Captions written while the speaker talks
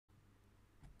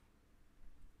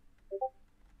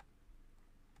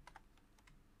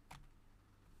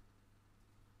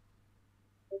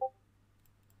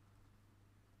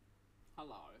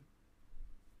Hello.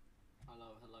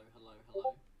 Hello, hello, hello,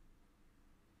 hello.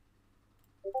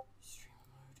 Stream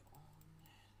mode on.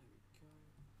 There we go.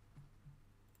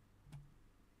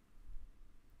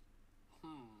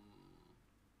 Boom.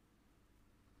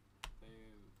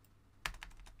 Boom,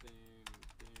 boom,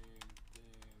 boom, boom,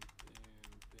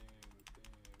 boom, boom,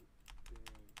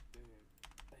 boom,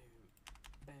 boom,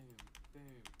 boom,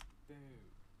 boom, boom.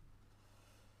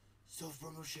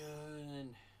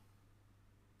 Self-promotion!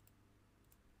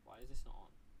 Why is this not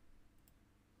on?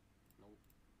 Nope.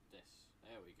 This.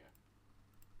 There we go.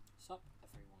 Sup,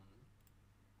 everyone?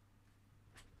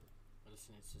 We're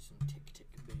listening to some tick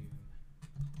tick boom.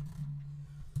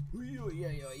 There we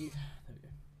go.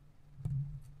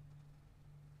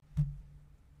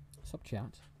 Sup,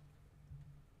 chat?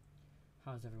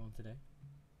 How's everyone today?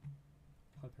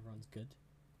 Hope everyone's good.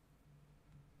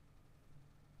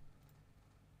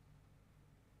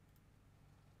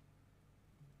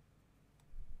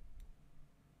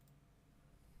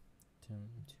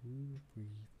 Time to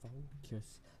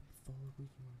refocus before we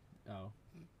oh.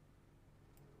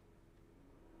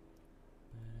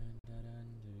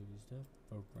 Use the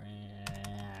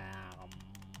program.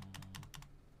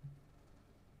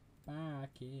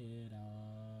 Back it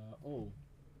up. Oh.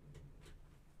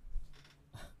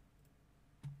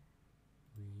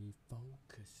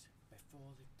 Refocus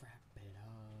before they wrap it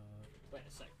up. Wait a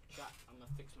sec, chat. I'm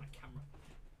gonna fix my camera.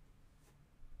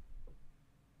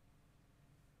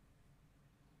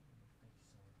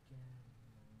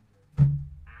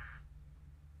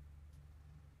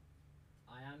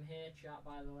 I am here, chat,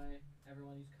 by the way.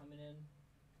 Everyone who's coming in.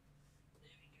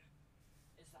 There we go.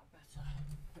 Is that better?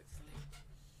 Hopefully.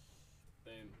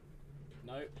 Boom.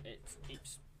 No, it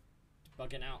keeps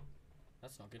bugging out.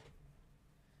 That's not good.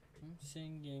 I'm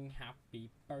singing happy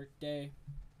birthday.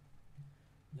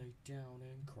 Lay down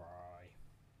and cry.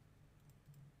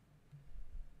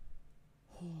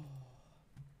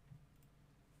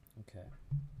 Okay.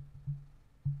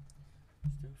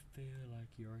 Still feel like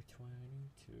you're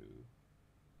 22.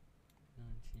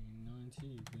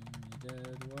 1990, been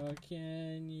dead, what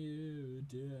can you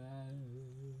do?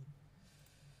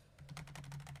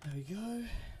 There we go.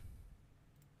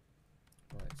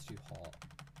 Right, it's too hot.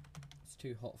 It's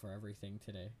too hot for everything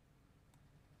today.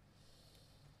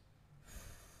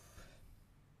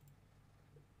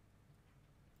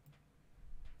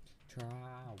 Try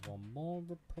one more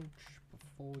approach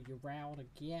before you're out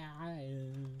of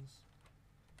gas.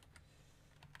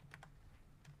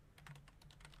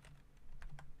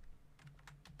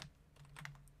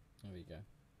 There we go.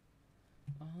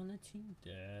 On a team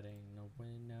that ain't no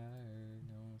winner,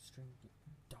 no string,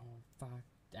 don't fuck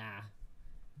that.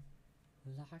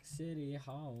 Like City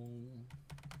Hall.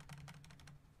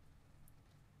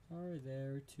 Are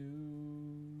there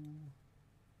too?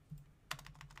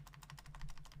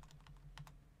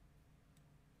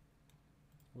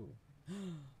 Ooh.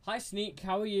 Hi Sneak,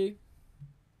 how are you?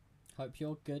 Hope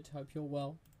you're good, hope you're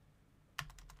well.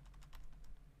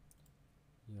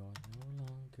 You're no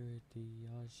longer the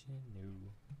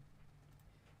ingenue.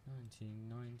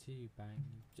 1990 bang.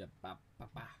 Ba, ba,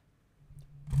 ba.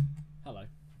 Hello.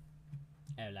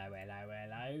 Hello, hello,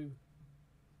 hello.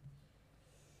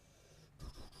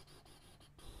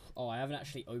 Oh, I haven't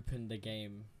actually opened the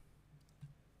game.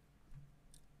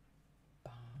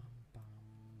 Bum, bum,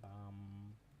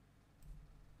 bum.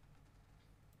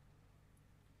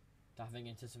 Diving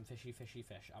into some fishy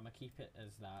fish. I'm gonna keep it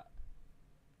as that.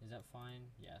 Is that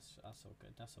fine? Yes, that's all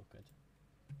good. That's all good.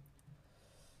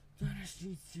 Just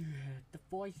need to hit the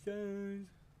voices.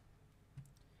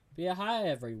 But yeah, hi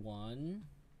everyone.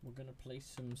 We're gonna play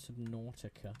some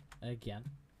Subnautica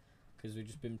again, because we've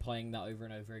just been playing that over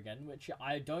and over again, which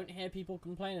I don't hear people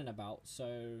complaining about.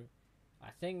 So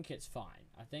I think it's fine.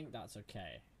 I think that's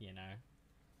okay. You know.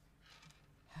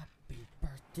 Happy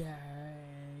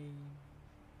birthday.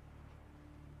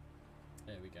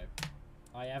 There we go.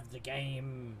 I have the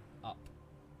game up.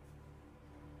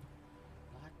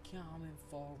 Like coming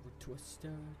for a twister.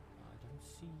 I don't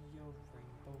see your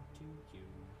rainbow, do you?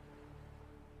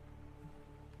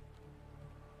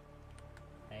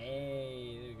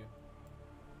 Hey, there we go.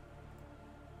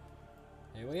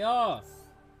 Here we are.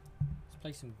 Let's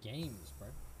play some games, bro.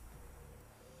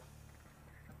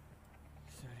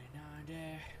 39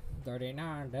 there.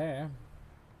 39 there.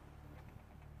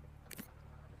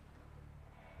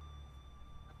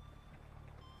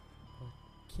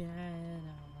 There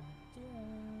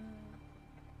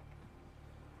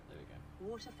we go.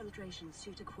 Water filtration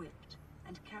suit equipped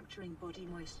and capturing body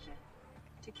moisture.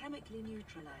 To chemically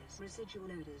neutralize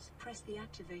residual odors, press the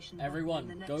activation button. Everyone, in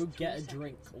the next go get a 3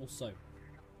 drink seconds. also.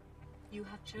 You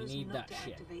have chosen need not that to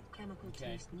shit. activate chemical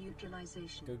Okay. taste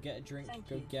neutralization. Go get a drink. Thank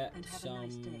Go you, get and have a some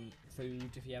nice day. food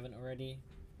if you haven't already.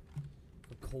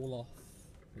 Go cool off.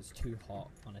 It's too hot,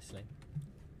 honestly.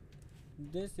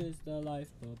 This is the life,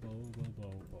 bo bo bo bo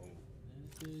bo.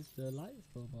 This is the life,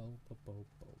 bo bo bo bo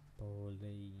bo bo.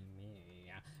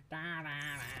 Da da da.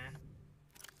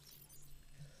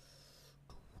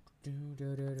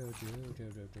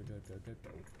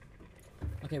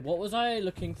 Okay, what was I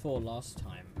looking for last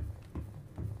time?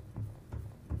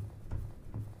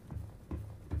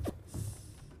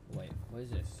 Wait, what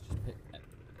is this? Just pick.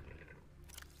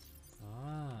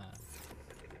 Ah.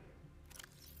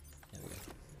 There we go.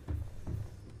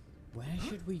 Where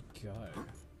should we go?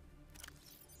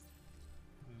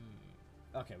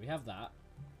 Okay, we have that.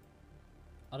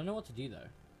 I don't know what to do though.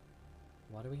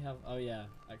 Why do we have? Oh yeah,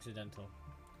 accidental.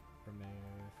 Remove.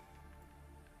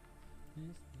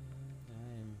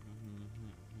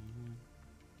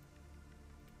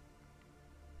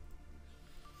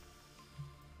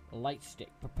 Light stick,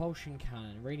 propulsion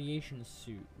cannon, radiation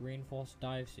suit, reinforced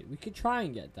dive suit. We could try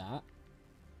and get that.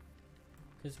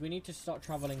 Because we need to start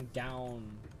traveling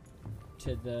down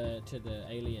to the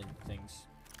alien things.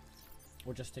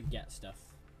 Or just to get stuff.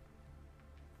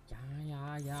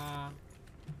 Yeah.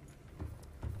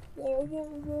 Whoa, whoa,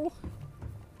 whoa.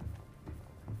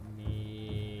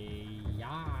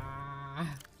 Yeah.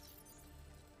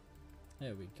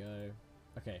 There we go.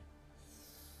 Okay.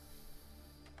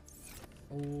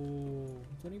 Oh,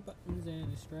 20 buttons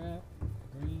and a strap.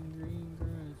 Green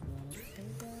grass. Wanna go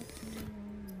back to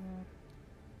Europe.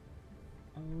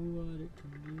 Oh, what it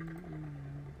can do.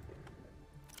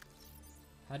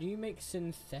 How do you make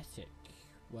synthetic?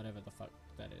 Whatever the fuck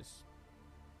that is.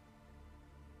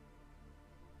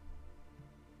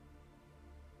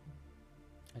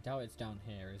 I doubt it's down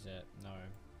here, is it? No.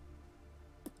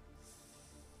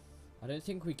 I don't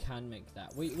think we can make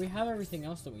that. We have everything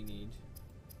else that we need.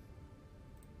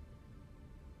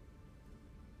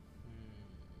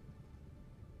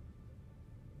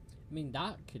 I mean,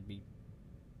 that could be...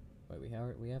 Wait,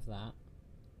 we have that.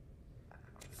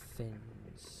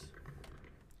 Fins.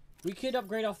 We could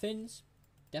upgrade our fins.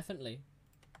 Definitely.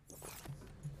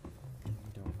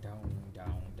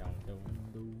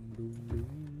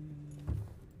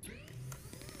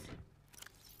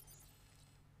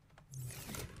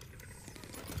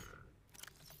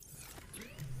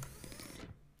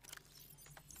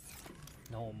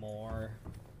 No more.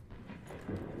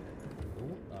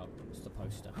 Oh, it's the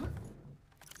poster.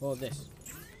 Oh, this.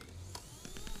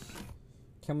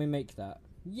 Can we make that?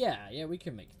 Yeah, we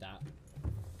can make that.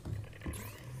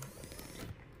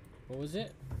 What was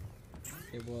it?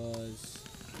 It was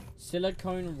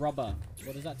silicone rubber.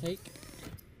 What does that take?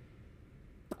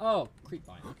 Oh,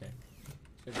 creepvine. Okay.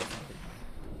 So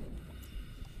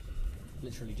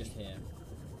literally just here.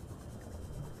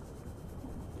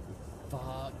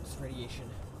 Fuck, it's radiation.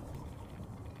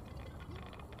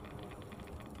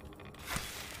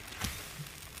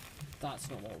 That's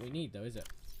not what we need, though, is it?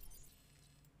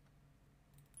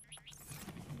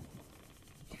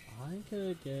 I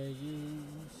could get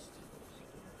used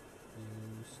to...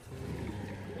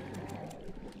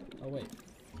 Oh, wait.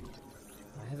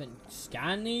 I haven't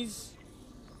scanned these?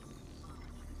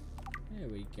 There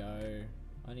we go.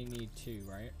 I only need 2,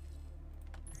 right?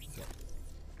 Yep.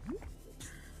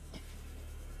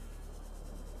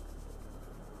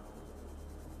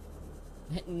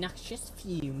 Noxious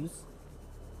fumes.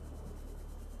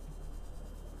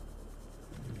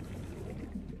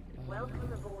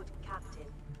 Welcome aboard, Captain.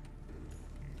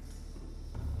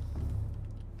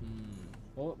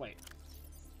 Oh, wait.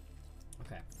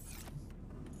 Okay.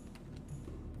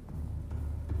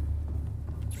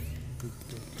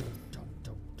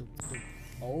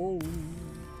 Oh.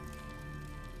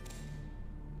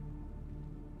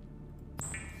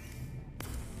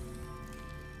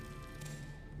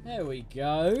 There we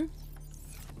go.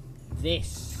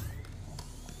 This.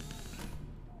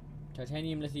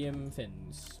 Titanium, lithium,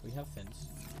 fins. We have fins.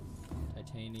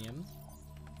 Titanium.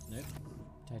 Nope.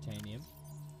 Titanium.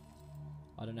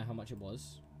 I don't know how much it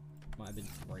was. Might have been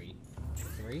 3.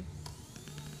 3? It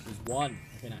was 1.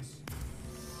 Okay, nice.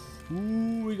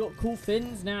 Ooh, we got cool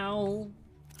fins now.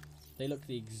 They look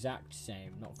the exact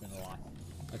same, not gonna lie.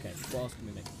 Okay, what else can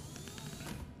we make?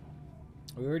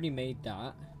 We already made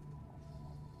that.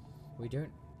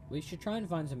 We should try and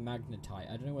find some magnetite.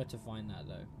 I don't know where to find that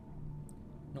though.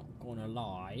 Not gonna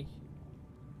lie.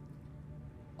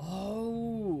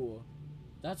 Oh,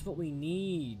 that's what we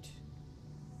need.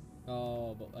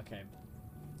 Oh, but okay.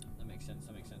 That makes sense.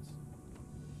 That makes sense.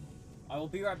 I will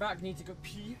be right back. Need to go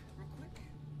pee real quick.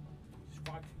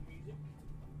 Subscribe to music.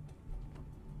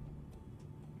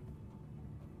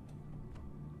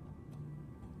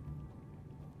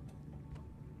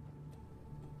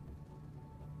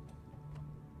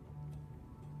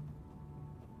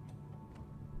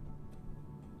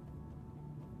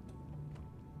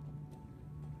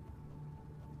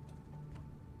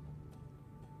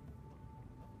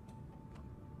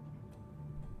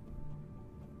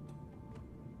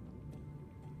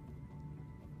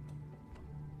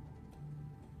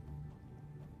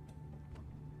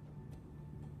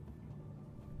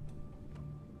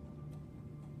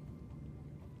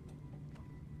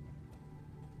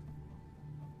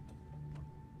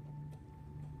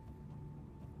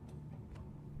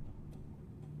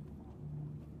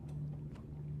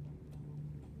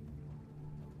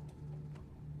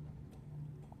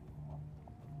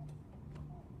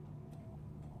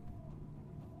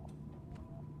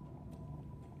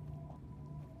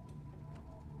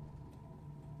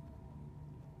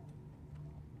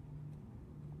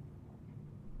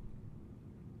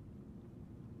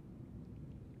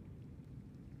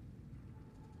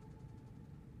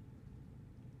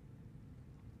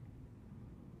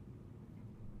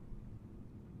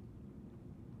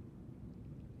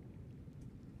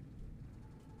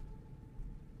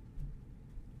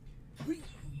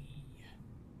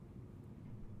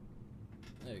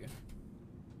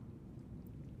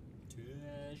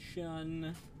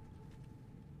 potion.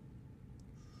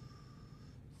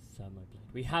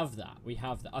 Thermoblade. We have that. We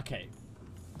have that. Okay.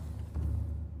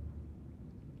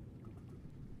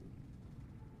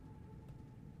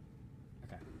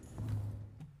 Okay.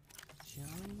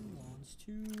 Johnny wants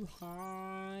to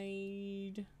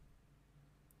hide.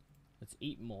 Let's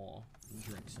eat more and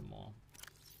drink some more.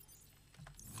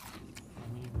 I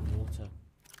need water.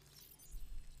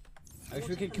 I wish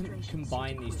we could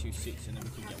combine these two suits and then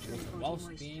we could get water whilst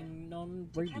being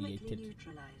non-radiated. I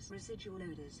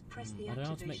don't know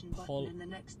how to make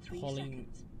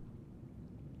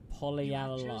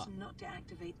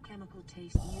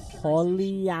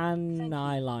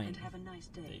polyaniline.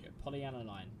 There you go,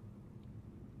 polyaniline.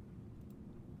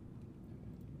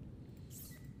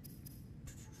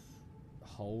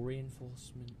 Hull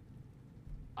reinforcement.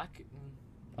 I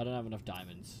don't have enough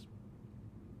diamonds.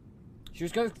 Should we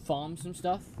just go farm some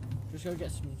stuff? Just go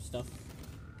get some stuff.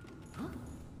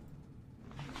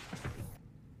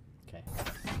 Okay.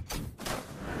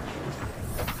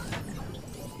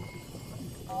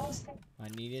 I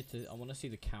want to see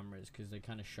the cameras because they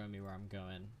kind of show me where I'm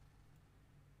going.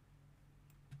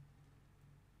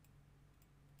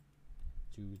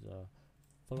 To the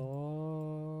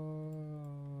floor.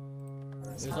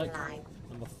 It was like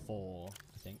number 4,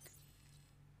 I think.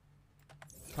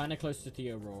 Kind of close to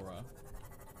the Aurora.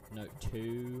 No,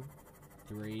 2,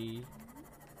 3,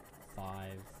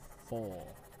 5, 4.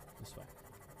 This way.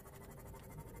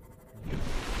 There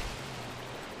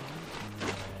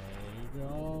you go.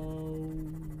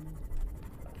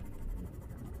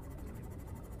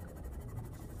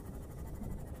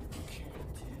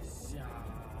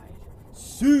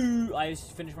 So, I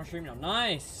just finished my stream now.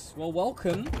 Nice. Well,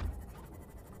 welcome.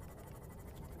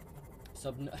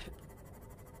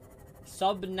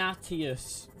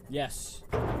 Subnatius. Yes.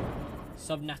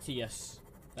 Subnatius.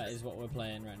 That is what we're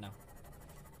playing right now.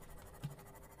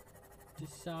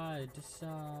 Decide.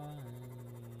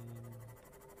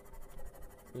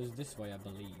 It was this way, I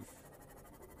believe.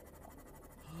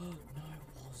 No, it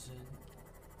wasn't.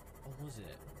 Or was it?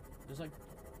 It was like...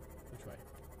 Which way?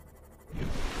 It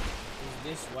was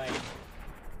this way.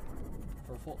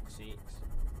 For fuck's sakes.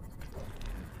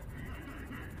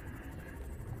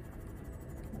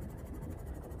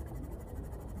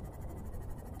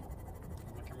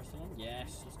 My camera still on?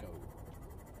 Yes, let's go.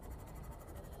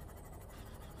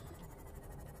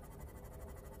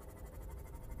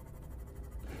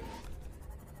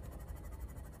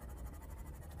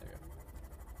 There we go.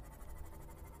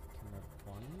 Camera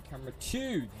 1, camera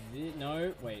 2.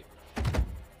 No, wait.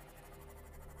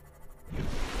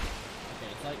 Okay,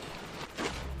 it's like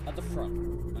at the front.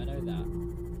 I know that.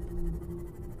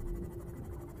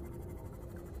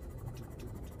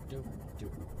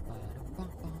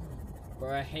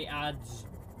 Bro, I hate ads.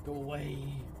 Go away.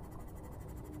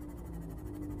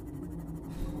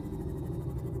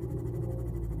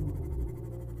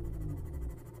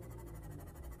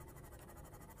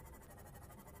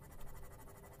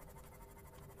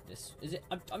 This is it.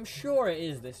 I'm sure it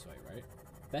is this way, right?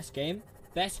 Best game?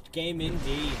 Best game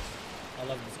indeed. I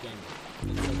love this game.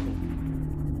 It's so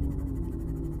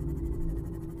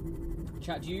cool.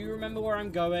 Chat, do you remember where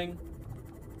I'm going?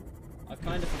 I've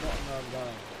kind of forgotten where I'm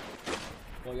going.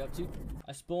 What are you up to?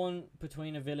 I spawned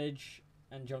between a village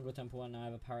and jungle temple and I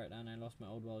have a parrot and I lost my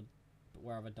old world. But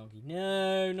where have a donkey?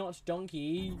 No, not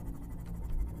donkey.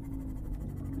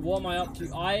 What am I up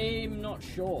to? I'm not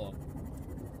sure.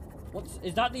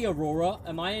 Is that the Aurora?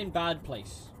 Am I in bad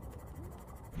place?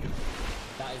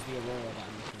 That is the Aurora that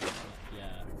I'm looking at.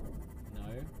 Yeah. No.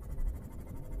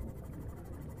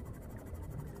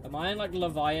 Am I in like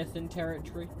Leviathan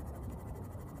territory?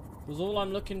 Because all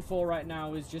I'm looking for right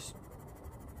now is just...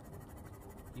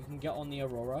 You can get on the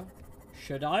Aurora.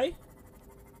 Should I?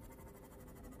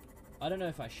 I don't know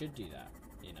if I should do that,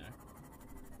 you know.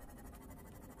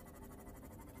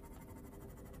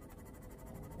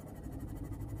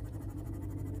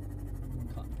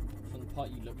 From the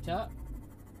part you looked at?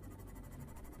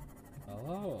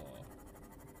 Oh.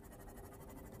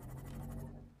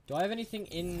 Do I have anything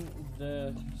in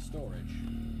the storage?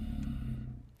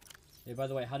 Yeah, by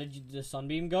the way, how did the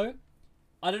sunbeam go?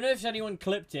 I don't know if anyone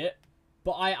clipped it,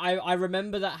 but I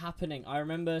remember that happening. I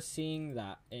remember seeing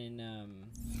that in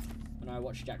when I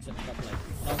watched Jacksepticeye play.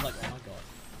 And I was like, oh my god.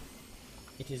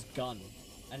 It is gone.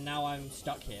 And now I'm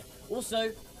stuck here.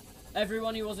 Also,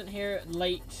 everyone who wasn't here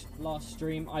late last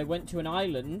stream, I went to an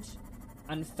island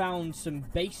and found some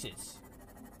bases.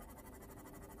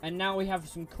 And now we have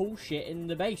some cool shit in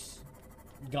the base.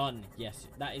 Gun, yes,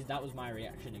 that was my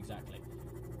reaction exactly.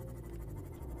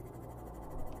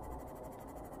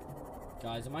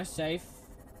 Guys, am I safe?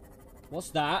 What's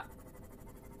that?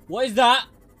 What is that?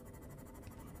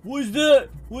 What is that?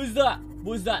 What is that?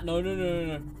 What is that? No, no, no, no,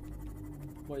 no.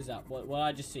 What is that? What did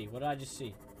I just see? What did I just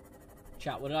see?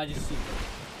 Chat, what did I just see?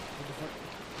 What the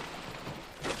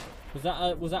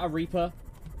fuck? Was that a Reaper?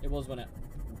 It was, wasn't it?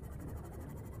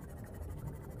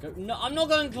 Go, no, I'm not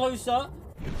going closer.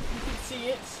 You can see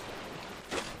it.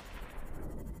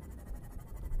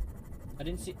 I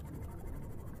didn't see.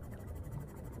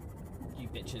 You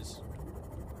bitches.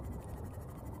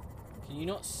 Can you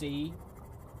not see?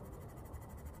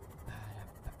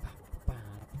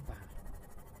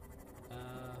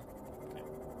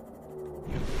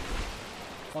 Okay.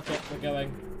 Fuck it, we're going.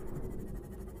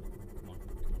 Come on,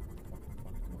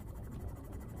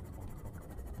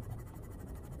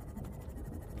 I'm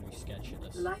gonna be scared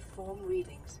shitless. Life form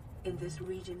readings in this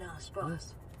region are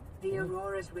sparse. The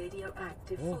Aurora's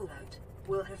radioactive fallout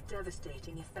will have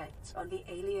devastating effects on the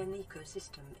alien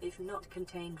ecosystem if not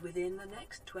contained within the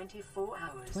next 24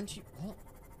 hours. What?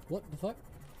 What the fuck?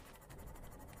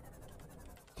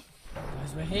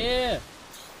 Guys, we're here!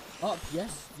 Up,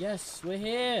 yes, yes, we're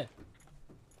here!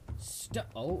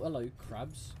 Oh, hello,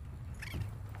 crabs. Come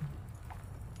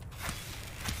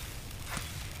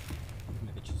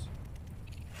here, bitches.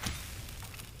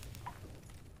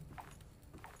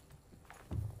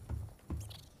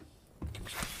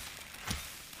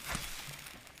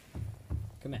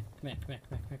 Come here, come here, come here, come here,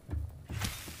 come here, come here.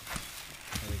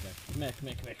 There we go. Come here, come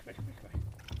here, come here, come here, come here, come here.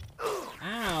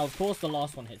 Ow, of course the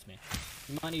last one hits me.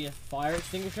 You might need a fire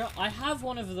extinguisher. I have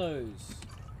one of those.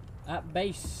 At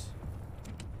base.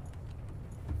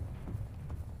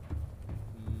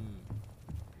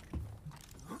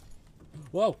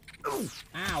 Whoa!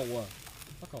 Ow!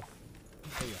 Fuck off.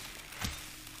 There you go.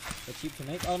 They're cheap to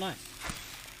make. Oh, nice.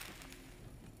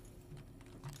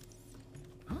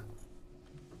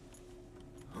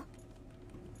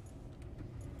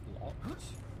 Locked?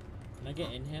 Can I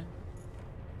get in here?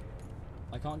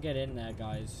 I can't get in there,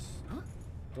 guys.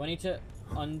 Do I need to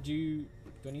undo...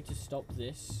 Do I need to stop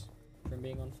this from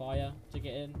being on fire to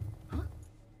get in? Oh,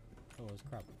 there's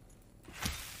crap.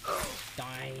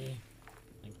 Die!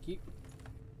 Thank you.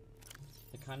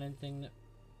 The cannon thing that...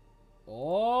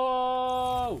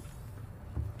 Oh!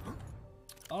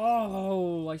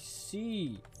 Oh, I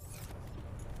see.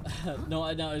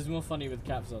 No, no, it was more funny with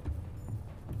caps on.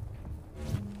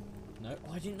 No,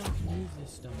 oh, I didn't know I could move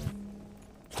this stuff.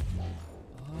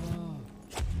 Oh,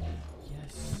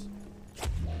 yes.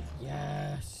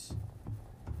 Yes.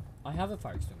 I have a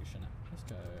fire extinguisher now. Let's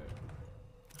go.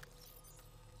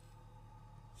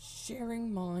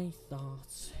 Sharing my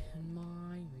thoughts and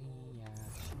my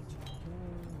reaction to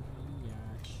your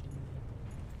reaction.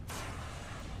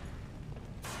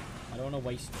 I don't want to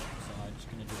waste it, so I'm just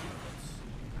going to do it like this.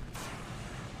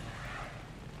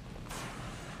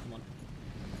 Come on.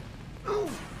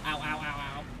 Ow, ow, ow,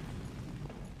 ow.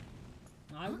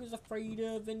 I was afraid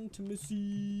of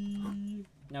intimacy.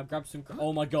 Now grab some...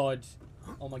 Oh my god.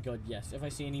 Oh my god, yes. If I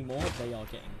see any more, they are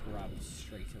getting grabbed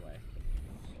straight away.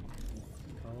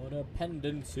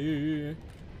 Codependency.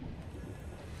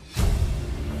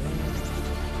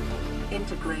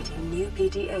 Integrating new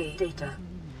PDA data.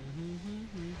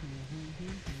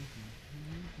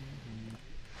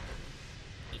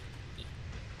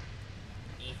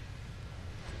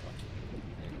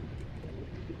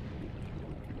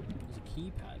 There's a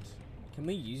keypad. Can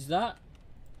we use that?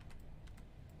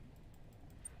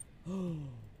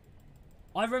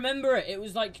 I remember it. It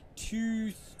was like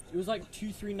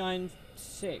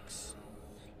 2396.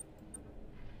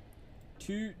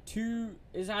 Two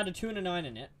is had a 2 and a 9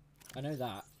 in it. I know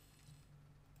that.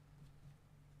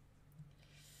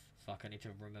 Fuck, I need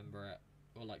to remember it.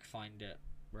 Or like find it.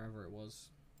 Wherever it was.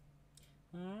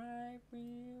 I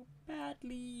feel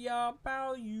badly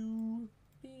about you.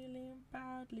 Feeling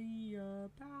badly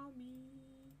about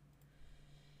me.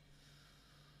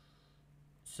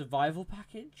 Survival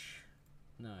package?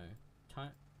 No.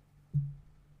 Time.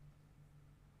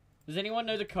 Does anyone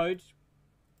know the code?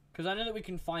 Because I know that we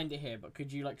can find it here, but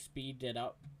could you like speed it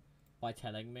up by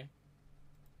telling me?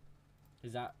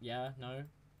 Is that, yeah, no?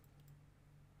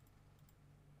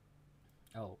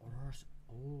 Oh,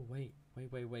 oh, wait.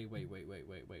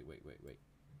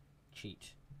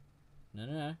 Cheat.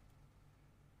 No.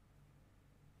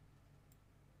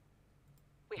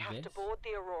 We have to board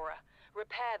the Aurora,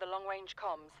 repair the long-range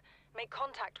comms, make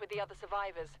contact with the other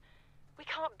survivors. We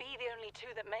can't be the only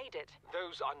two that made it.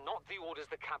 Those are not the orders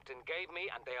the captain gave me,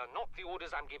 and they are not the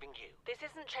orders I'm giving you. This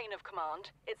isn't chain of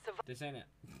command, it's This ain't it.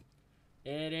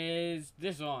 It is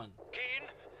this one.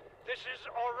 Keen, this is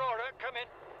Aurora, come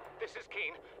in. This is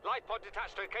Keen. Life pod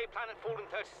detached to a Cape planet fall in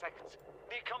 30 seconds.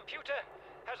 The computer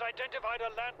has identified a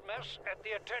landmass at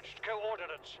the attached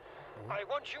coordinates. I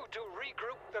want you to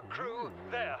regroup the crew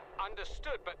there.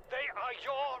 Understood, but They are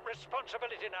your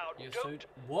responsibility now. You're Don't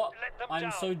what? let them I'm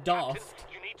down. so daft.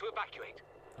 Captain, you need to evacuate.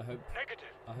 I hope.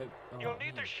 Negative. Oh, You'll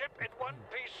need the ship in one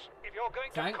piece if you're going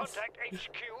to Thanks. contact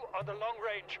HQ on the long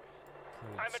range.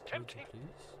 I'm attempting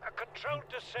a controlled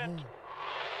descent.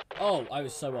 Oh, I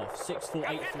was so off.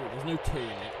 6483. There's no 2 in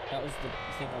it. That was the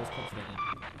thing I was confident in.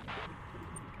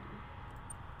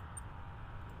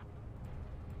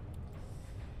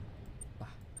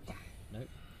 Nope.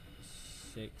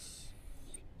 6,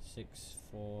 6,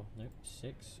 4. Nope.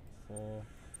 6, 4,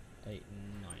 8,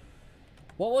 9.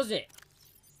 What was it?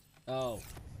 Oh.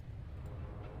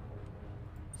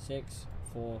 6,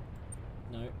 4.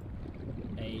 Nope.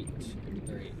 8,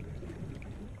 3.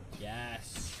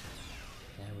 Yes.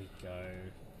 There we go.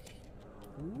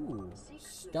 Ooh,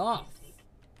 stuff.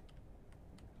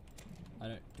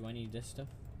 Do I need this stuff?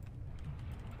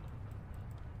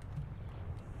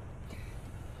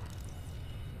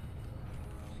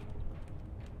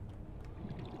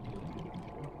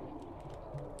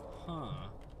 Huh.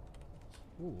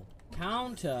 Ooh,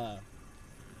 counter.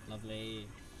 Lovely.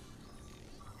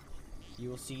 You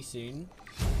will see soon.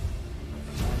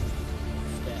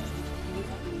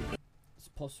 It's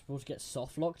possible to get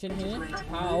soft locked in here.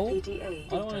 How? I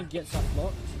don't want to get soft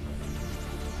locked.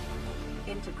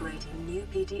 Integrating new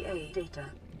PDA data.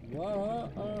 Whoa,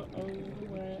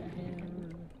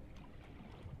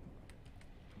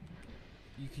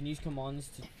 you can use commands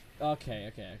to.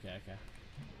 Okay.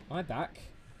 Am I back?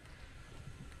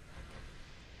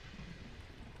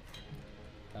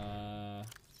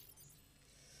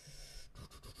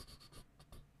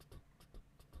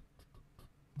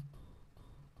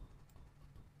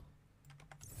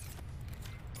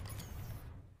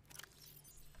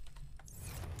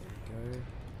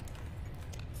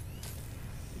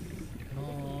 Come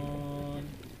on.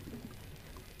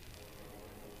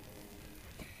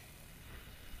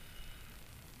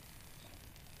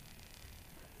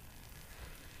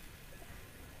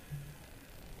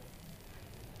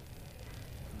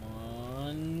 Come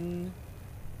on.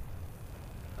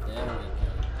 There we go.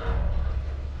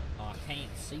 Oh, I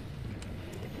can't see.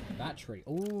 Battery.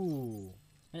 Ooh.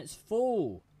 And it's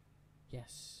full.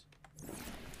 Yes.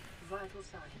 Vital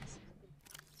signs.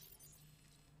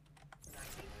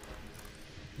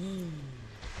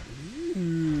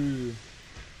 Ooh.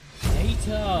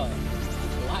 Data.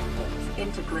 Black box.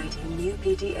 Integrating new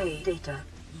PDA data.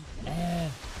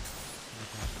 Air.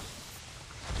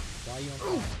 Why are you on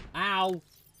fire? Ow!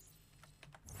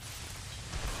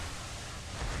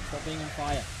 Stop being on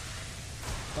fire.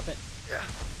 Stop it.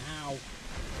 Ow.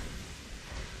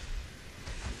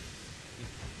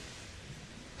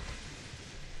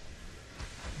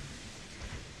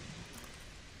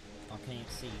 I can't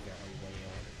see very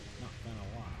well. Not gonna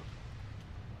lie.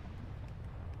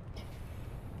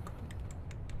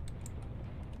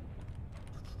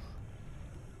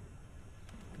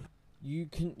 You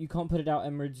can't put it out,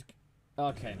 Emerald's.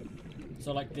 Okay.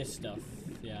 So like this stuff.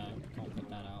 Yeah, can't put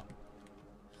that out.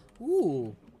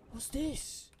 Ooh, what's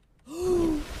this?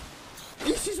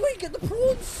 This is where you get the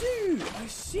prawn suit! I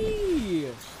see!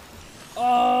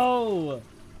 Oh!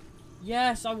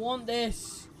 Yes, I want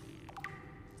this!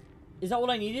 Is that all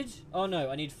I needed? Oh no,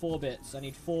 I need 4 bits. I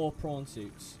need 4 prawn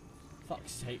suits.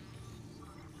 Fuck's sake.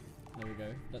 There we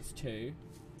go. That's 2.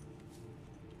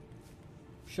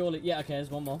 Surely, yeah, okay, there's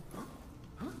 1 more.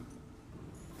 Oh,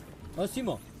 there's 2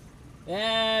 more.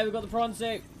 Yeah, we got the prawn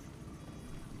suit!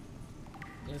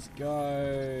 Let's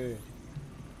go.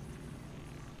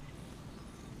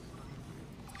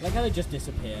 I like how they just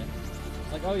disappear.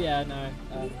 It's like, oh yeah, no,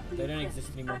 they don't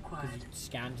exist anymore because you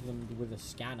scanned them with a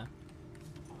scanner.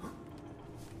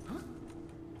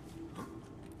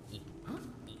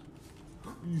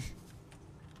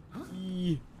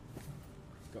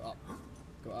 Go up.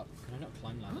 Go up. Can I not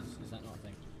climb ladders? Is that not a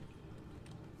thing?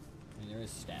 I mean, there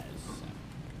is stairs,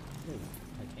 so. Ooh,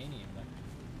 titanium though.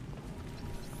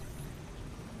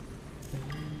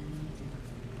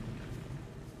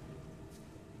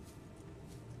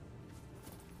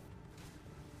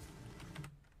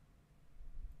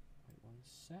 Wait 1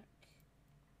 sec.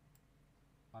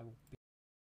 I will be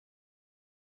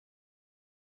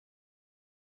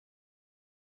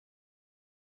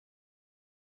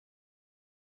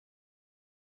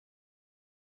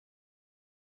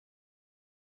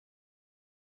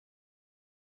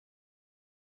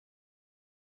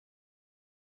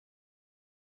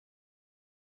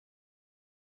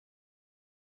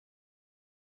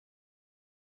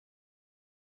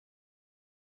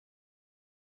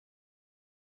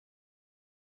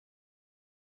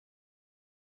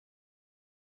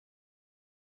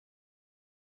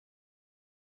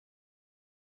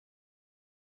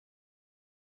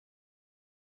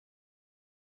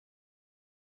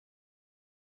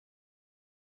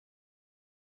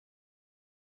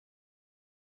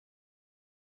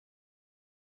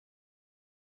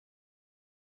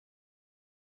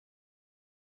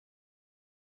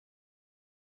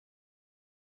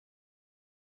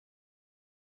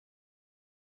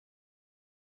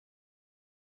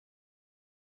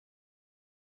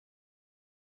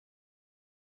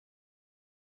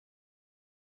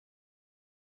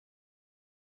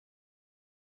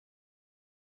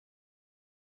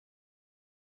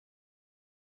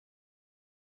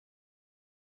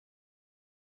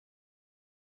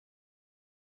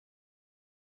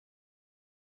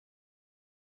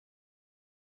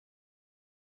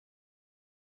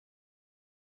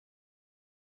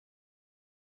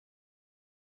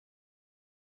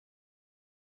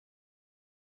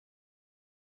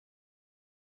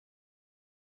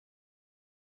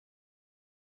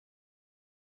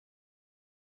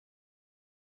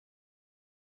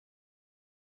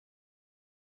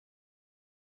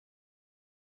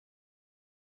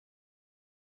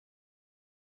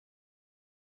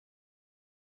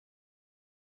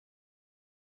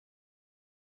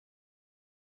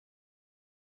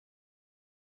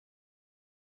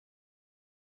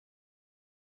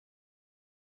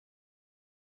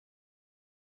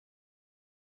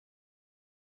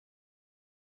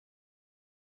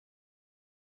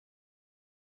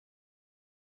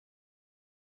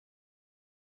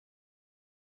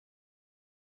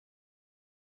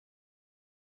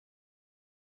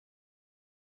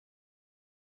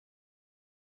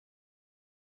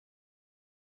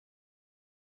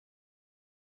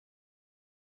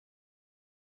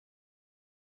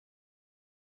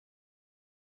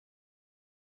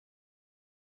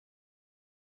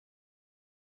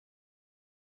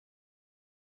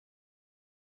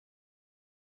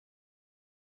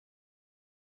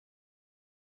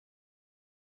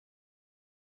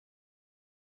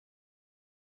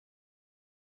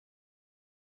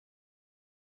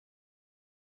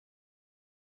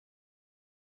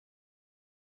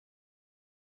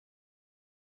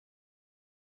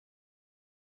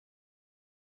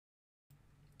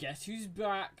Guess who's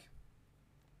back?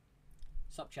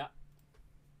 Sup, chat?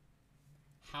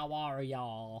 How are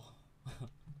y'all?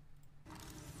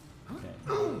 Okay.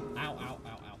 Ow, ow, ow,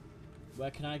 ow.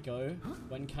 Where can I go?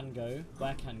 When can go?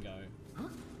 Where can go?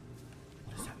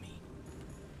 What does that mean?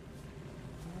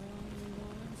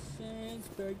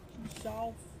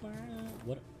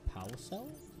 What? Power cell?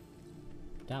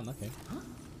 Damn, okay. I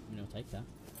mean, I'll take that.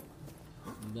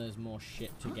 There's more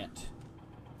shit to get.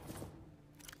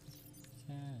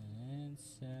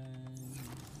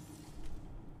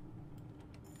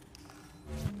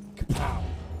 Kapow!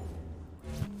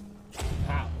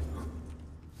 Kapow!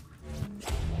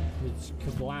 It's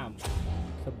kablam.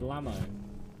 Kablamo.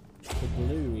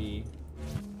 Kablooey.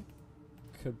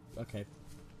 Okay.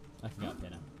 I can get up here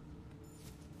now.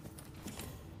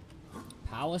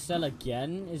 Power cell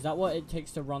again? Is that what it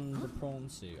takes to run the prawn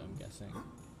suit, I'm guessing?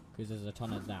 Because there's a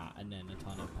ton of that and then a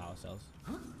ton of power cells.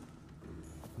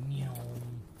 Meow.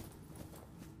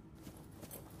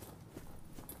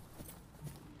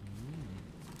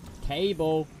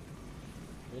 Table.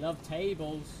 We love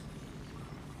tables.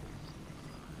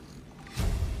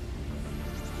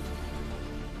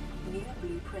 New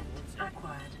blueprint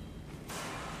acquired.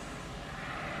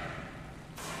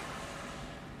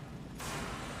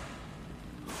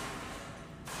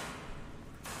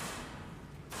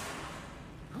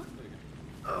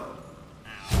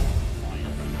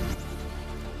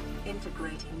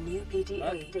 Integrating new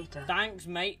PDA data. Thanks,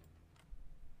 mate.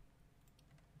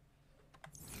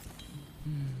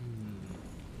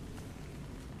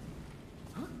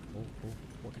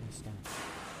 What can I scan?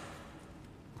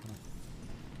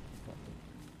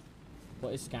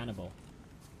 What is scannable?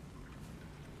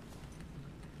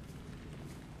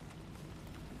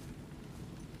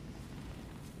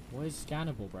 What is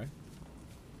scannable, bro?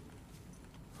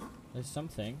 There's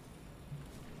something.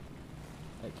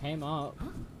 It came up.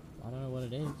 I don't know what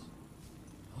it is.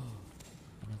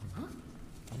 Another one.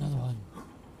 Another one.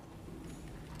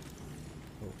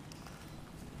 Cool.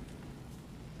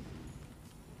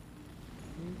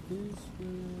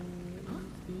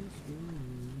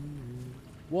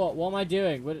 What? What am I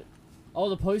doing? What? Oh,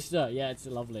 the poster. Yeah, it's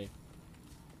lovely.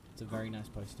 It's a very nice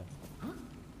poster.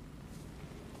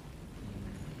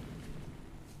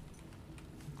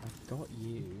 I've got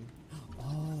you.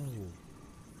 Oh.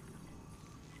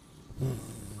 There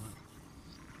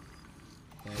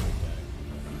we go.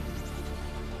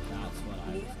 That's what I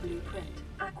was doing.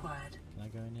 Acquired. Can I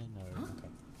go in here? No.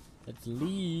 Okay. Let's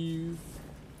leave.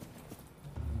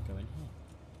 Go in here.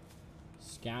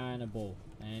 Scannable.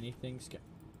 Anything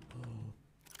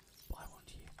Oh, I want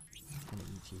you. I'm gonna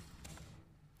eat you.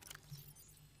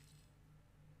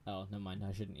 Oh, never mind.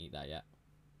 I shouldn't eat that yet.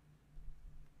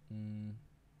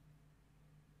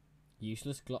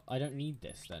 Useless I don't need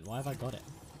this then. Why have I got it?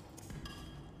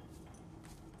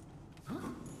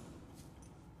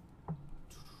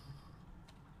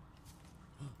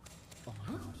 Oh my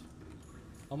god.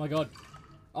 Oh my god.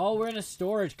 Oh, we're in a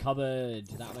storage cupboard.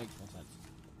 That makes more sense.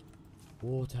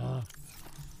 Water.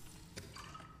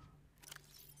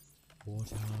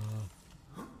 Water.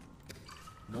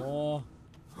 More.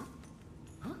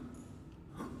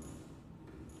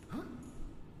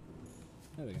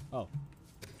 There we go. Oh.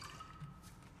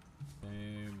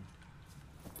 Boom.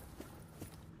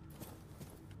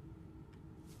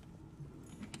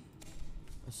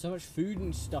 There's so much food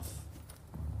and stuff.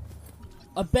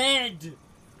 A bed!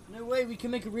 No way, we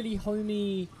can make a really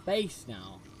homey base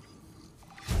now.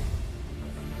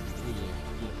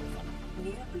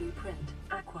 New blueprint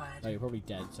acquired. Oh, you're probably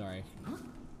dead, sorry.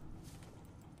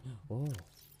 Oh.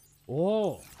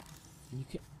 Oh! You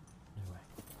can... No way.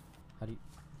 How do you...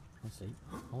 I want to sleep.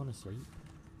 I want to sleep.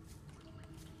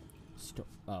 Stop.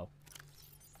 Oh.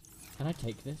 Can I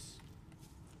take this?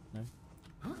 No?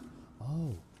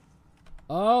 Oh.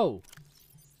 Oh!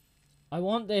 I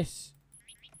want this!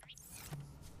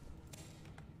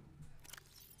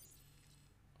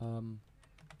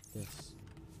 This.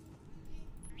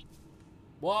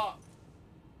 What?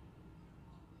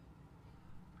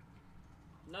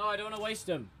 No, I don't want to waste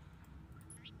them.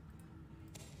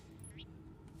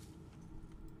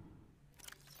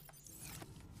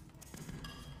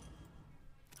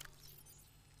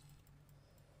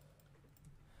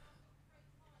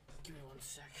 Give me 1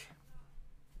 sec.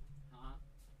 Huh?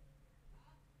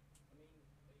 I mean,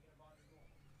 are you gonna buy me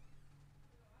more?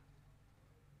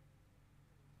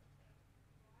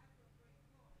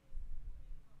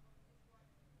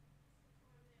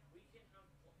 We can have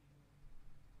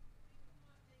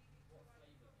what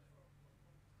flavor though?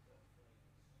 What flavors?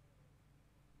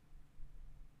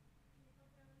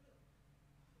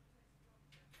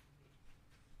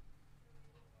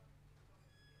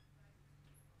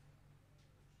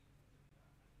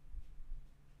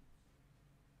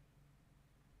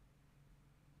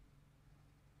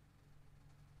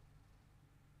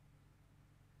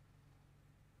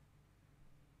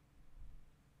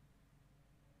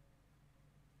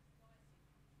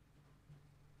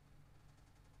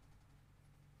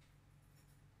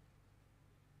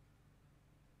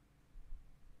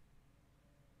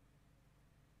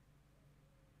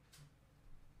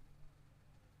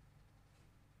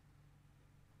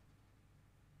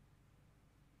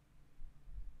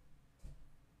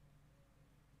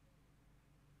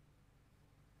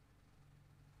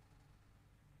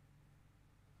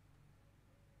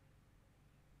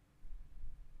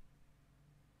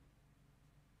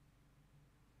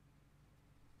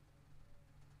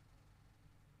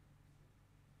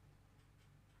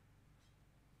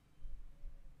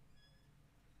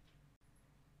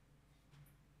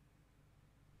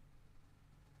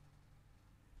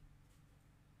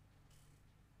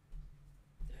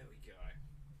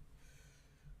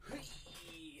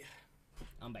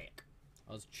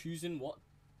 I was choosing what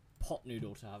pot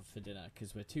noodle to have for dinner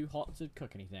because we're too hot to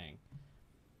cook anything.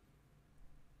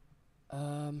 What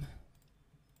am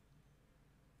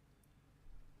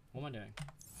I doing?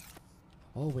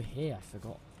 Oh, we're here. I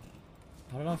forgot.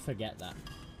 How did I forget that?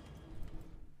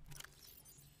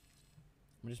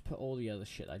 I'm gonna just put all the other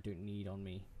shit I don't need on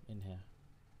me in here.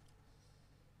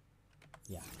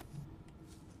 Yeah.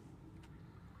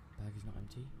 Bag is not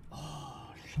empty.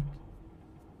 Oh, shit.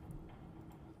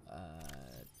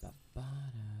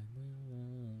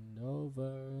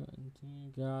 Over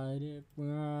until got it right.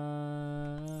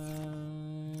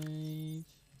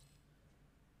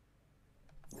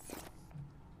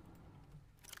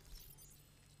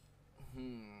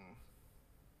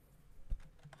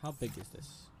 How big is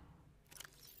this?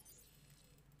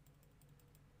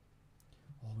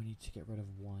 Oh, we need to get rid of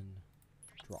one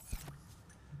drop.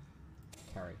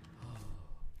 Carry.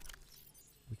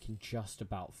 We can just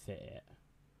about fit it.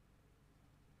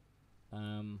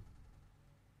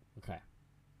 Okay.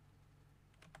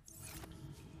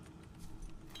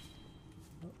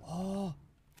 Oh!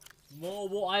 More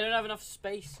water. I don't have enough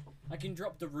space. I can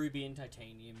drop the ruby and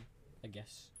titanium, I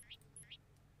guess.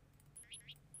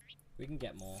 We can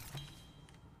get more.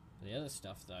 The other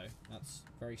stuff, though, that's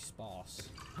very sparse.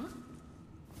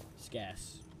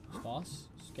 Scarce. Sparse?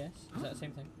 Scarce? Is that the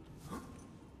same thing?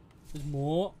 There's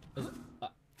more.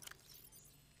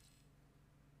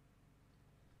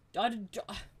 There's,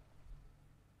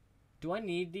 do I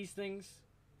need these things?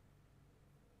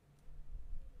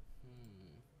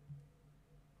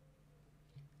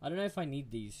 I don't know if I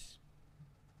need these.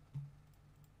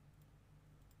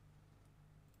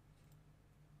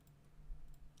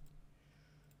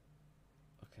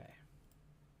 Okay.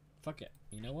 Fuck it.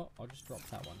 You know what? I'll just drop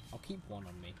that one. I'll keep one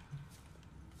on me.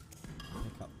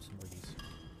 Pick up some rubies.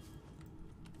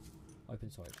 Open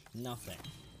storage. Nothing.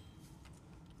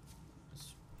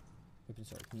 Just open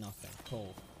storage. Nothing.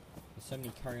 Cool. There's so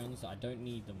many carry-ons that I don't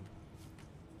need them.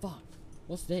 Fuck.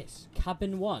 What's this?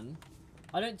 Cabin 1?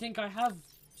 I don't think I have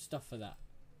stuff for that.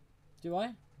 Do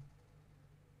I?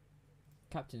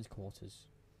 Captain's quarters.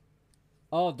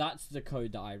 Oh, that's the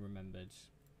code that I remembered.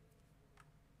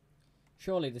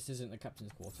 Surely this isn't the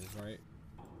captain's quarters, right?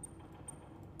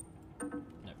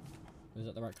 No. Was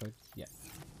that the right code? Yeah.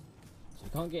 So we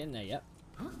can't get in there yet.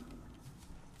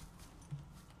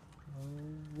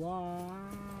 Why?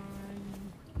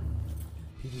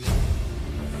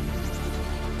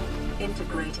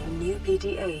 Integrating new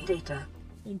PDA data.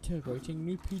 Integrating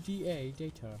new PDA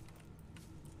data.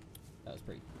 That was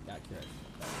pretty accurate.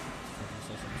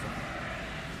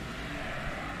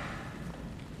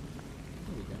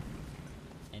 Here we go.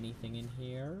 Anything in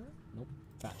here? Nope.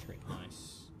 Battery.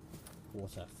 Nice.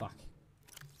 Water. Fuck.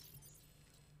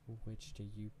 Which do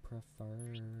you prefer?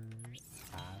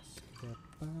 Ask the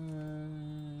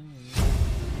bird.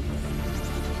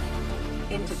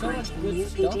 Integrating new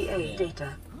PDA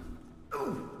data.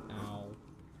 Ow.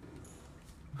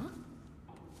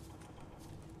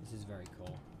 This is very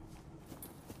cool.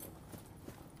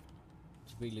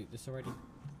 Did we loot this already?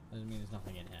 Doesn't mean there's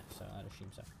nothing in here, so I'd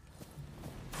assume so.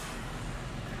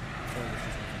 Sorry, there's just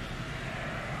nothing in here.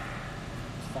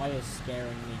 This fire's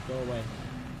scaring me. Go away.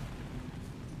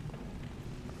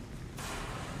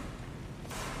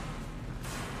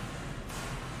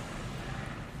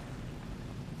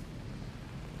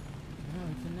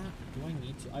 Do I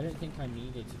need to? I don't think I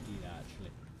needed to do that,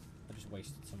 actually. I just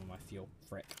wasted some of my fuel.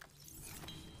 Frick.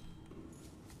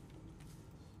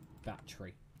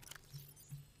 Battery.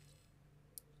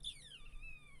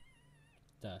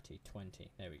 30, 20.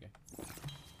 There we go.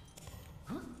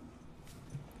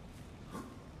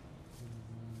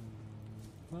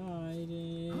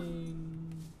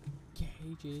 Fighting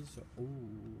cages.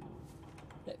 Ooh.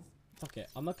 Fuck it.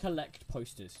 I'm gonna collect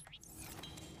posters.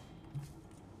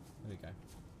 There we go.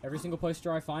 Every single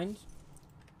poster I find,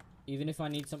 even if I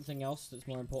need something else that's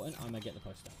more important, I'm gonna get the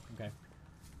poster. Okay.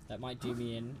 That might do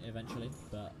me in eventually,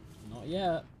 but not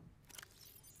yet.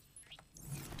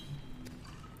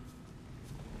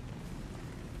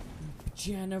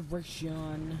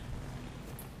 Generation.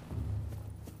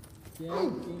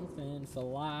 Dragonfin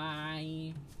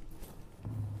fly.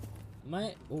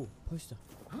 Oh, poster.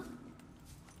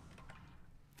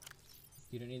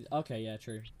 You don't need. Okay, yeah,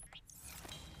 true.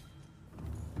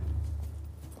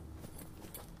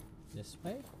 This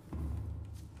way?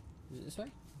 Is it this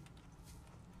way?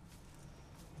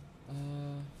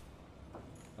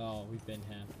 Oh, we've been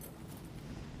here.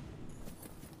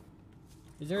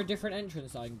 Is there a different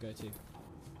entrance I can go to?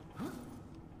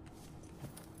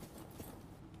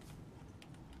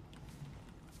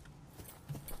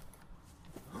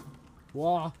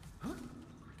 Whoa!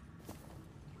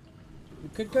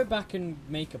 could go back and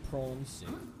make a prawn suit,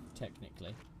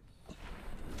 technically.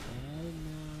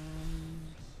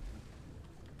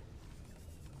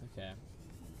 Okay.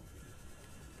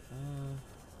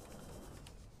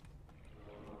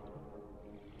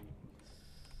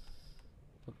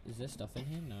 Is there stuff in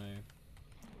here? No.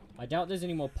 I doubt there's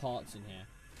any more parts in here.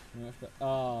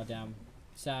 Oh, damn.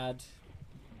 Sad.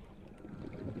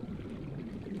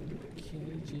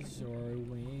 Cages or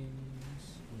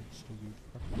wings? Which do you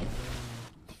prefer?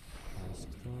 Ask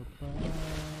for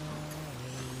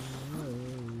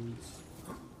birds.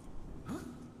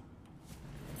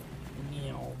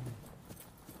 Meow.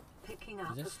 Picking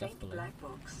up a faint black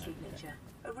box signature,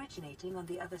 originating on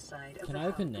the other side of Can the I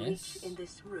open hull this? breach in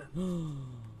this room.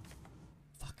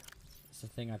 Fuck. It's the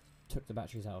thing I took the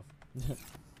batteries out of.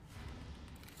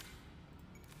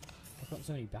 I've got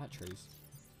so many batteries.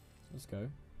 Let's go.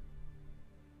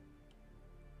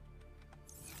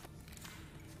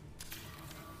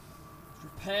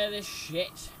 Repair this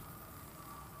shit.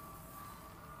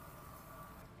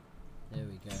 There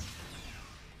we go.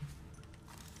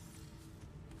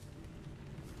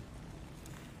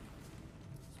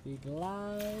 Speak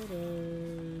louder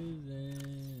than...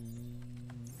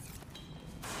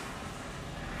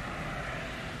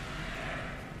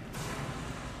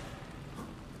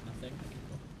 Nothing.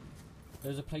 Cool.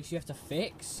 There's a place you have to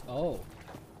fix? Oh.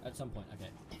 At some point,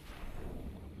 okay.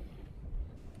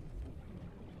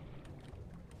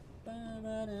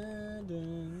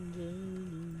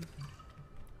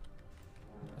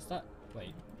 What's that?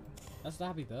 Wait. That's the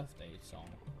Happy Birthday song.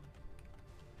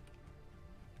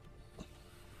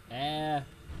 Anything?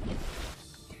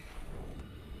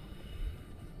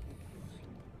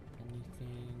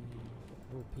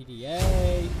 Oh,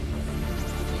 PDA!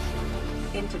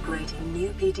 Integrating new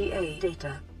PDA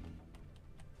data.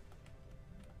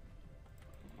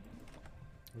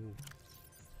 Ooh.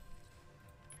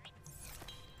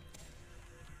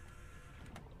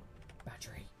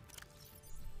 Battery.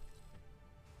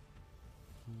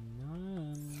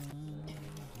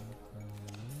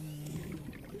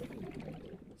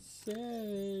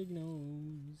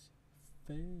 Signals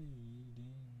fading.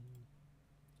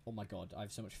 Oh my god, I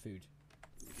have so much food.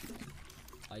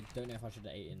 I don't know if I should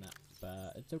have eaten that,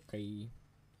 but it's okay.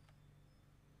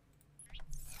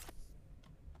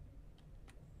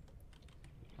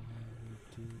 I would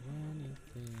do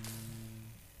anything.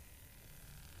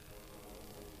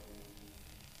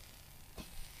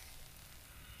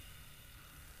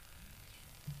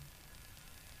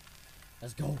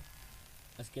 Let's go.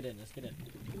 Let's get in. Let's get in.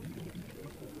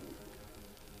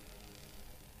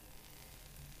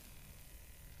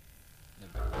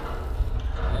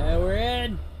 Yeah, we're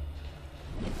in.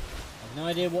 I have no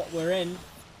idea what we're in.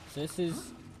 So this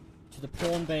is to the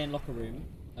prawn bay and locker room.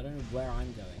 I don't know where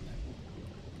I'm going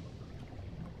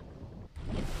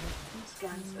though.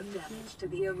 Scans of damage to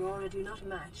the Aurora do not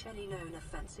match any known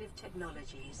offensive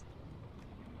technologies.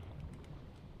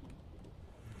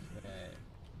 Okay.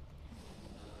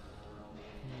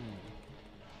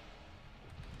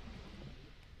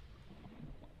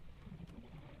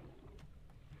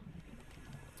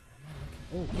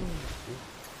 Oh,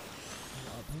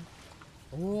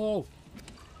 oh,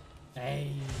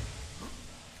 hey.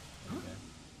 Okay.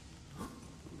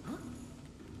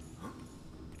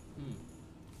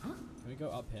 Can we go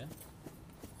up here?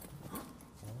 Oh.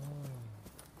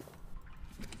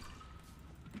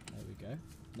 There we go.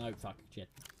 No, fuck, shit.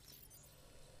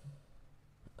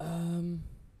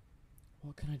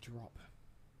 What can I drop?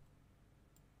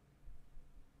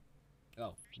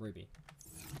 Oh, ruby.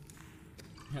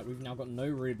 Yeah, we've now got no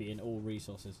ruby in all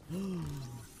resources.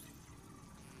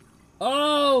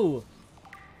 Oh!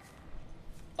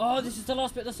 Oh, this is the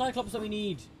last bit of the Cyclops that we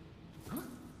need.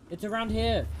 It's around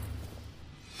here.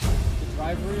 The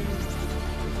drive room.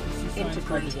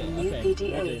 Integrating new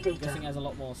PDA data. Guessing has a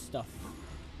lot more stuff.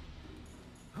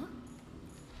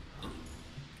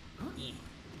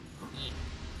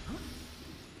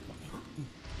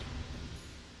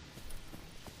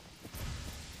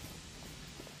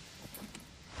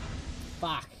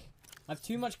 Fuck. I have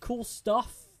too much cool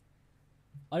stuff.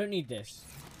 I don't need this.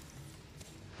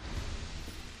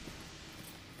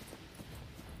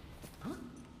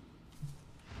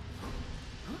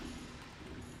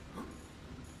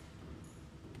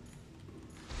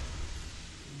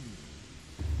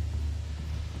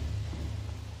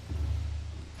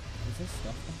 Is there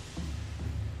stuff back there?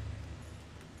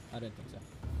 I don't think so.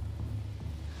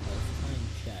 Let's try and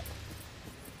check.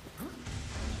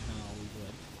 How we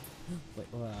would. Wait,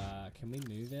 can we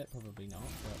move it? Probably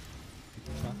not, but we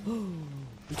can try.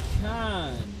 We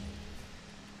can!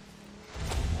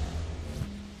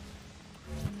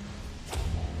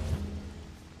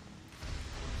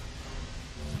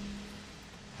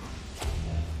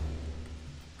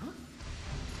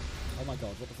 my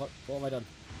god, what the fuck? What have I done?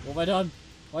 What have I done?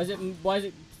 Why is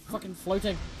it fucking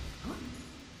floating?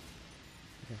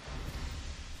 Okay.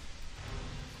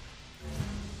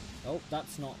 Oh,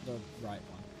 that's not the right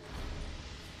one.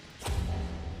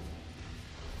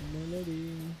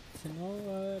 Melody, to know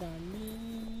what I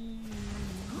mean.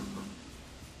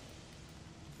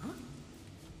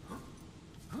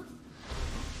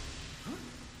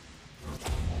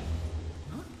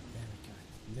 There we go.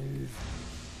 Move.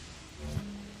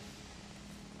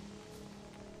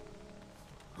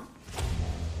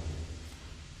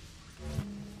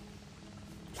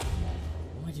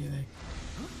 What am I doing?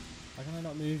 Why can I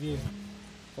not move you?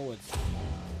 Forwards.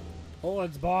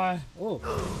 Forwards, boy! Oh! Ow,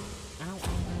 ow, ow.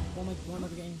 What am I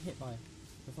getting hit by?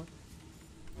 The fuck?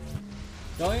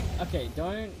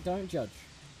 Don't judge.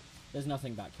 There's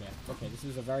nothing back here. Okay, this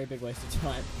was a very big waste of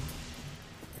time.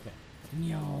 Okay.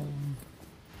 No.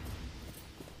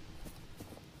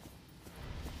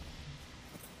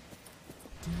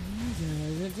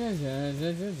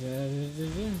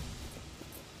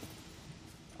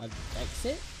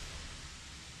 Exit?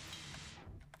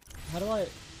 How do I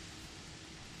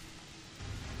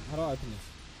open this?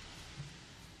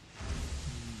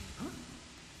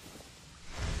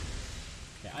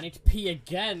 Okay, I need to pee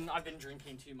again. I've been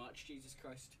drinking too much. Jesus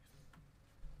Christ.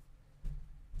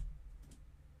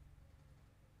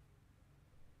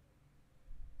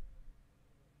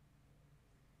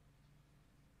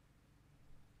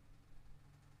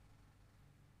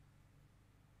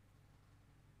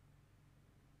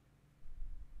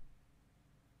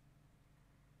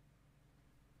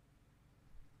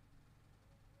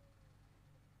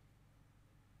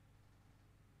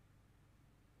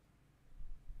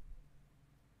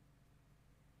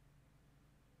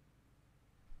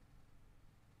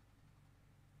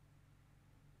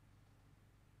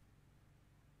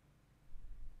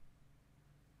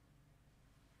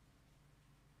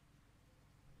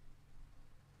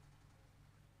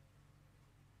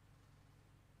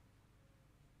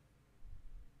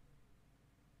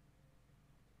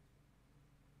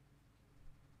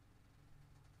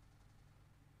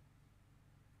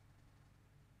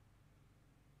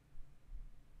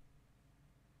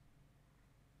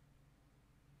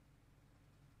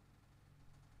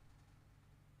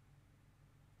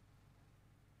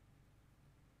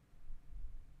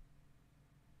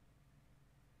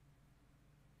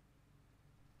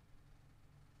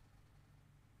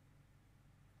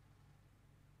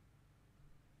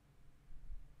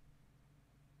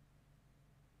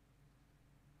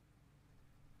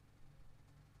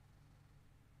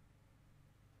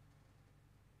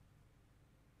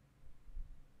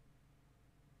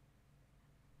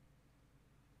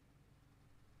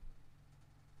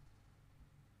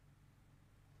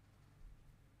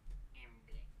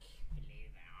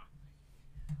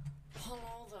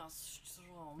 Hello there,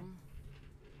 Strom.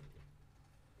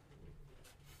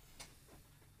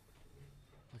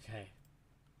 Okay.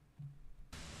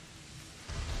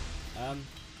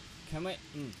 Can we?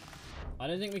 I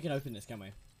don't think we can open this, can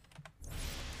we?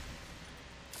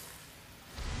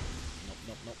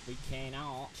 Nope, we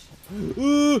cannot.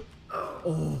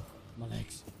 Oh, my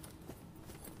legs.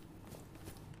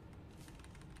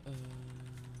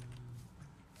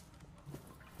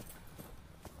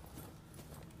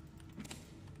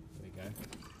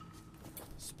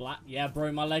 Splat. Yeah,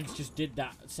 bro, my legs just did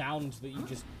that sound that you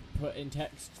just put in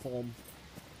text form.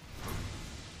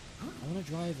 I want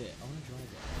to drive it.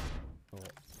 Oh.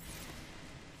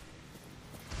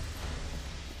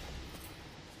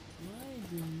 My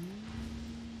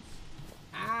dreams.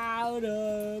 Out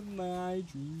of my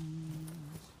dreams.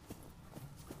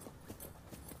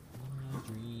 My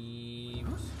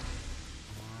dreams.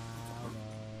 Out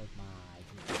of my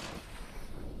dreams.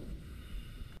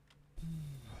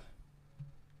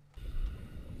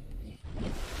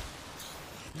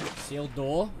 Sealed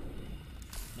door?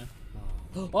 No.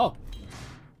 Oh!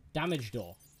 Damaged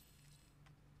door.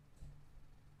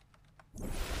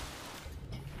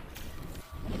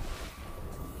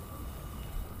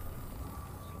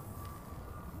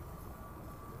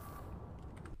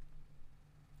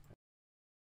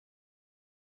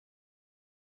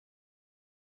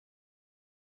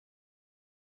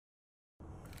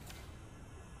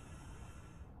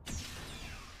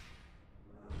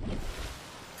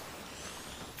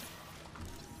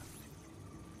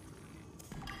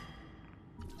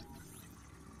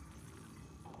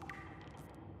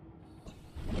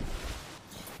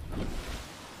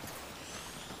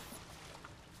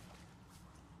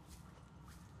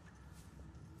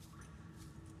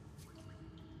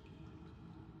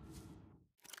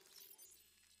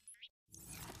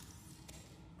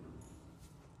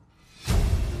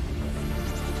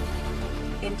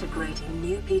 Integrating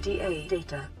new PDA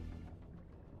data.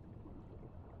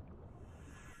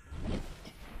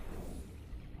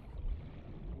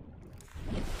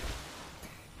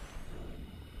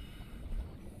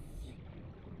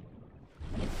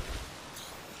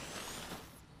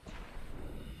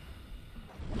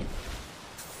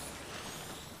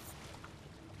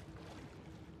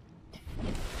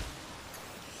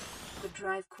 The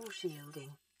drive core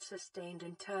shielding sustained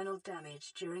internal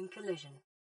damage during collision.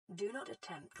 Do not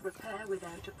attempt repair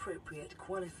without appropriate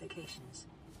qualifications.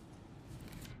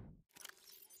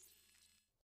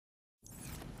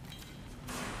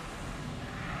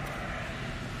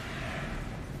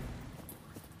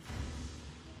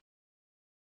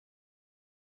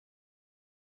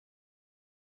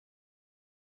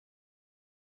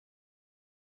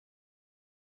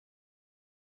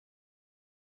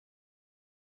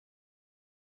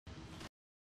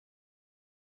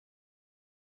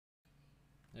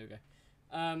 There we go.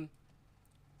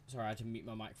 Sorry, I had to mute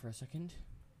my mic for a second.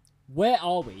 Where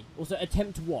are we? Also,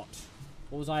 attempt what?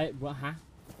 What was I? What? Huh?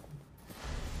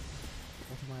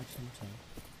 What am I attempting?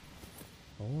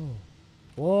 Oh.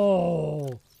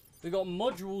 Whoa! We got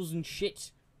modules and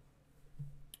shit.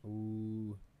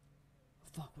 Ooh.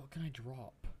 Fuck, what can I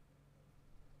drop?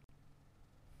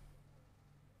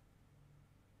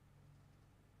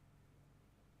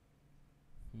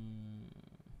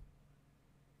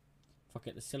 Fuck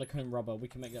it, the silicone rubber. We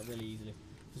can make that really easily.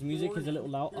 Because music is a little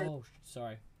loud. Oh,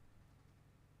 sorry.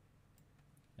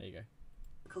 There you go.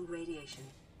 Radiation.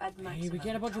 Hey, we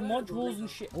get a bunch of modules and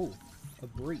shit. Oh, a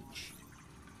breach.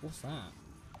 What's that?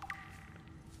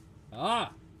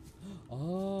 Ah!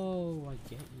 Oh, I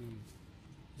get you.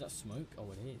 Is that smoke?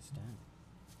 Oh, it is.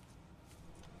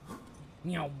 Damn.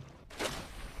 Meow. Can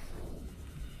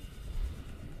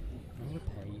I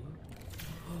repair you?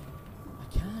 I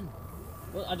can.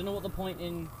 Well, I don't know what the point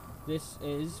in this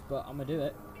is, but I'm gonna do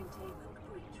it.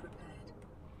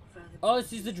 Oh,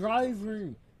 this is the drive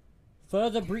room.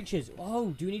 Further breaches.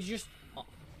 Oh, do we need to just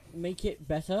make it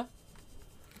better?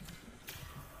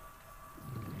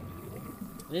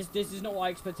 This is not what I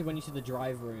expected when you said the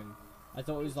drive room. I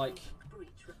thought it was like,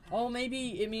 oh,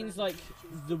 maybe it means like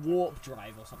the warp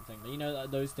drive or something. You know,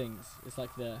 those things. It's like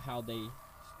how they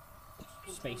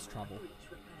space travel.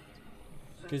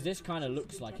 Because this kind of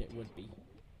looks like it would be.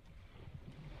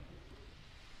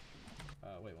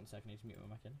 Wait 1 second, I need to mute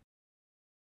my mic in.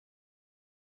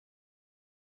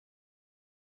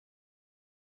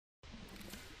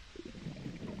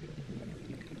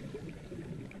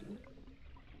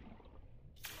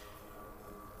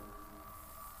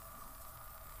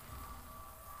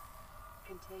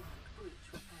 Containment breach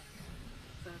repaired.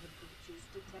 Further breaches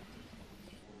detected.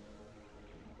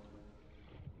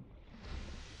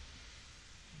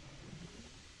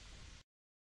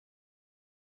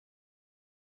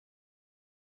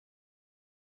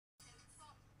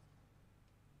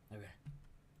 Okay.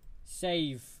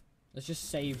 Save. Let's just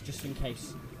save just in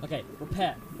case. Okay,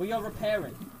 repair. We are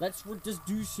repairing. Let's just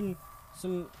do some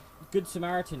good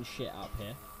Samaritan shit up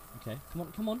here. Okay, come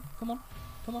on, come on, come on,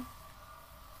 come on.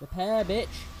 Repair, bitch.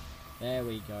 There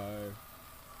we go.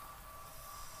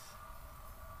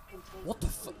 What the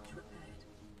fuck?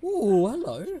 Ooh,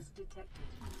 hello.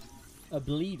 A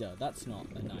bleeder. That's not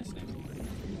a nice name.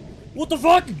 What the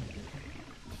fuck?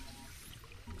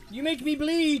 You make me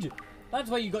bleed. That's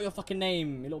why you got your fucking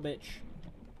name, you little bitch.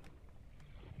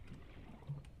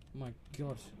 Oh my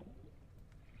god.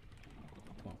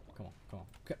 Come on, come on, come on.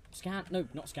 Scan? No,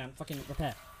 not scan. Fucking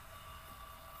repair.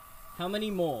 How many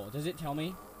more? Does it tell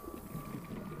me?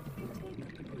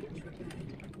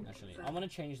 Actually, I want to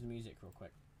change the music real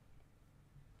quick.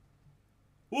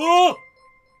 Whoa!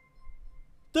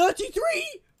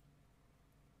 33?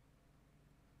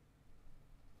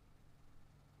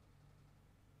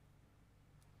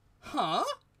 Huh?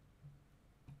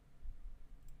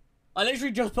 I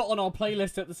literally just put on our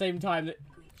playlist at the same time.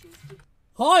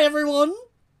 Hi, everyone!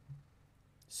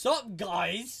 Sup,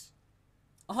 guys?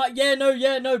 Hi, yeah,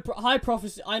 no. Hi,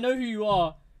 Prophecy. I know who you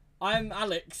are. I'm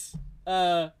Alex.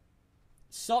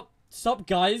 Sup,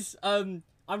 guys. I'm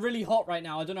really hot right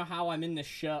now. I don't know how I'm in this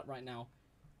shirt right now.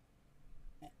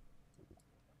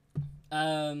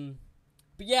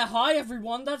 But yeah, hi,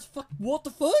 everyone. That's what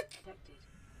the fuck?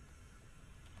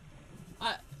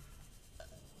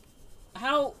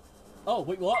 How? Oh,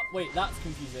 wait, what? Wait, that's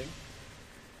confusing.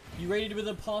 You raided with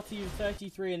a party of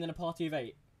 33 and then a party of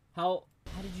 8. How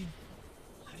did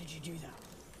you do that?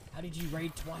 How did you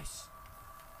raid twice?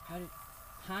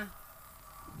 Huh?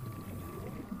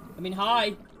 I mean,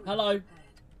 hi. Hello.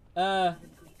 Yeah,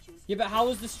 but how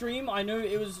was the stream? I know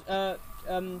it was,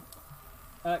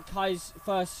 Kai's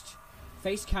first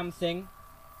face cam thing.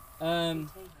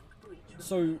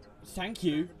 So thank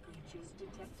you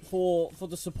for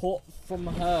the support from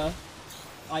her.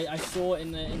 I saw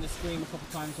in the stream a couple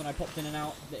times when I popped in and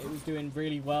out that it was doing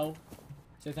really well.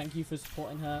 So thank you for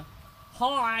supporting her.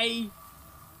 Hi!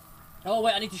 Oh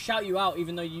wait, I need to shout you out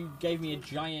even though you gave me a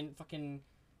giant fucking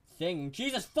thing.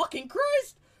 Jesus fucking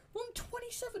Christ! We're on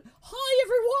 27. Hi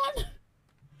everyone!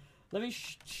 Let me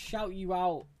shout you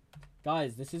out.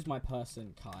 Guys, this is my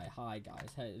person, Kai. Hi guys.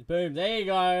 Hey, boom, there you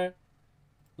go.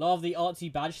 Love the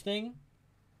artsy badge thing.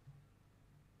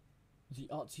 The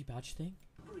artsy badge thing?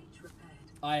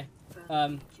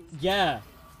 Yeah.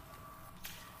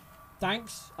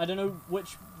 Thanks. I don't know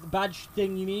which badge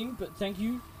thing you mean, but thank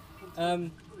you.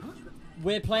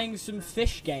 We're playing some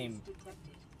fish game.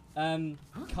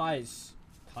 Kai's?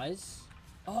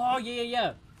 Oh,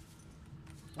 yeah.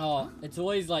 Oh, it's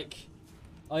always like,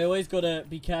 I always gotta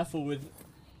be careful with...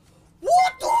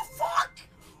 What the fuck?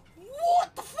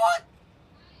 What the fuck?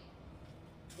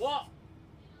 What?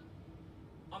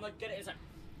 I'm gonna get it in a sec.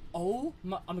 Oh,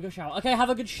 I'm gonna go shower. Okay, have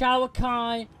a good shower,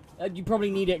 Kai. You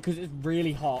probably need it because it's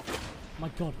really hot. My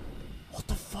god. What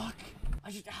the fuck?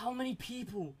 How many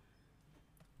people?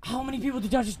 How many people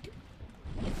did I just...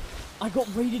 I got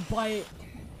raided by...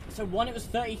 So one, it was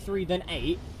 33, then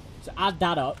 8. So add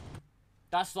that up.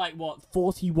 That's like, what,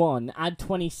 41. Add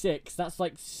 26. That's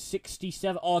like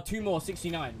 67. Oh, 2 more,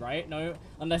 69, right? No,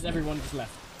 unless everyone just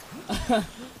left.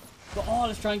 But, oh,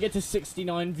 let's try and get to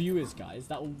 69 viewers, guys.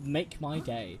 That will make my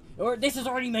day. Or, this has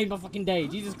already made my fucking day.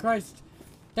 Jesus Christ.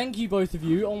 Thank you, both of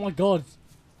you. Oh, my God.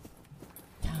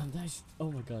 Damn, that's...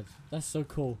 Oh, my God. That's so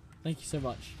cool. Thank you so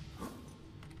much.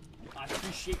 I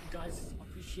appreciate you guys. I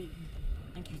appreciate you.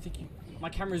 Thank you. My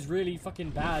camera's really fucking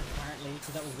bad, apparently,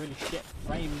 because that was really shit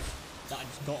frames that I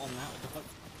just got on that. What the fuck?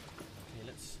 Okay,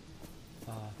 let's...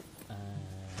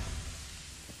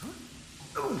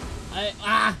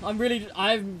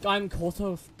 I'm caught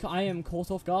off. I am caught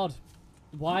off guard.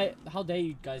 Why? How dare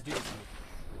you guys do this to me?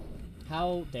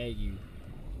 How dare you?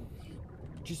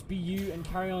 Just be you and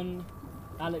carry on.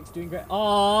 Alex doing great.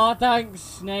 Oh,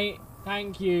 thanks, Nate.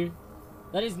 Thank you.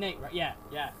 That is Nate, right? Yeah.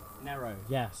 Nero.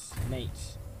 Yes,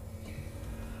 Nate.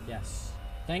 Yes.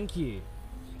 Thank you.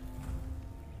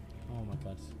 Oh my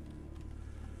god.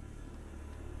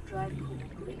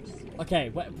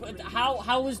 Okay,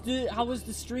 how was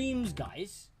the streams,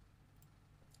 guys?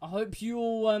 I hope you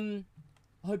all I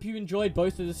hope you enjoyed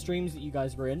both of the streams that you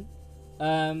guys were in.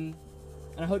 And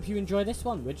I hope you enjoy this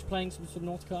one. We're just playing some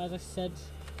Subnautica, as I said.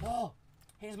 Oh,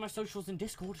 here's my socials in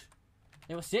Discord.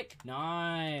 They were sick.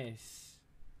 Nice.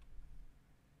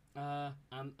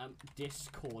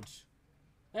 Discord.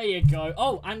 There you go.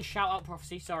 Oh, and shout out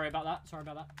Prophecy. Sorry about that.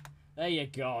 There you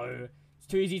go. It's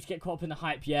too easy to get caught up in the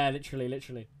hype. Yeah,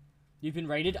 literally. You've been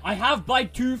raided. I have by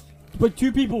two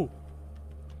people.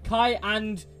 Kai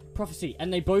and Prophecy.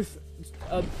 And they both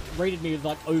raided me with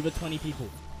like over 20 people.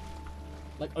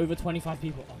 Like over 25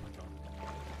 people. Oh my god.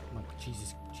 Oh my,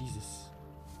 Jesus.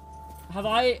 Have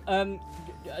I,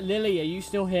 Lily, are you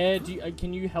still here?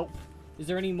 Can you help? Is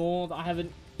there any more that I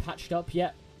haven't patched up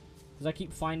yet? Because I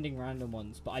keep finding random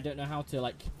ones, but I don't know how to,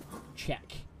 like,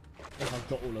 check if I've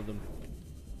got all of them.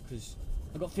 Because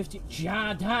I've got 50...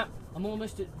 Damn! I'm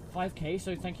almost at 5k,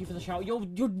 so thank you for the shout. You're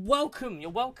welcome! You're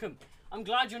welcome! I'm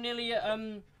glad you're nearly at,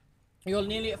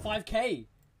 5k.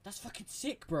 That's fucking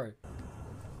sick, bro.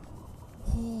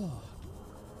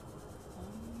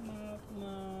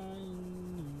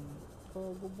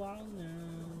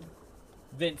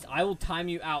 Vince, I will time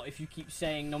you out if you keep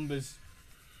saying numbers.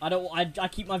 I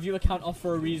keep my viewer count off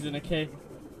for a reason, okay?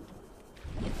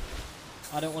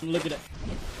 I don't want to look at it.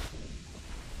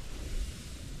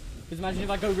 Because imagine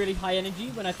if I go really high energy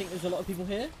when I think there's a lot of people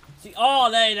here. See, oh,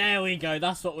 there we go.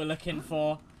 That's what we're looking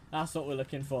for.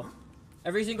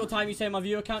 Every single time you say my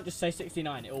viewer count, just say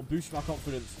 69. It will boost my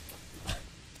confidence.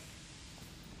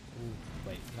 Ooh,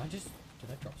 wait,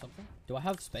 did I drop something? Do I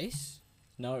have space?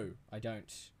 No, I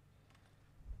don't.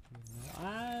 No,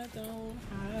 I don't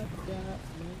have that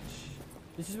much.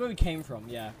 This is where we came from,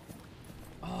 yeah.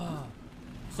 Ah.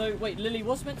 So, wait, Lily,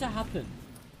 what's meant to happen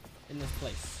in this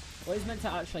place? What is meant to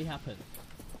actually happen?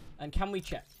 And can we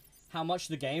check? How much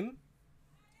the game?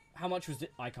 How much was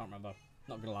it? I can't remember.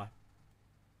 Not gonna lie.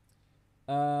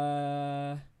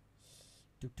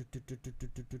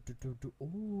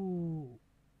 Ooh.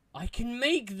 I can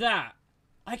make that!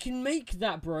 I can make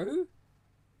that, bro!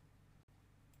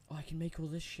 Oh, I can make all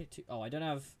this shit too. Oh, I don't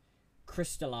have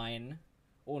crystalline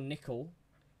or nickel,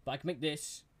 but I can make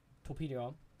this torpedo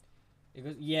arm.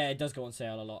 Yeah, it does go on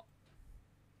sale a lot.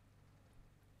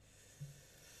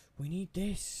 We need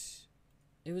this.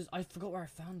 I forgot where I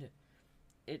found it.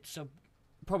 It's a...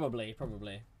 Probably.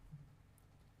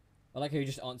 I like how you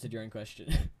just answered your own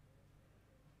question.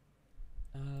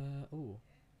 Oh.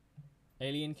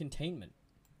 Alien containment.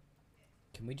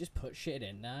 Can we just put shit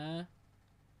in there?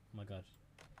 Oh my god.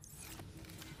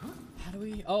 How do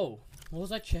we... Oh, what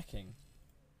was I checking?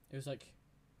 It was like...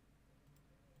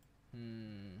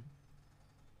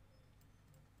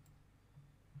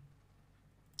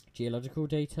 Geological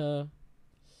data.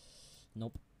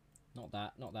 Nope. Not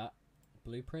that. Not that.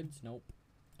 Blueprints? Nope.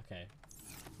 Okay.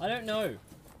 I don't know.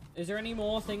 Is there any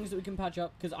more things that we can patch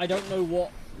up? Because I don't know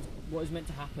what is meant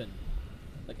to happen.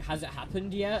 Like, has it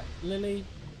happened yet, Lily?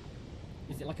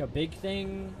 Is it like a big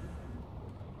thing?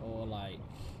 Or like...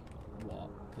 what?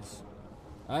 Because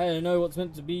I don't know what's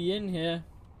meant to be in here.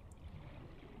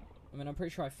 I mean, I'm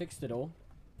pretty sure I fixed it all.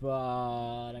 But,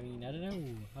 I mean, I don't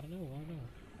know. I don't know.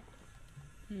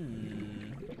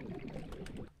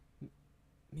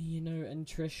 Me, you know, and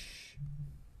Trish...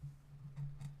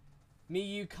 Me,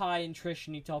 you, Kai, and Trish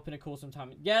need to hop in a call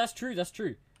sometime. Yeah, that's true, that's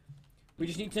true. We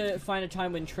just need to find a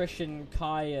time when Trish and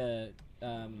Kai are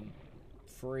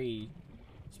free.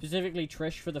 Specifically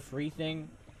Trish for the free thing,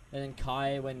 and then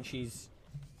Kai when she's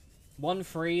one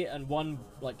free and one,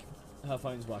 like, her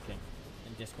phone's working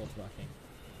and Discord's working.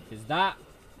 Because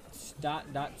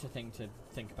that's a thing to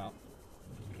think about.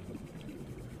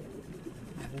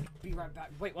 I will be right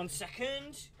back. Wait 1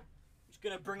 second.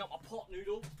 Gonna bring up my pot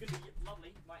noodle. It's gonna be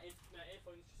lovely. My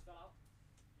earphones just fell out.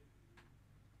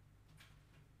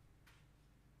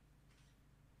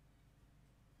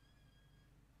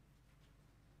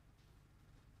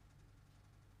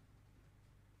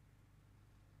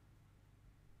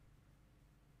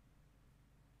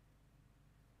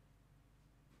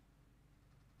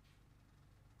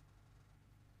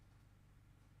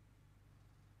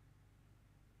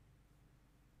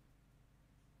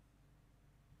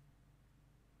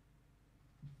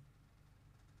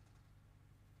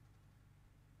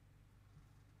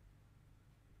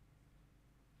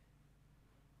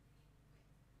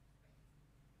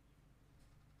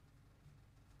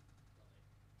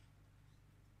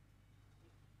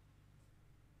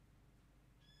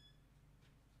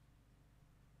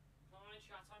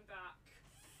 Chat, I'm back.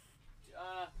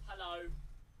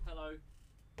 Hello.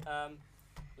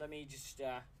 Let me just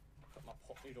put my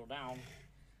pot noodle down.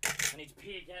 I need to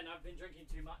pee again. I've been drinking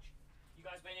too much. You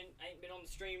guys ain't been on the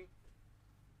stream,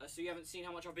 so you haven't seen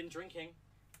how much I've been drinking.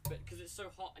 But because it's so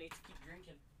hot, I need to keep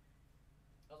drinking.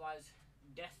 Otherwise,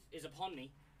 death is upon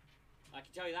me. I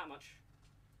can tell you that much.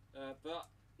 But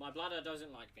my bladder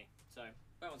doesn't like me. So,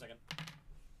 wait 1 second.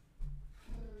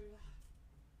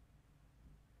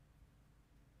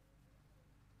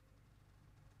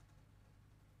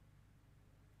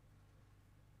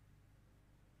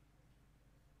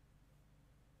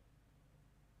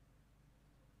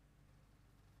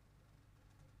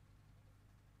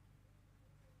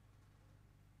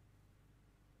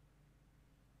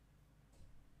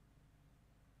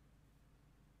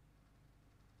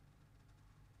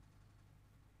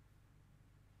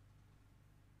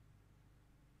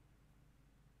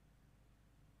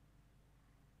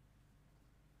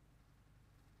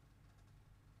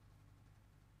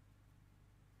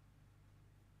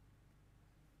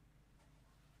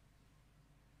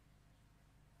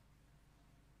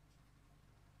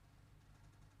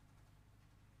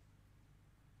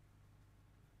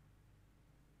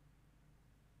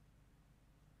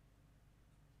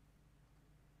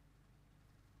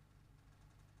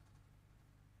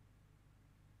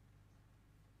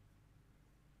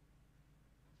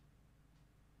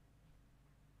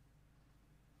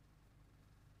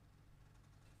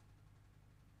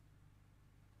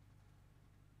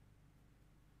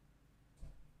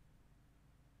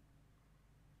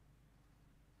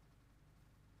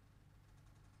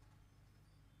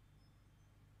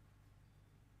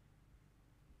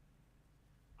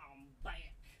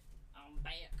 I'm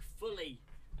back fully,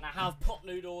 and I have pot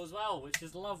noodle as well, which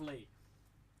is lovely.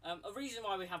 A reason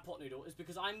why we have pot noodle is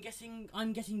because I'm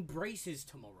getting braces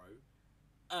tomorrow.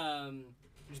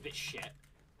 Which is a bit shit,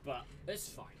 but it's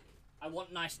fine. I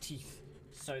want nice teeth,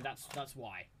 so that's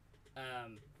why.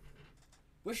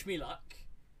 Wish me luck.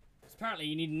 Apparently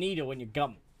you need a needle in your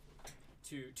gum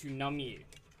to numb you,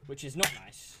 which is not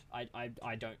nice.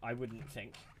 I wouldn't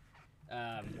think.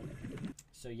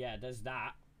 So yeah, there's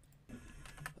that.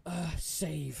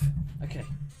 Save. Okay.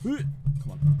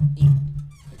 Come on.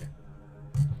 Okay.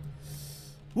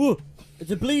 Whoa!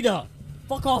 It's a bleeder!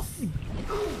 Fuck off!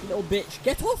 Little bitch.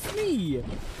 Get off me!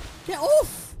 Get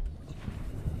off!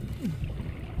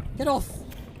 Get off!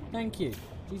 Thank you.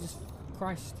 Jesus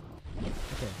Christ.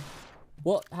 Okay.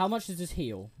 What? How much does this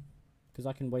heal? Because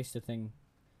I can waste a thing.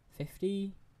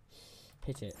 50?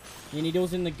 Hit it. Your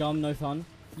needles in the gum, no fun.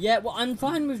 Yeah, well, I'm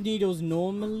fine with needles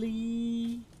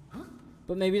normally,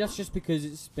 but maybe that's just because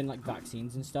it's been like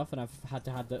vaccines and stuff, and I've had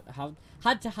to have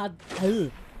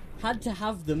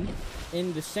them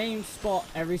in the same spot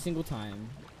every single time.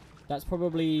 That's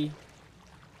probably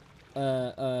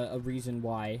a reason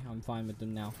why I'm fine with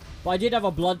them now. But I did have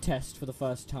a blood test for the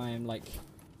first time, like,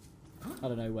 I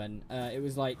don't know when. It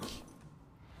was like,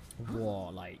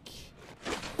 what, like,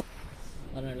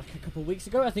 I don't know, like a couple of weeks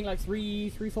ago. I think like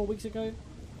 4 weeks ago.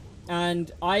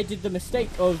 And I did the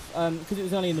mistake of, because it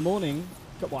was early in the morning.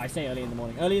 Well, I say early in the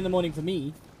morning. Early in the morning for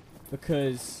me,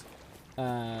 because,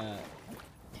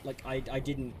 like, I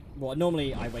didn't, well,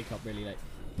 normally I wake up really late.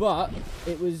 But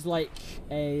it was like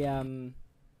a,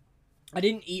 I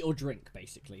didn't eat or drink,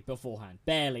 basically, beforehand.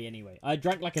 Barely, anyway. I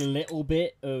drank, like, a little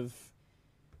bit of,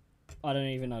 I don't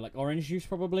even know, like, orange juice,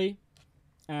 probably.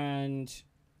 And,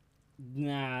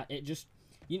 nah, it just,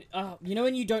 you know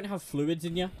when you don't have fluids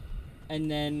in you? And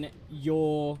then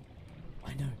you're,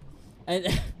 I know.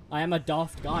 And I am a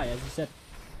daft guy, as you said.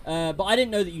 But I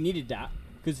didn't know that you needed that,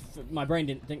 because my brain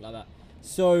didn't think like that.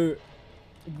 So,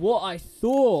 what I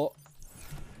thought,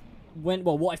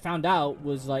 what I found out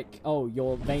was like, oh,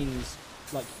 your veins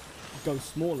like go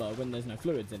smaller when there's no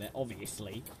fluids in it.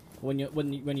 Obviously, when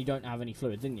you don't have any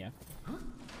fluids in you.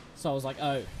 So I was like,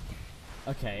 oh,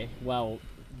 okay, well,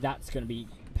 that's gonna be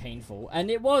painful,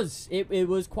 and it was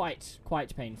quite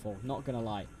painful. Not gonna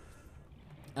lie.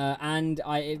 And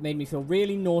it made me feel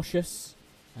really nauseous,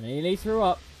 and I nearly threw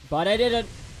up, but I didn't,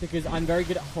 because I'm very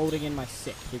good at holding in my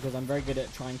sick, because I'm very good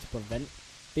at trying to prevent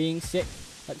being sick.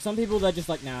 Like, some people, they're just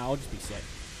like, nah, I'll just be sick.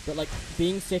 But, like,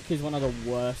 being sick is one of the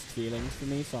worst feelings for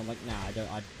me, so I'm like, nah, no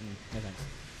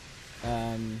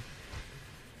thanks.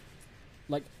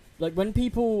 Like, when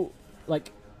people,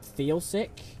 like, feel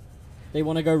sick, they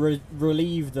want to go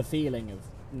relieve the feeling of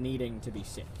needing to be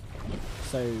sick.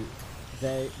 So,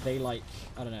 they like,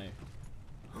 I don't know.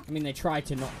 I mean, they try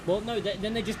to not, well, no,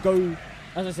 then they just go,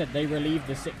 as I said, they relieve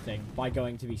the sick thing by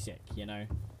going to be sick, you know?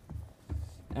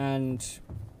 And,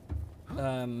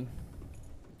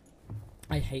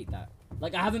 I hate that.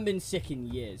 Like, I haven't been sick in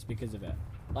years because of it.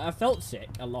 Like, I felt sick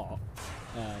a lot.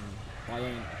 I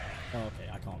ain't, oh, okay,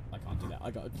 I can't do that.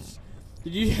 I got,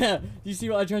 did you see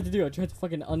what I tried to do? I tried to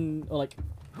fucking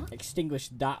extinguish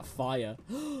that fire.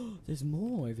 There's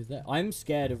more over there. I'm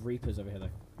scared of Reapers over here, though.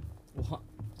 What?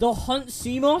 The hunt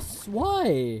sea moths?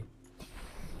 Why?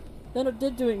 They're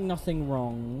doing nothing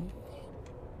wrong.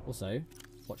 Also,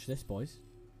 watch this, boys.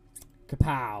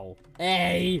 Kapow.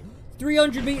 Hey!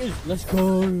 300 meters! Let's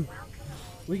go!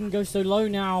 We can go so low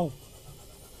now.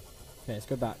 Okay, let's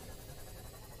go back.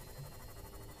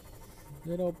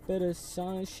 Little bit of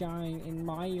sunshine in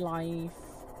my life.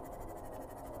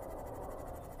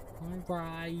 I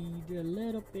ride a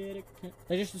little bit of...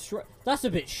 They just destroy... That's a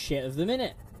bit shit of them,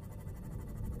 innit?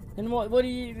 And what do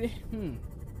you...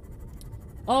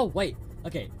 Oh, wait.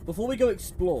 Okay, before we go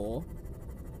explore...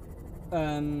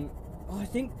 Oh, I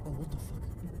think... Oh, what the fuck?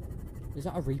 Is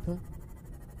that a Reaper?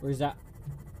 Or is that...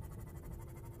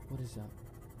 What is that?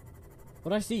 What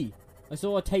did I see? I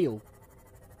saw a tail.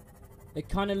 It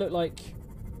kind of looked like...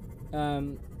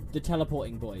 the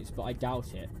teleporting boys, but I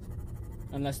doubt it.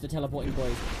 Unless the teleporting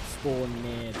boys spawn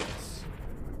near this.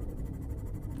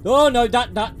 Oh, no,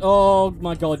 that... Oh,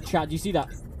 my God, chat, do you see that?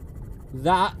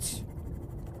 That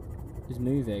is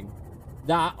moving.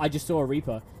 That, I just saw a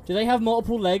Reaper. Do they have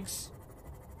multiple legs?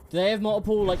 Do they have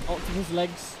multiple, like, octopus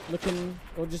legs looking...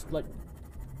 Or just, like,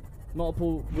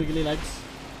 multiple wiggly legs?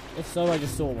 If so, I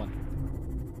just saw one.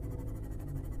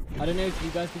 I don't know if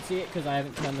you guys can see it, because I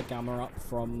haven't turned the gamma up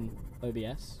from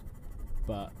OBS.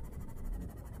 But...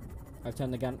 I've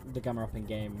turned the gamma up in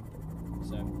game,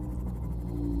 so...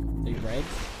 They red.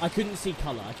 I couldn't see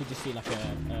colour, I could just see, like,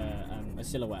 a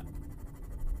silhouette.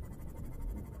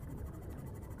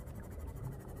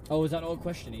 Oh, was that not a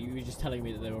question? You were just telling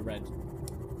me that they were red.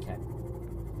 Okay.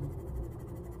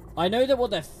 I know that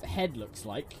what their head looks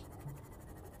like.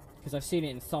 Because I've seen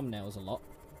it in thumbnails a lot.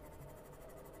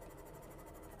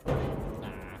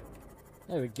 Nah.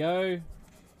 There we go.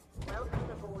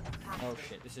 Oh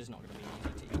shit, this is not going to be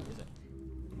easy to eat,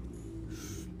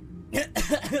 is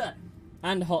it?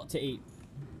 And hot to eat.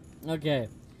 Okay.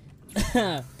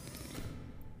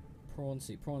 Prawn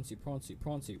suit, prawn suit, prawn suit,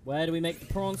 prawn suit. Where do we make the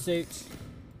prawn suit?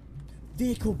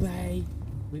 Vehicle bay.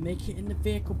 We make it in the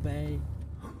vehicle bay.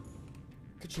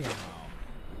 Ka-chow.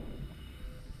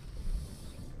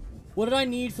 What did I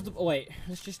need for the... Oh, wait.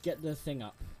 Let's just get the thing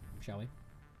up, shall we?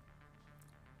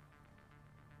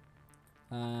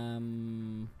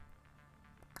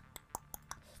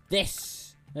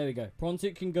 This. There we go. Prawn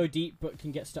suit can go deep, but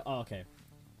can get stuck. Oh, okay.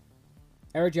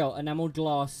 Aerogel, enameled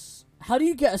glass. How do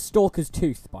you get a stalker's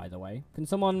tooth, by the way? Can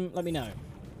someone let me know?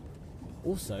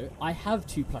 Also, I have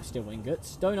 2 plasteel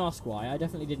ingots. Don't ask why. I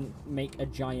definitely didn't make a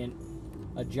giant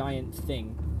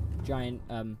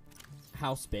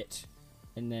house bit,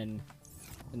 and then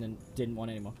didn't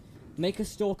want anymore. Make a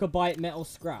stalker bite metal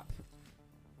scrap.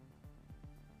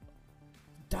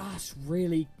 That's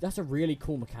a really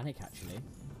cool mechanic, actually.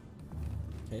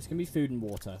 Okay, it's gonna be food and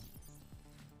water.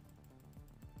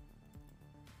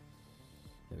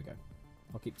 There we go.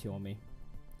 I'll keep 2 on me.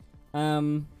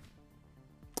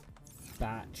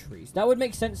 Batteries. That would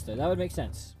make sense, though. That would make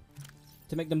sense.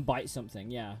 To make them bite something,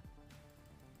 yeah.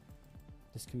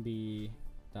 This can be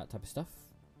that type of stuff.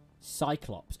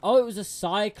 Cyclops. Oh, it was a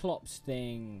Cyclops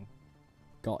thing.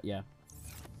 Got ya.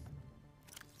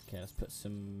 Okay, let's put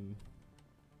some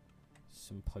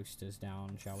posters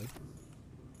down, shall we?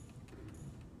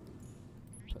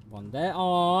 Put one there.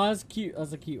 Oh, that's cute.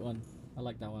 That's a cute one. I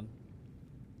like that one.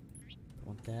 Put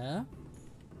one there.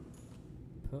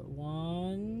 Put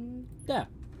one there.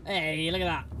 Hey, look at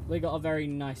that. We got a very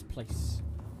nice place.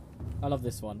 I love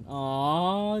this one.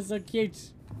 Oh, so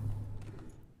cute.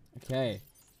 Okay.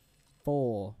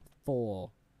 4,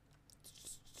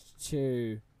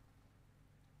 2,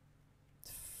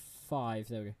 5.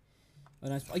 There we go. Oh,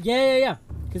 nice. Oh, yeah.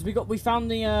 Because we found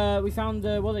the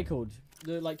what are they called?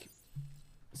 The like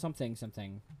something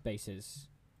bases.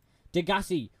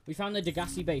 Degassi. We found the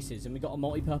Degassi bases, and we got a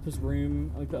multi-purpose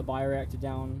room, and we put a bioreactor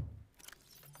down.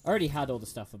 I already had all the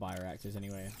stuff for bioreactors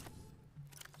anyway.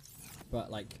 But,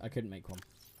 like, I couldn't make one.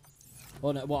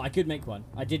 Well, no, I could make one.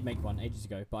 I did make one ages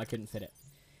ago, but I couldn't fit it.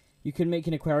 You can make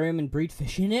an aquarium and breed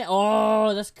fish in it?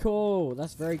 Oh, that's cool.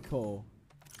 That's very cool.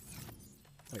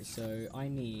 Wait, so I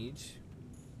need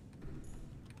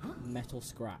metal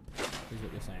scrap, is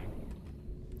what you're saying.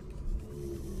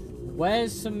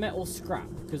 Where's some metal scrap?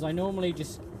 Because I normally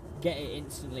just get it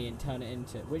instantly and turn it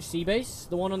into... Which sea base?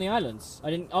 The one on the islands.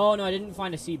 Oh, no, I didn't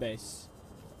find a sea base.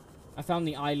 I found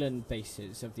the island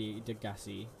bases of the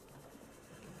Degassi.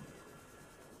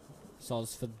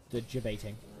 Soz for the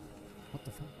debating. What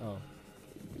the fuck? Oh.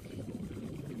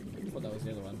 I thought that was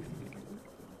the other one.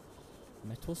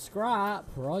 Metal scrap.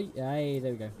 Right. Hey,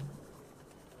 there we go.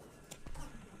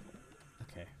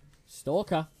 Okay.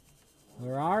 Stalker.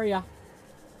 Where are ya?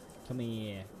 Come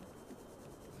here.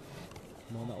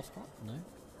 More metal scrap? No?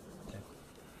 Okay.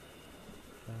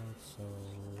 So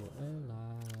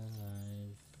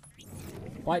alive.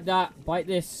 Bite that. Bite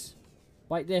this.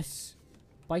 Bite this.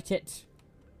 Bite it.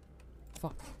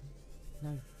 Fuck.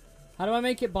 No. How do I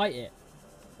make it bite it?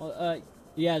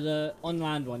 Yeah, the on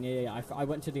land one. Yeah. I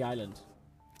went to the island.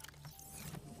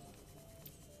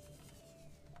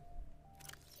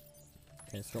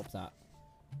 Okay, let's drop that.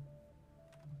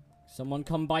 Someone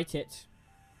come bite it.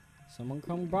 Someone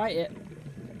come bite it.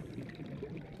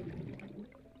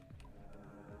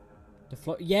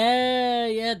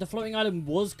 Yeah, the floating island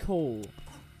was cool.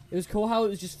 It was cool how it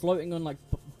was just floating on like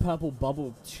purple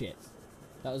bubble shit.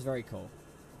 That was very cool.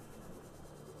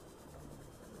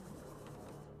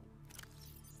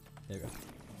 There we go.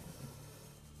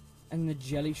 And the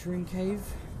jelly shroom cave.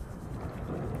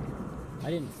 I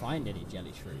didn't find any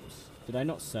jelly shrooms. Did I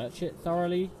not search it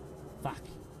thoroughly? Fuck.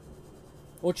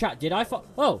 Or chat, did I find...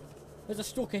 Oh! There's a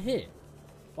stalker here.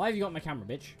 Why have you got my camera,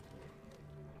 bitch?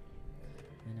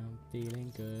 And I'm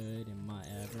feeling good in my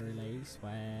Everlay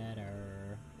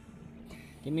sweater.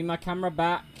 Give me my camera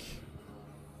back.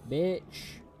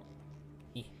 Bitch.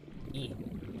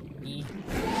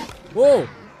 Whoa!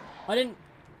 I don't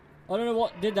know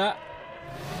what did that.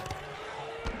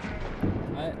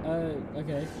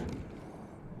 Okay.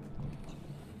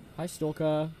 Hi,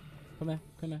 stalker. Come here.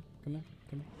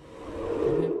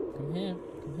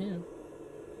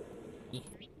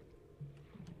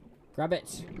 Grab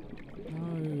it.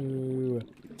 No.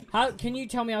 How can you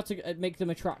tell me how to make them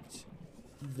attract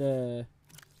the,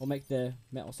 or make the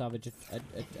metal salvage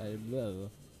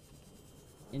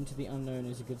Into the Unknown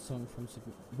is a good song from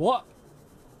What?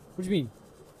 What do you mean?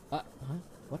 Huh?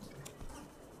 What?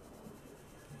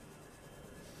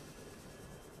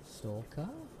 Stalker?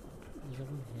 Is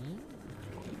everyone here?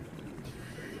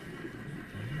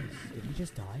 Yes. Did he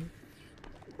just die?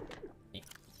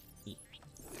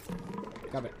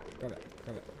 Grab it. Are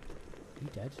you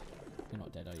dead? You're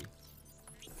not dead, are you?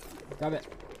 Grab it.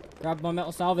 Grab my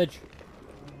metal salvage.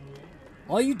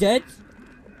 Are you dead?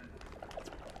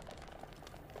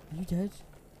 Are you dead?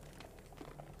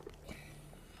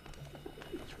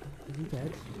 Are you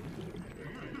dead?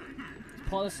 It's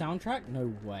part of the soundtrack?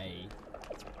 No way.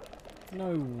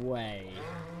 No way.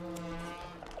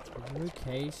 Are you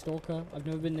okay, stalker? I've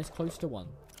never been this close to one.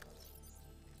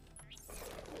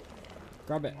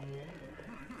 Grab it.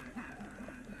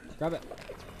 Grab it.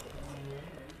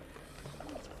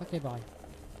 Okay, bye.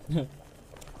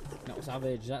 Metal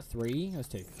salvage. That's 3. That was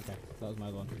 2. Okay, that was my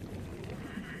other one.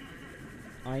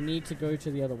 I need to go to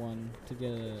the other one to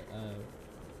get a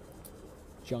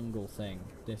jungle thing.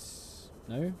 This.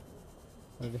 No?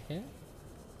 Over here?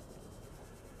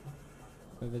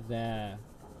 Over there.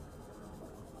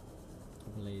 I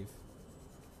believe.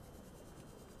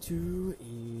 Too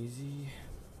easy.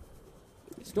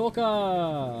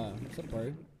 Stalker! What's up,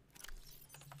 bro?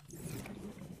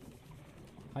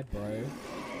 Hi, bro.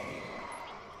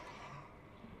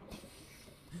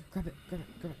 Grab it, grab it,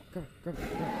 grab it, grab it, grab it,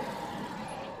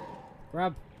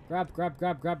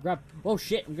 grab it. Grab. Oh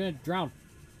shit, I'm gonna drown.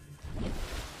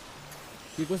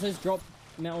 Google says drop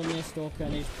metal near Stalker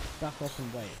and he's back off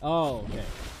and wait. Oh, okay.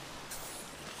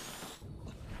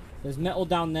 There's metal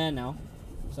down there now,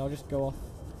 so I'll just go off.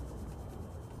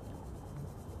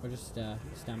 Or just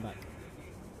stand back.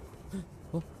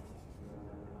 Oh.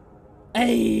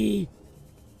 Hey!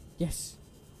 Yes.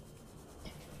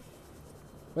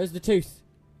 Where's the tooth?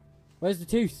 Where's the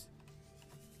tooth?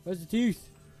 Where's the tooth?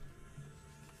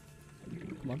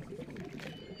 Come on.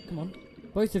 Come on.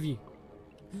 Both of you.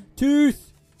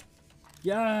 Tooth!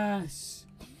 Yes!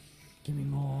 Give me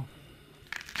more.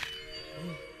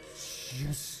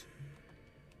 Yes.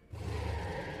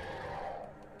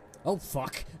 Oh,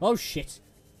 fuck. Oh, shit.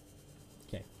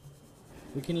 Okay.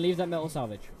 We can leave that metal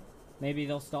salvage. Maybe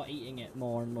they'll start eating it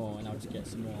more and more, and I'll just get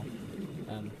some more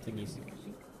thingies.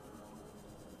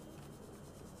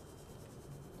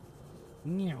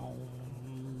 Meow.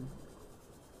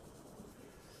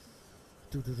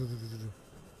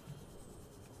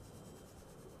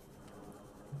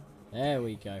 There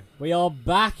we go. We are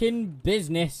back in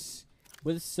business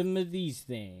with some of these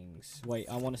things. Wait,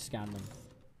 I want to scan them.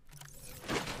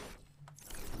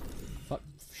 Fuck.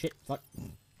 Shit. Fuck.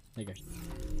 There you go.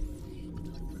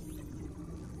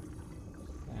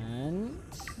 And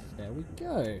there we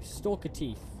go. Stalker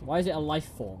teeth. Why is it a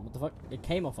life form? What the fuck? It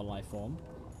came off a life form.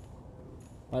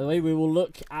 By the way, we will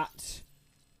look at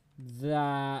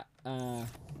that. We'll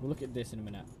look at this in a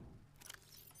minute.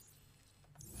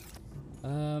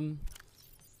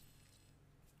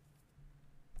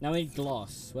 Now we need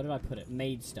glass. Where did I put it?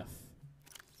 Made stuff.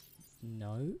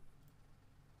 No. Do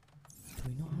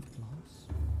we not have glass?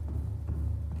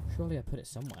 Surely I put it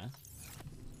somewhere.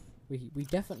 We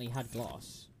definitely had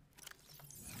glass.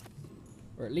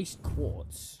 Or at least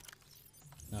quartz.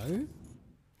 No?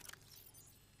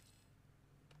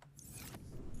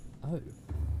 Oh.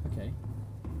 Okay.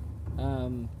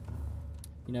 You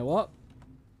know what?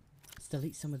 Let's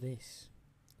delete some of this.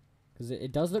 Because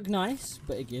it does look nice,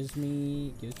 but it gives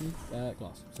me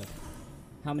glass. So,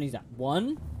 how many is that?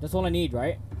 1? That's all I need,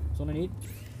 right? That's all I need?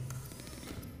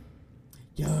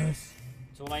 Yes!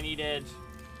 That's all I needed.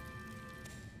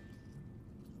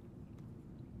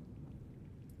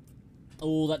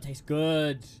 Oh, that tastes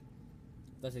good.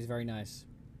 That tastes very nice.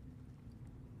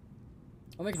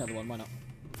 I'll make another one, why not?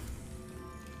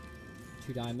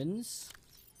 2 diamonds.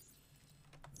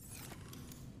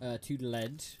 2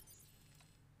 lead.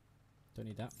 Don't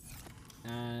need that.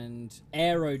 And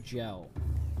aerogel.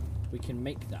 We can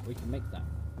make that. We can make that.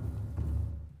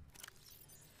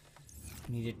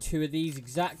 Needed 2 of these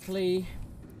exactly.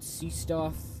 Sea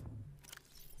stuff.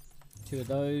 2 of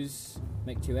those.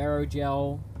 Make 2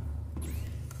 aerogel.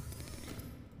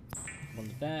 1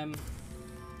 of them.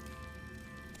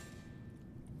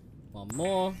 1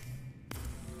 more.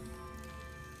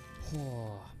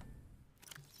 Oh.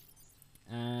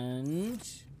 And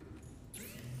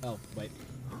oh, wait.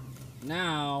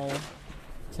 Now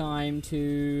time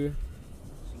to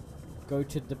go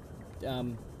to the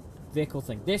vehicle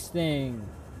thing. This thing.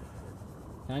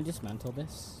 Can I dismantle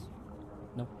this?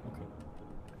 No? Okay.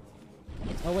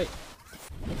 Oh wait.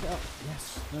 Pick it up.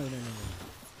 Yes. No.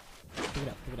 Pick it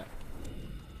up, pick it up.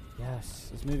 Yes.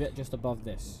 Let's move it just above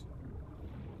this.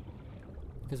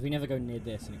 Because we never go near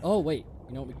this. Oh wait.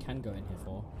 You know what we can go in here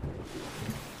for?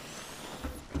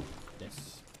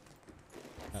 This.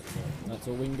 That's all. That's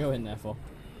all we can go in there for.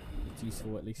 It's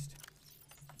useful at least.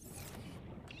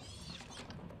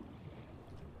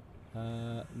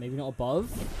 Maybe not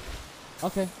above?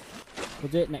 Okay.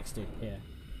 We'll do it next to here.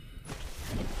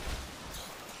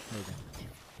 There we go.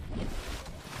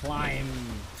 Climb!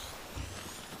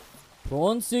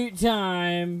 Prawn suit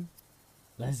time!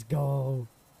 Let's go!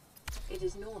 It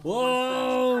is normal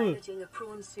Whoa! when first piloting a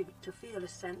prawn suit to feel a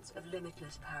sense of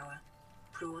limitless power.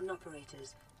 Prawn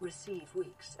operators receive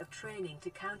weeks of training to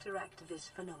counteract this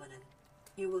phenomenon.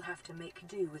 You will have to make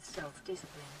do with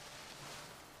self-discipline.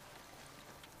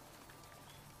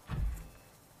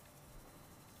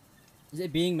 Is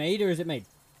it being made or is it made?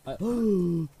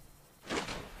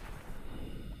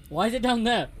 Why is it down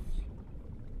there?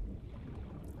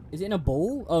 Is it in a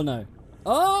bowl? Oh no.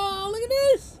 Oh, look at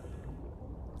this!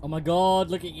 Oh my god,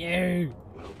 look at you!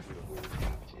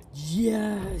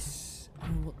 Yes! I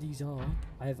don't know what these are.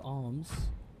 I have arms.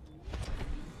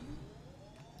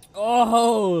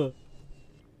 Oh!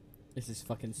 This is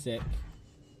fucking sick.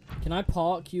 Can I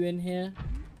park you in here?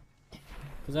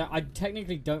 Because I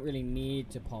technically don't really need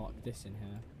to park this in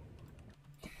here.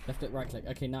 Left click, right click.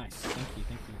 Okay, nice. Thank you,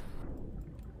 thank you.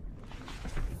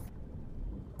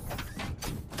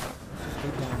 Just go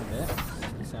down a bit.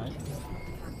 Inside.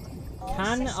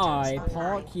 Can I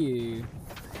park you?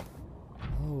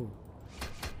 Oh.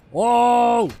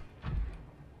 Whoa!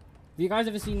 Have you guys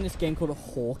ever seen this game called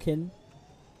Hawken?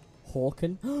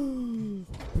 Hawken?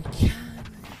 We can!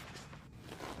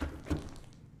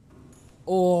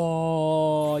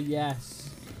 Oh, yes.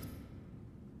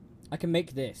 I can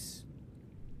make this.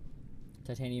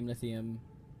 Titanium, lithium.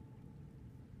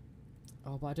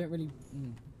 Oh, but I don't really...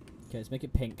 Okay, let's make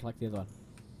it pink like the other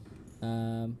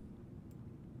one.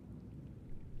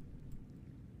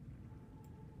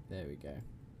 There we go.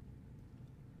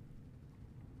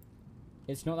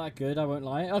 It's not that good, I won't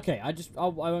lie. Okay, I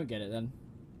won't get it then.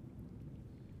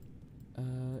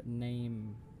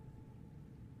 Name.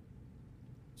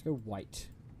 Let's go white.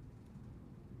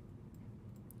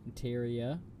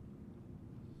 Interior.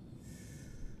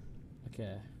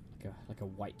 Like a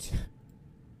white.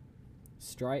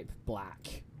 Stripe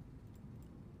black.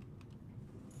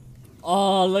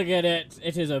 Oh, look at it!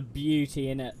 It is a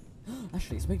beauty, innit?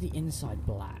 Actually, let's make the inside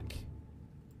black.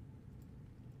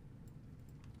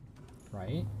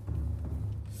 Right?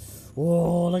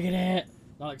 Oh, look at it!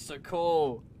 That looks so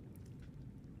cool.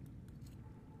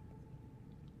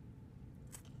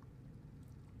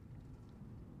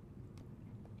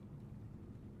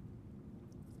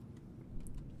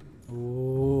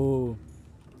 Ooh.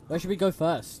 Where should we go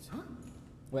first?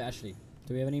 Wait, actually,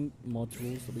 do we have any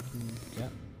modules that we can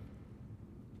get?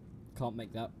 Can't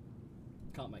make that.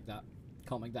 Can't make that.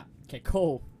 Can't make that. Okay,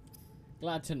 cool.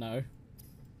 Glad to know.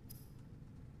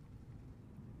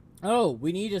 Oh,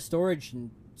 we need a storage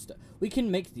and stuff. We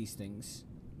can make these things.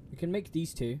 We can make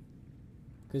these two.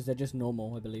 Because they're just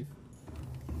normal, I believe.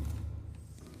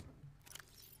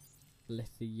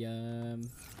 Lithium.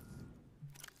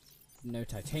 No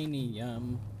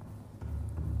titanium.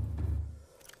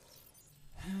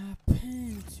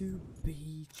 Happen to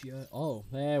be just... Oh,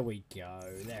 there we go.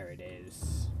 There it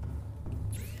is.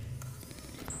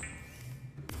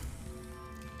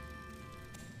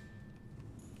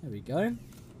 There we go.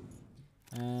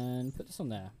 And put this on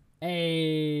there.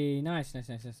 Hey, nice, nice,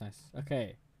 nice, nice, nice.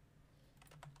 Okay.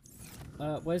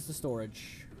 Where's the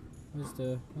storage? Where's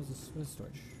the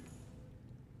storage?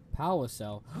 Power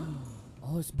cell.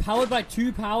 Oh, it's powered by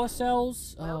 2 power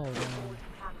cells? Oh, no.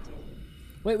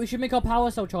 Wait, we should make our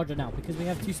power cell charger now because we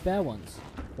have 2 spare ones.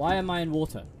 Why am I in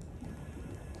water?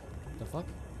 The fuck?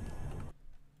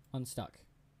 Unstuck.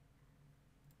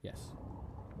 Yes.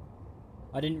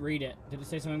 I didn't read it. Did it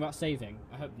say something about saving?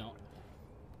 I hope not.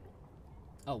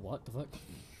 Oh, what the fuck?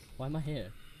 Why am I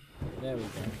here? There we go.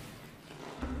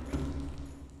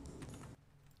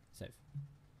 Save.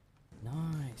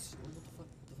 Nice. What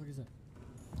the fuck is that?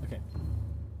 Okay.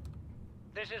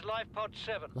 This is Life Pod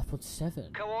 7. Life Pod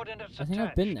 7? Coordinates I think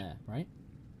attached. I've been there, right?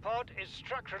 Pod is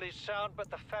structurally sound,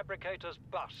 but the fabricator's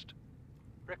bust.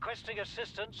 Requesting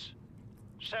assistance.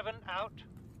 7 out.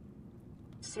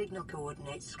 Signal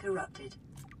coordinates corrupted.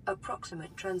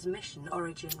 Approximate transmission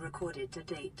origin recorded to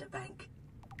databank.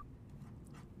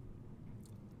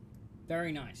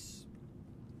 Very nice.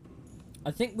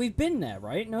 I think we've been there,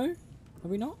 right? No?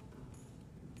 Have we not?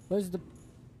 Where is it?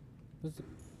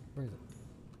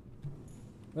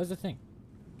 Where's the thing?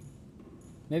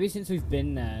 Maybe since we've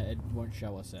been there, it won't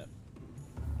show us it.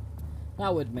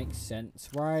 That would make sense,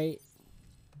 right?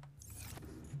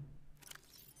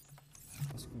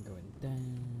 This can go in there.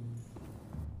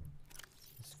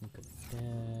 This can go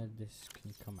there. This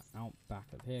can come out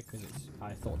back of here because it's.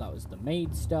 I thought that was the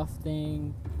made stuff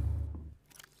thing.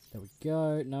 There we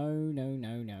go. No, no,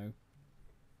 no, no.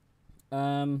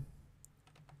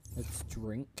 Let's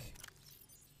drink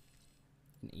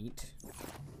and eat,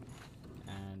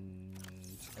 and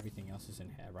everything else is in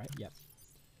here, right? Yep.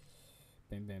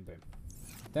 Boom, boom, boom.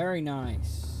 Very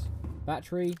nice.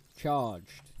 Battery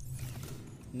charged.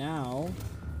 Now,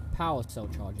 power cell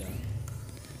charger.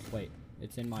 Wait,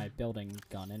 it's in my building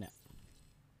gun, innit?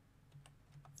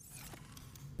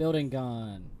 Building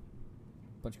gun.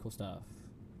 Bunch of cool stuff.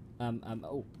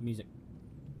 Oh, music.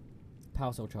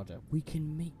 Power cell charger. We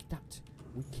can make that.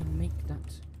 We can make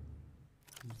that.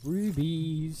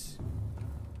 Rubies.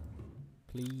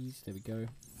 Please. There we go.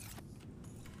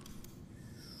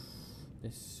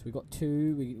 This. We got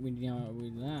 2. We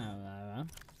now.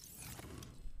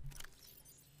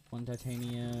 1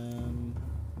 titanium.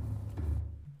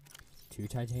 2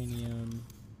 titanium.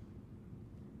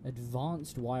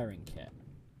 Advanced wiring kit.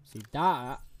 See,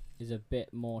 that is a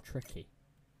bit more tricky.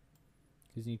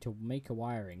 Because you need to make a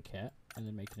wiring kit and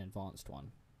then make an advanced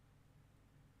one.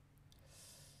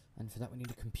 And for that we need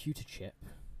a computer chip.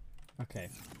 Okay.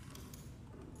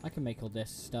 I can make all this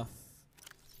stuff.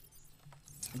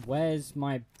 Where's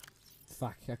my...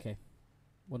 Fuck, okay.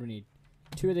 What do we need?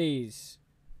 2 of these.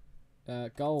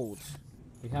 Gold.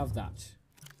 We have that.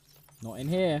 Not in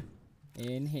here.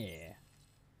 In here.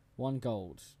 1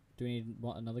 gold. Do we need,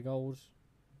 what, another gold?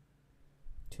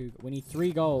 2. We need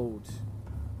 3 gold.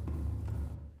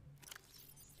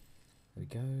 There we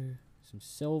go. Some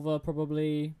silver,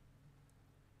 probably.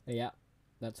 Yeah,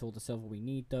 that's all the silver we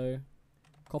need, though.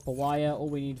 Copper wire. All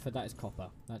we need for that is copper.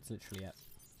 That's literally it.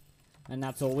 And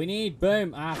that's all we need.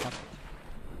 Boom. Ah, fuck.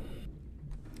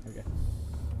 There we go.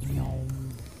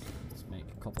 Let's make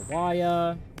a copper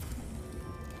wire.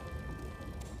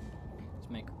 Let's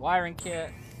make a wiring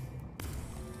kit.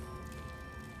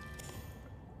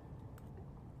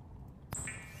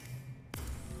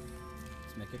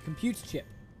 Let's make a computer chip.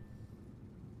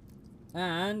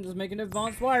 And let's make an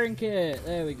advanced wiring kit.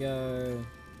 There we go.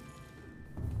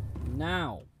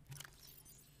 Now,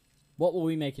 what were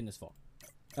we making this for?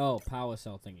 Oh, power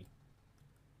cell thingy.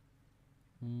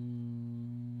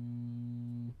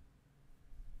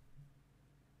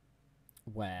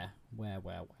 Where?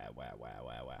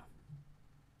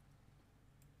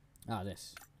 Ah,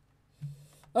 this.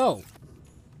 Oh!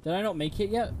 Did I not make it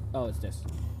yet? Oh, it's this.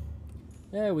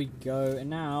 There we go. And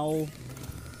now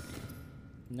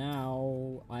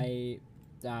I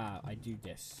do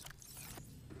this.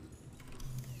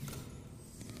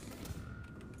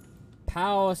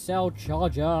 Power cell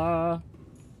charger.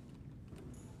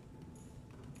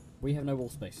 We have no wall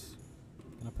space.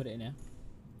 Can I put it in here?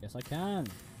 Yes, I can.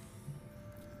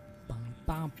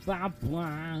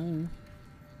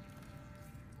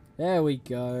 There we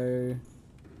go.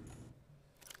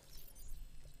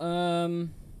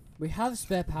 We have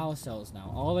spare power cells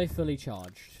now. Are they fully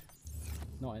charged?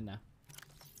 Not in there.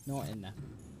 Not in there.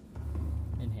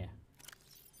 In here.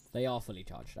 They are fully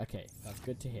charged. Okay, that's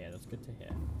good to hear. That's good to hear.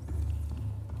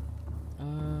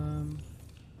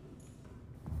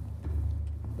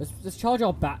 Let's charge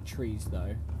our batteries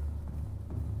though.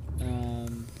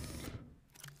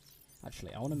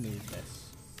 Actually, I want to move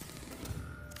this.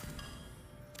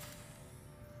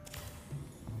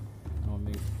 I want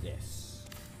to move this.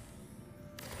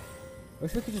 I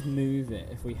wish we could just move it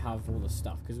if we have all the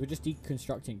stuff, because we're just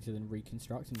deconstructing to then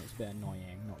reconstruct, and it's a bit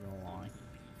annoying, not gonna lie.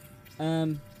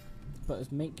 But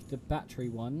let's make the battery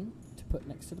one to put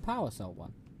next to the power cell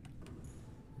one.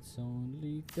 It's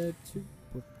only the 2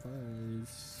 of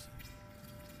us.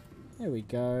 There we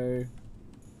go.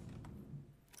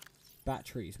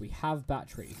 Batteries. We have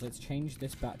batteries. Let's change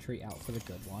this battery out for the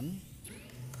good one.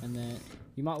 And then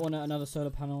you might want another solar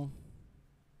panel.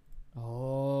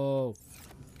 Oh.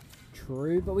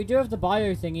 True, but we do have the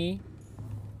bio thingy.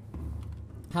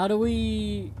 How do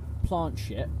we plant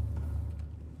shit?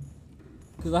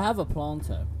 Because I have a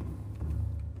planter.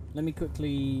 Let me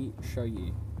quickly show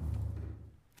you.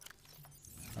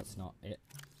 That's not it.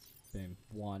 Boom.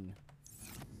 1.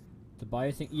 The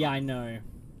bio thing. Yeah, I know.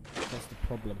 That's the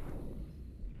problem.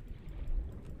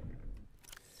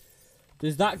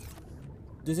 Does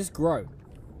this grow?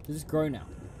 Does this grow now?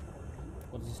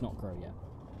 Or does this not grow yet?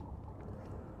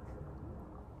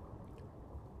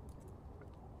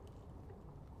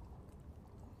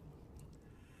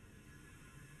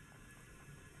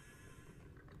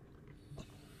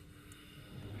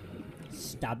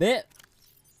 Stab it.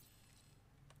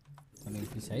 I mean,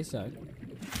 if you say so.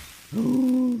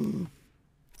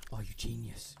 Oh, you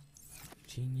genius.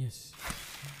 Genius.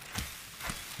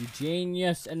 You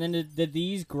genius. And then did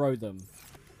these grow them?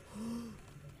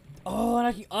 Oh, and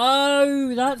I can,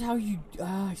 oh, that's how you...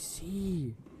 Ah, I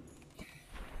see.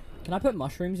 Can I put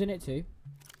mushrooms in it too?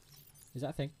 Is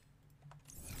that a thing?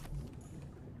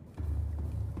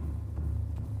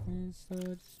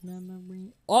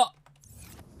 Oh!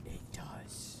 It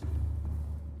does.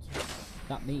 Yes.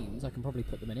 That means I can probably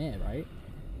put them in here, right?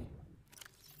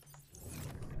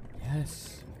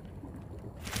 Yes.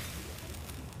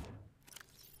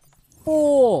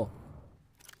 4.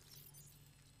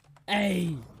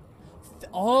 A.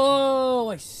 Oh,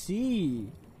 I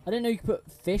see. I didn't know you could put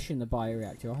fish in the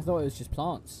bioreactor. I thought it was just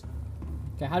plants.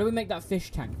 Okay, how do we make that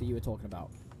fish tank that you were talking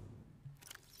about?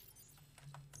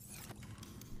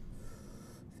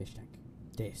 Fish tank.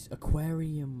 This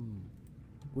aquarium.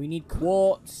 We need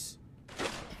quartz.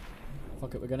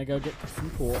 Fuck it, we're gonna go get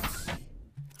some quartz.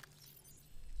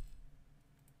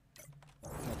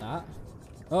 Not that.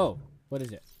 Oh, what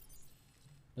is it?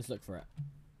 Let's look for it.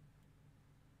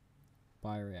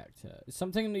 Bioreactor. It's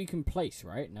something that you can place,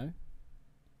 right? No?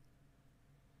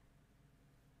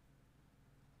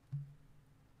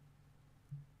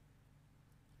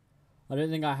 I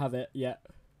don't think I have it yet.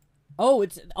 Oh,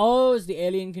 it's the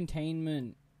alien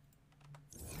containment.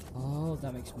 Oh,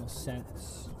 that makes more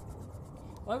sense.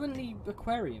 Why wouldn't the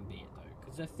aquarium be it though?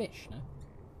 Because they're fish, no?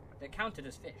 They're counted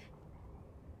as fish.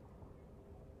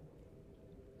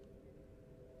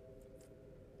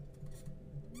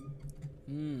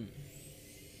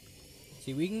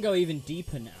 See, we can go even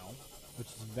deeper now, which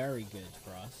is very good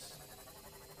for us.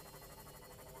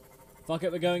 Fuck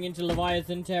it, we're going into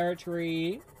Leviathan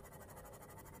territory.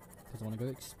 Because I want to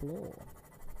go explore.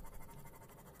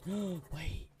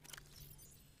 Wait.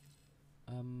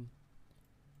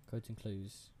 Codes and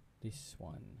clues. This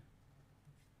one.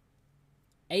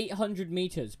 800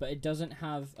 meters, but it doesn't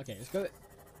have... Okay, let's go...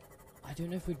 I don't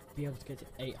know if we'd be able to get to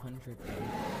 800 though.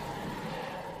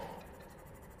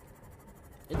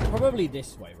 It's probably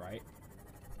this way, right?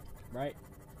 Right?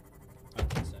 I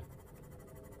think so.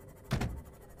 If I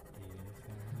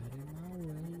had it my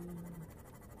way,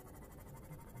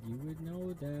 you would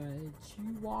know that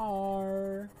you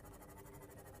are.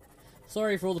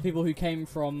 Sorry for all the people who came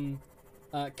from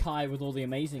Kai with all the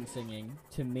amazing singing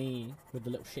to me with the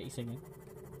little shitty singing.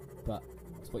 But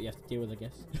that's what you have to deal with, I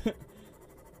guess.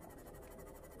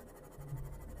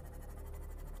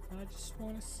 I just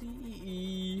want to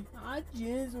see. I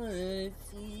just want to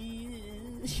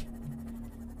see.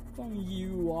 From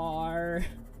you are.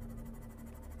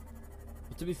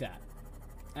 But to be fair,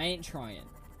 I ain't trying.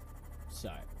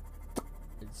 So,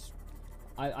 it's.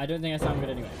 I don't think I sound good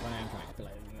anyway when I am trying. But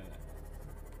like,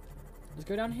 let's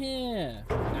go down here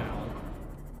now.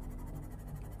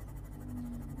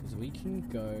 Because we can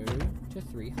go to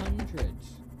 300.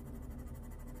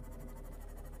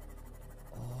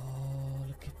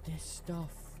 This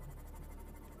stuff.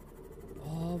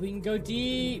 Oh, we can go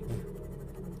deep.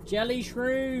 Jelly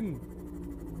shroom.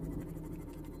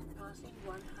 Passing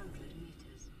 100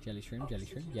 meters. Jelly shroom, jelly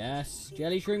shroom. Yes,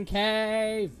 jelly shroom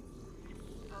cave.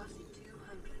 Passing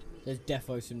 200 meters. There's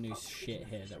defo some new shit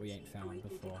here that we ain't found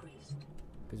before.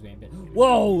 Because we ain't been.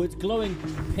 Whoa, it's glowing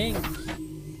pink.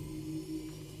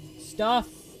 Stuff.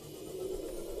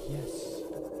 Yes.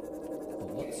 But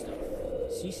what stuff?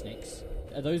 Sea snakes.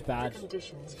 Are those bad? The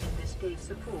conditions in this cave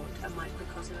support a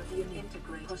microcosm of the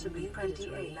integrated, possibly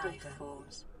predatory life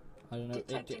forms. I don't know.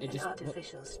 Detecting It just an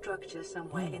artificial structure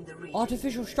somewhere in the region.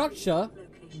 Artificial structure?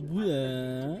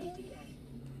 Location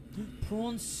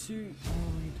Prawn suit. Oh,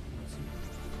 I need prawn suit.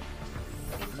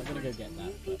 I'm not gonna go get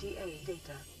that. PDA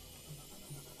data.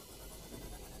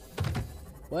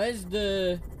 Where's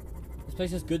the... This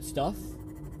place has good stuff.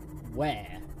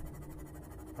 Where?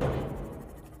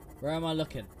 Where am I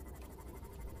looking?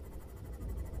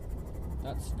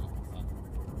 That's not fun.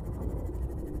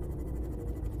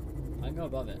 I can go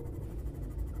above it.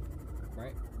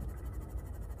 Right?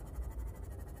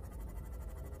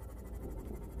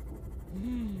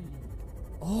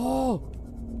 Oh!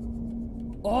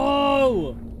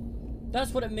 Oh!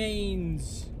 That's what it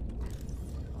means!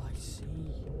 I see.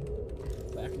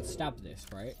 But I can stab this,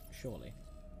 right? Surely.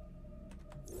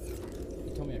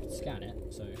 You told me I could scan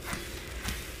it, so...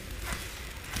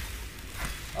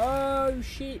 Oh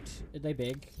shit! Are they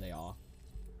big? They are.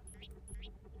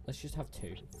 Let's just have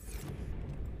two.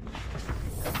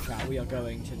 Chat, we are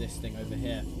going to this thing over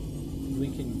here. We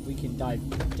can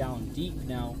dive down deep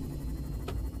now.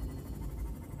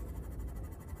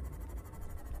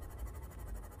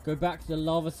 Go back to the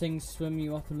lava thing, swim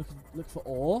you up and look for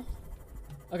ore.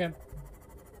 Okay.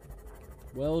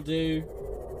 Will do.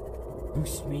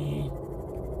 Boost me.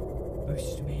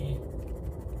 Boost me.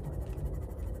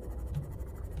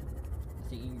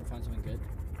 I think you can find something good.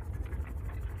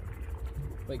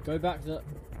 Wait, go back to the...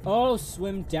 Oh,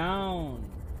 swim down.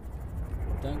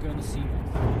 Don't go in the sea.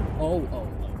 Oh.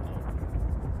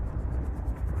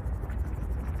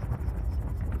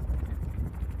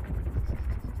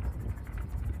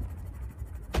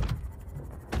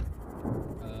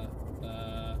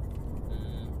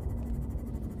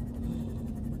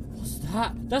 What's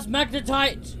that? That's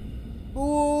magnetite.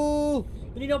 Ooh,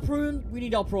 we need our prawn. We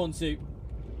need our prawn suit.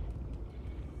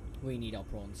 We need our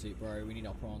prawn suit, bro. We need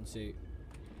our prawn suit.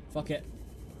 Fuck it.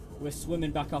 We're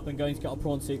swimming back up and going to get our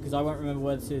prawn suit because I won't remember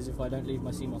where this is if I don't leave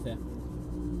my sea moth here.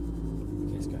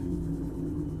 Okay, let's go.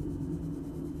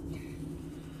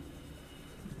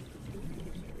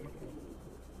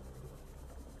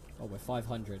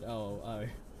 500. Oh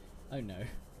no.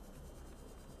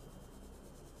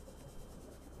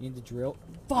 You need the drill.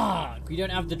 Fuck! We don't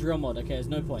have the drill mod. Okay, there's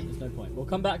no point. There's no point. We'll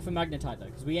come back for magnetite though,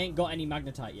 because we ain't got any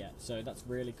magnetite yet. So that's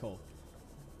really cool.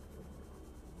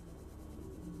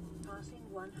 Passing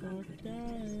 100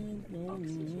 meters.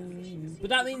 Oxygen efficiency. But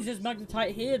that means there's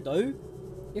magnetite here though.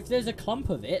 If there's a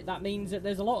clump of it, that means that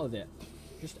there's a lot of it.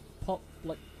 Just pop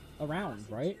like around,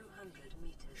 right? 200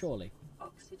 meters. Surely.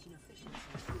 Oxygen efficiency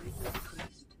greatly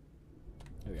decreased.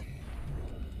 There we go.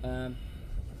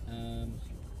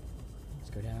 Let's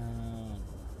go down.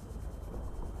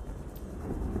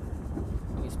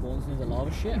 I think it spawns near the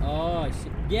lava shit. Oh, I see.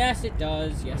 Yes, it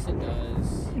does. Yes, it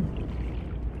does.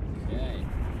 Okay.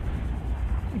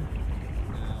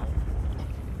 Now,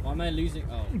 why am I losing?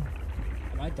 Oh,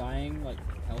 am I dying like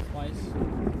health-wise?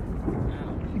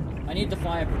 Ow. I need the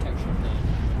fire protection thing.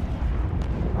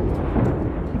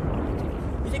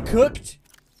 Is it cooked?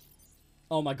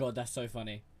 Oh my god, that's so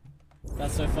funny.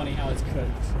 That's so funny how it's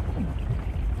cooked.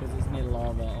 Because it's near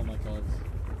lava. Oh my god.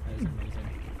 That is amazing.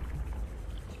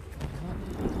 I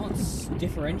can't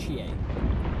differentiate.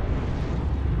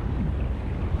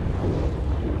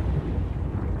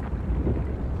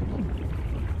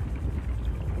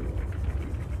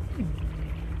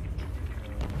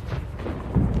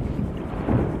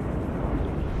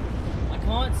 I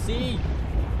can't see.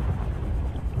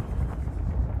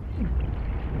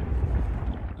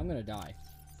 I'm gonna die.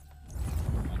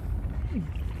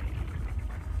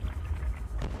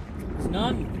 There's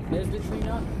none. There's literally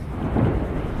none.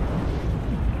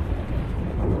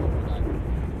 Okay.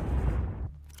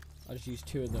 I'll just use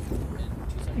 2 of them in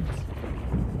 2 seconds.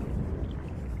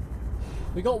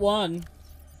 We got 1.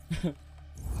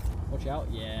 Watch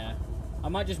out. Yeah. I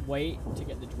might just wait to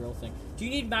get the drill thing. Do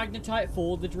you need magnetite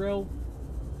for the drill?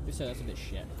 If so, that's a bit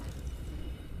shit.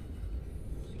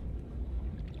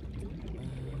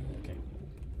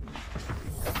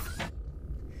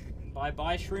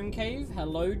 Bye-bye, Shroom Cave.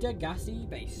 Hello, Degassi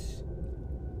Base.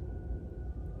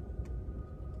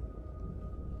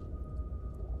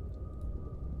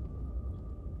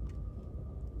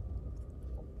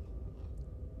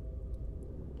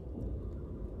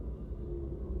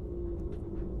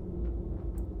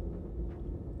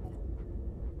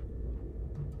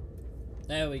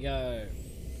 There we go.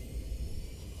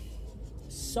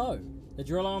 So, the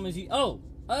drill arm is... Oh!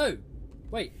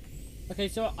 Wait. Okay,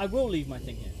 so I will leave my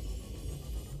thing here.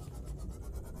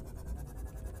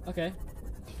 Okay.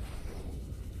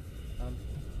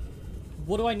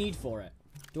 What do I need for it?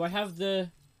 Do I have the...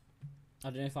 I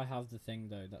don't know if I have the thing,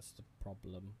 though. That's the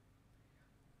problem.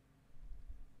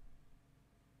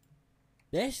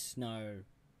 This? No.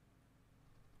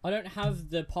 I don't have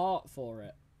the part for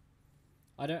it.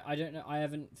 I don't know. I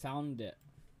haven't found it.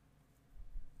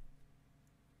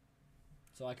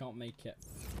 So I can't make it.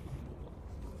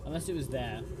 Unless it was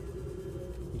there.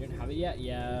 You don't have it yet?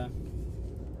 Yeah.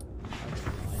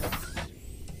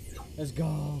 Let's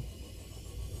go.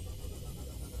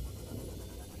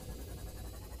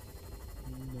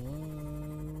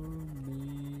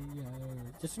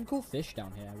 There's some cool fish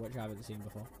down here, which I haven't seen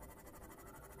before.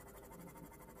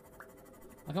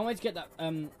 I can't wait to get that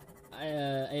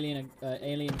alien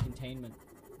containment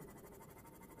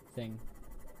thing.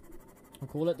 I'll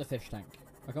call it the fish tank.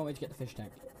 I can't wait to get the fish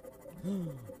tank.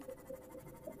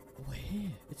 We're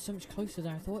here. It's so much closer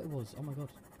than I thought it was. Oh my god.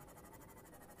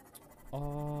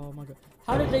 Oh my god.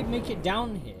 How did they make it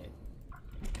down here?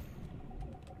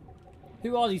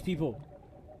 Who are these people?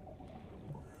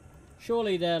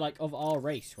 Surely they're like of our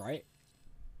race, right?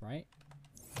 Right?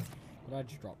 What did I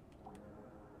just drop?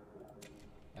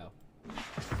 Oh.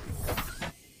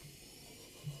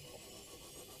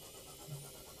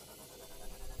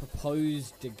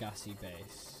 Proposed Degassi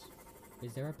base.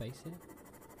 Is there a base here?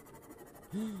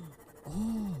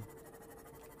 Oh!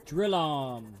 Drill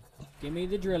arm! Give me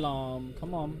the drill arm.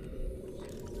 Come on.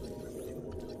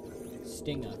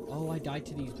 Stinger. Oh, I died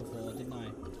to these before, didn't I?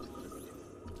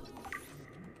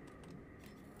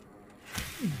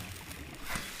 Ow.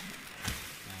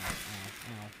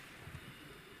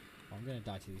 Oh, I'm gonna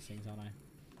die to these things, aren't I?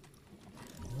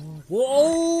 Oh.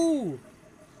 Whoa!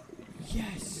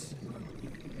 Yes!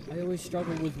 I always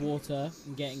struggle with water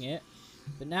and getting it.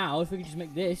 But now, if we can just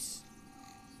make this,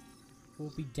 we'll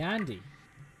be dandy.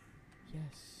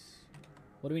 Yes.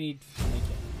 What do we need to make it?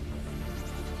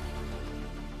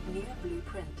 New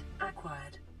blueprint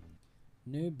acquired.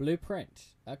 New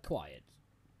blueprint acquired.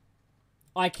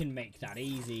 I can make that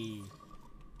easy.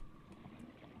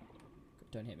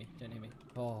 Don't hit me. Don't hit me.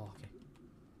 Oh, okay.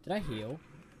 Did I heal?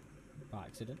 By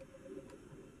accident.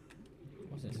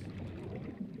 What's this?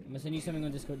 I'm gonna send you something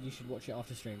on Discord. You should watch it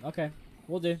after stream. Okay.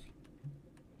 We'll do.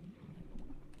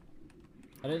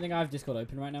 I don't think I have Discord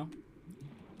open right now,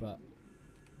 but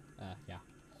yeah.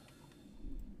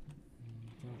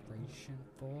 Vibration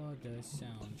for the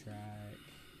soundtrack.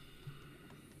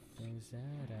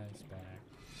 VODS back.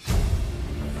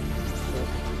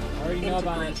 I already know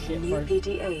about that shit. New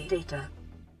PDA data.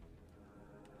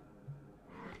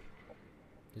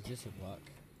 Does this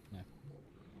work? No.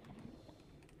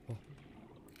 Oh.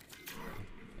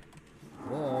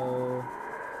 Whoa.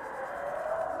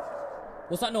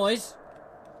 What's that noise?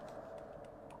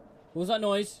 What was that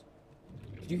noise?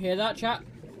 Did you hear that, chat?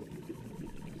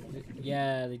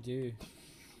 Yeah, they do.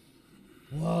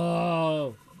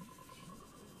 Whoa.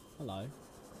 Hello.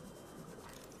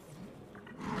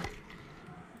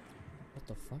 What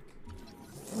the fuck?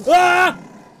 Ah!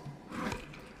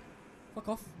 Fuck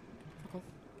off. Fuck off.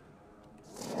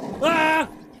 Ah!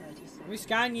 Let me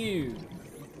scan you.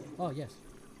 Oh, yes.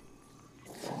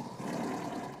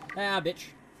 Ah, bitch.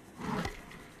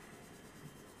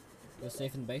 You're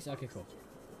safe in the base? Okay, cool.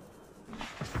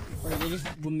 Bro, they just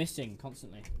were missing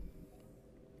constantly.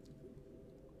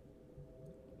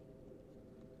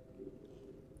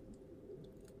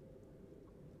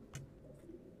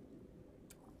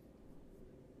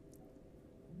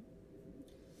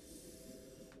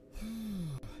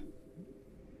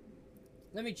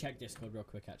 Let me check Discord real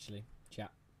quick, actually.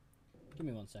 Chat. Give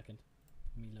me 1 second.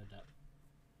 Let me load up.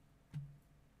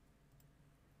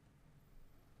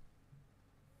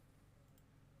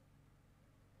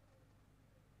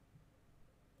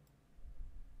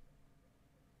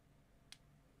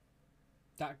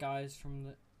 That guy's from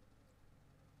the...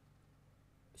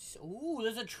 Ooh,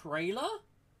 there's a trailer?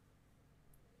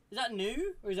 Is that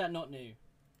new? Or is that not new?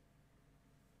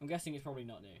 I'm guessing it's probably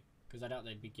not new. Because I doubt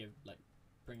they'd be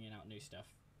bringing out new stuff.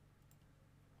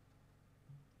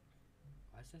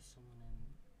 Why is there someone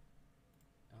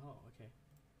in... Oh, okay.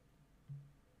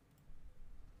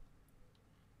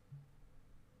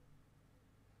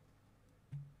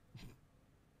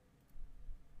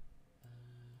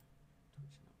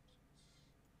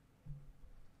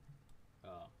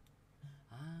 Oh.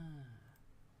 Ah.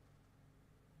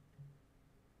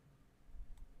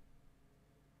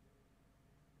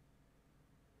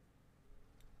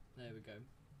 There we go.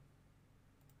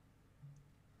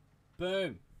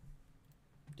 Boom.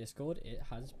 Discord, it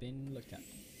has been looked at.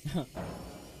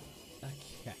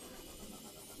 Okay.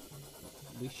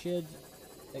 We should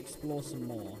explore some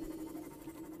more.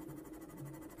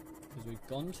 Because we've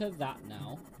gone to that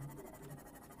now.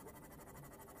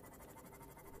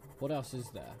 What else is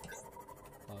there?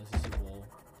 Oh, is this a wall?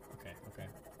 Okay, okay.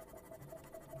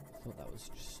 I thought that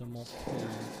was just some more caves,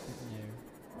 but no.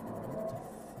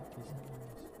 What the fuck is that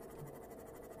noise?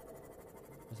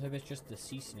 Let's hope it's just the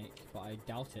sea snake, but I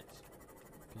doubt it.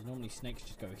 Because normally snakes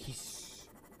just go hiss.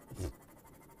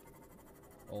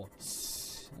 Or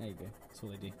hiss. There you go. That's all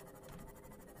they do.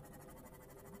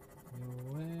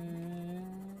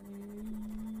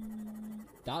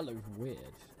 That looks weird.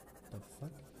 The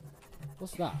fuck?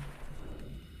 What's that?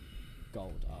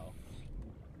 Gold. Oh.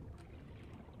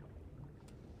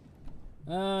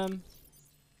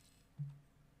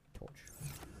 Torch.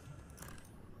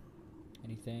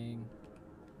 Anything?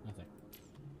 Nothing.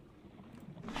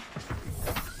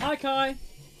 Hi Kai!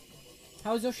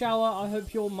 How's your shower? I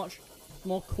hope you're much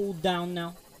more cooled down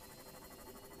now.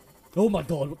 Oh my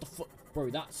god, what the fuck? Bro,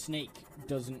 that snake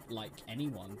doesn't like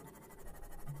anyone.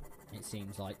 It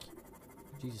seems like.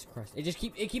 Jesus Christ.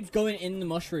 It keeps going in the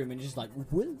mushroom and just like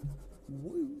woo,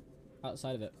 woo,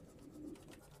 outside of it.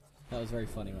 That was very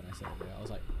funny when I said it. I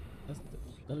was like,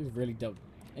 that looks really dope.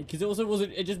 Because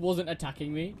it just wasn't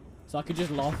attacking me. So I could just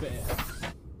laugh at it.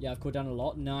 Yeah, I've cooled down a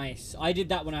lot. Nice. I did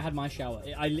that when I had my shower.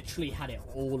 I literally had it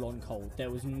all on cold. There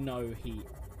was no heat.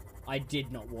 I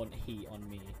did not want heat on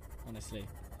me, honestly.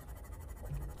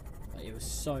 Like, it was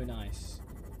so nice.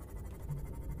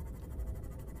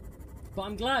 But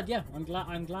I'm glad, yeah. I'm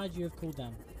glad you have cooled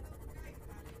down.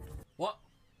 What?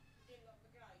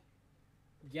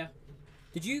 Yeah.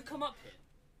 Did you come up here?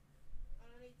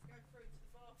 I need to go through to the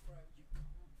bathroom. You can't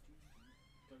do that.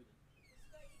 Go then.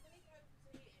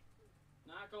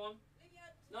 Nah, go on.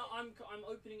 No, I'm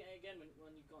opening it again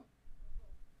when you've gone.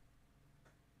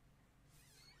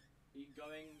 Are you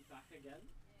going back again?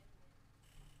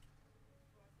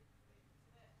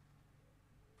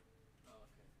 Oh,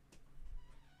 okay.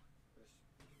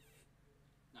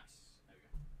 Nice. There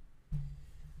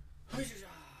we go.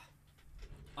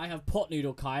 I have pot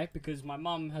noodle Kai because my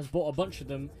mum has bought a bunch of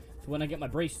them for when I get my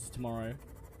braces tomorrow.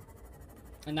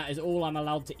 And that is all I'm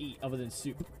allowed to eat other than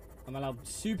soup. I'm allowed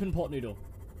soup and pot noodle.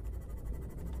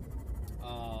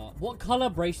 What color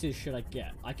braces should I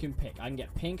get? I can pick. I can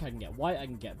get pink, I can get white, I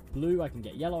can get blue, I can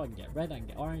get yellow, I can get red, I can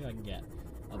get orange, I can get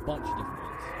A bunch of different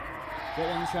ones. What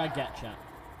one should I get, chat?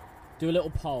 Do a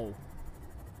little poll.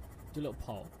 Do a little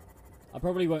poll. I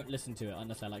probably won't listen to it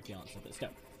unless I like the answer, but still.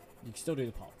 You can still do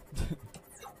the poll.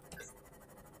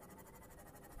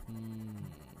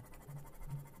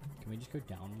 Can we just go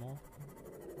down more?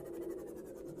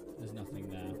 There's nothing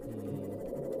there.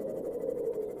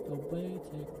 Away,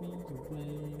 take me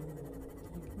away.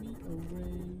 Take me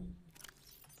away.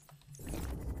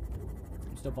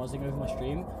 I'm still buzzing over my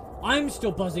stream. I'm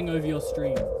still buzzing over your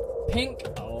stream. Pink.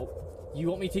 Oh, you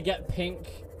want me to get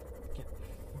pink?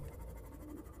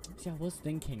 See, I was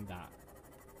thinking that.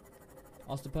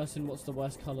 Ask the person what's the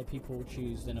worst color people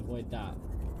choose, then avoid that.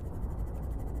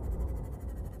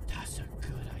 That's a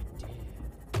good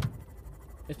idea.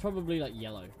 It's probably like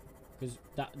yellow, because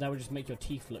that would just make your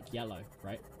teeth look yellow,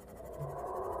 right?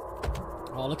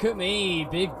 Oh, look at me,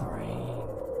 big brain.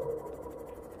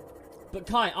 But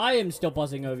Kai, I am still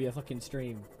buzzing over your fucking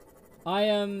stream. I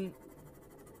am.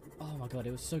 Oh my god,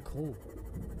 it was so cool.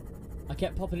 I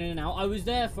kept popping in and out. I was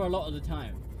there for a lot of the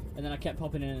time, and then I kept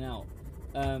popping in and out.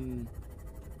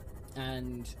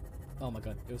 And oh my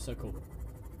god, it was so cool.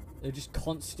 They were just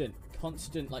constant,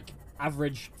 like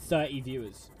average 30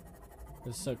 viewers. It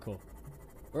was so cool.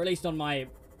 Or at least on my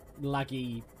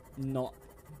laggy, not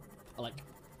like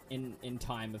in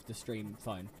time of the stream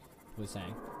phone was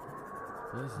saying.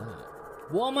 What is that?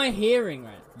 What am I hearing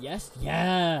right? Yes?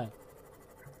 Yeah.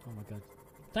 Oh my god.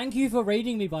 Thank you for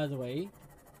raiding me, by the way.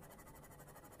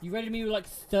 You raided me with like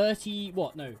 30,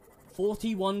 what? No.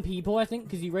 41 people, I think,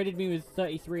 because you rated me with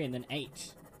 33 and then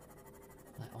 8.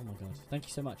 Like, oh my god, thank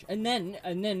you so much. And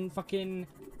then fucking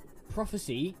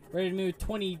Prophecy rated me with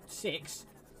 26.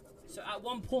 So at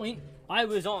one point, I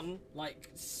was on like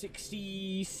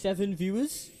 67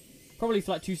 viewers. Probably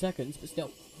for like 2 seconds, but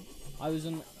still. I was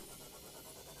on...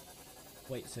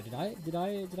 Wait, so did I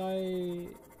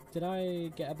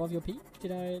get above your peak?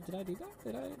 Did I do that?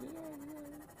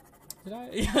 Did I?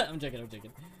 Yeah, I'm joking.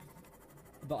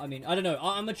 But I mean, I don't know.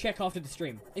 I'm gonna check after the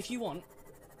stream. If you want,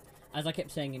 as I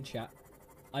kept saying in chat,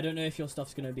 I don't know if your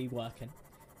stuff's gonna be working.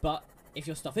 But if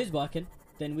your stuff is working,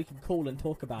 then we can call and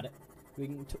talk about it. We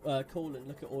can call and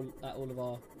look at all of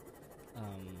our.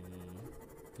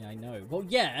 Yeah, I know. Well,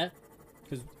 yeah,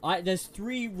 because there's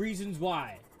 3 reasons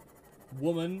why.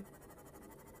 Woman,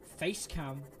 face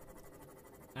cam,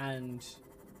 and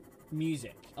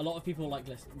music. A lot of people like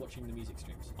watching the music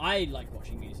streams. I like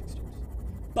watching music streams,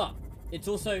 but it's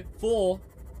also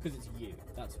because it's you.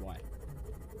 That's why.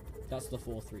 That's the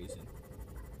 4th reason.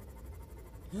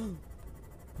 We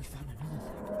found another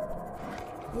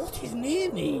thing. What is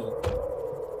near me?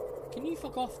 Can you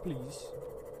fuck off, please?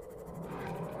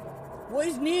 What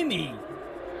is near me?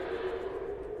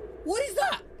 What is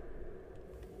that?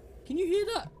 Can you hear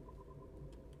that?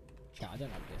 Chat, I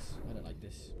don't like this. I don't like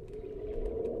this.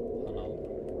 Hello?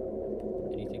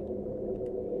 Anything?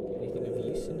 Anything of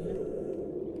use in here?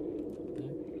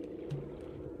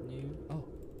 Oh.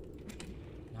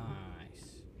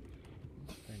 Nice.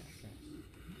 Very nice.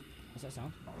 What's that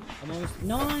sound? I'm almost...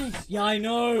 Nice! Yeah, I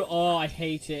know! Oh, I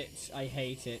hate it. I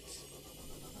hate it.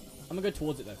 I'm gonna go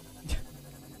towards it, though.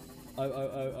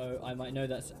 Oh. I might know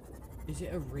that's... Is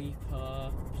it a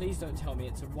Reaper? Please don't tell me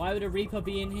it's a... Why would a Reaper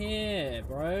be in here,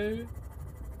 bro?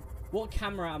 What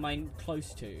camera am I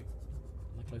close to?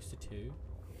 Am I close to 2?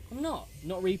 I'm not.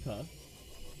 Not Reaper.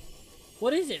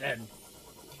 What is it, then?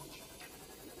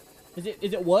 Is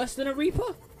it worse than a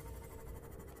Reaper?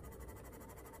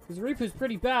 Because a Reaper's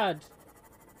pretty bad.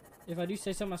 If I do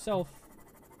say so myself,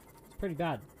 it's pretty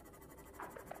bad.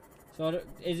 So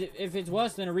if it's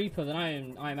worse than a Reaper, then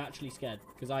I'm actually scared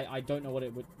because I don't know what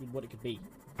it could be.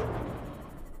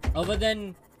 Other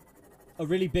than a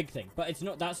really big thing, but it's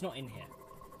not. That's not in here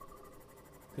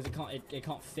because it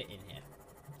can't fit in here.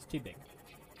 It's too big.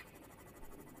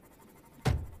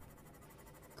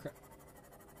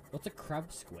 What's a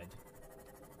crab squid?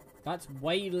 That's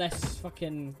way less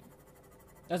fucking...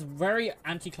 That's very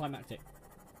anticlimactic.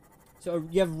 So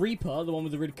you have Reaper, the one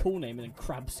with a really cool name, and then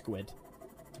Crab Squid.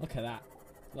 Look at that.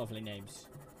 Lovely names.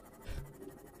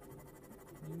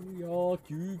 New York,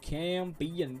 you can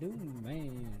be a new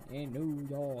man. In New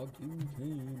York, you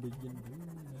can be a new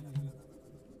man.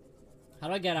 How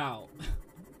do I get out?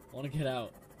 I want to get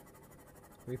out.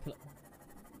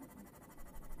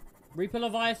 Reaper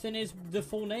Leviathan is the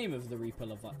full name of the Reaper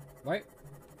Leviathan, right?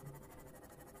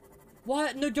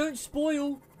 What? No, don't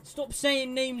spoil. Stop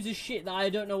saying names of shit that I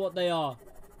don't know what they are.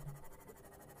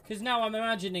 Because now I'm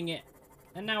imagining it.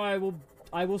 And now I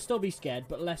will still be scared,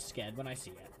 but less scared when I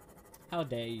see it. How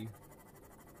dare you?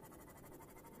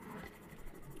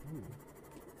 Ooh.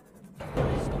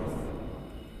 Stuff.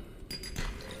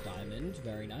 Diamond. diamond,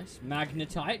 very nice.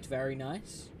 Magnetite, very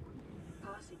nice.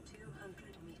 Passing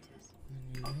 200 meters.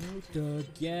 Load the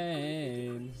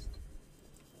game.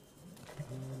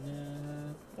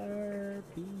 Never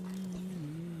be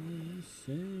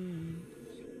seen.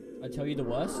 I tell you the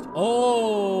worst.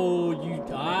 Oh,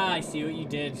 I see what you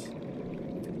did.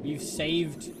 You've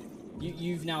saved.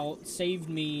 You've now saved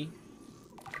me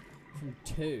from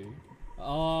 2.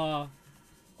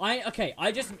 Okay.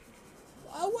 I just.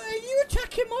 Why are you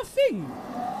attacking my thing?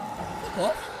 Fuck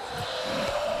off.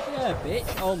 Yeah,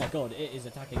 bitch. Oh my god, it is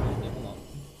attacking me. Hold on.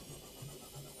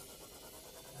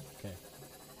 Okay.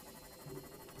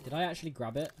 Did I actually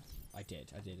grab it? I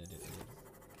did.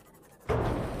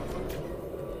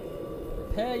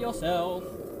 Prepare yourself.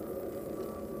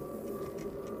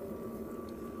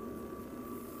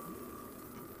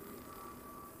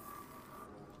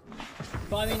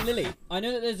 But I mean, Lily, I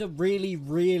know that there's a really,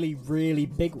 really, really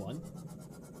big one.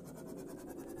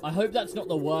 I hope that's not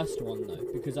the worst one though,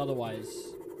 because otherwise,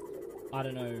 I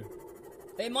don't know.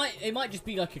 It might just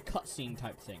be like a cutscene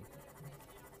type thing.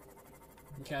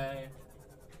 Okay.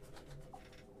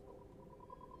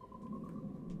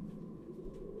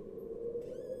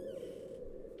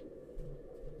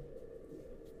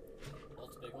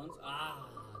 What's big ones? Ah,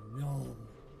 no.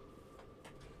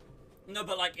 No,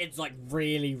 but like it's like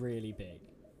really, really big.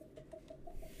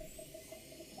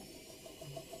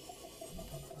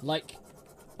 Like,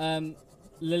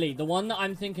 Lily, the one that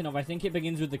I'm thinking of, I think it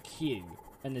begins with a Q,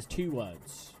 and there's 2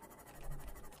 words.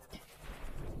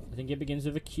 I think it begins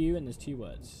with a Q, and there's 2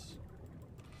 words.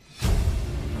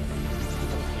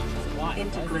 Why?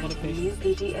 Integrating new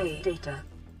PDA data.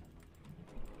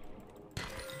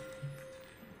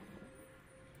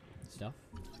 Stuff.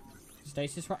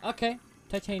 Stasis, right? Okay,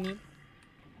 titanium.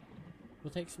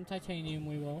 We'll take some titanium,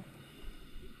 we will.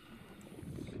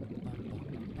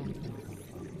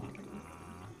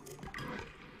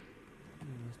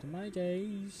 Most of my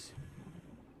days.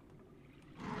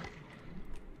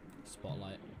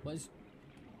 Spotlight. What is...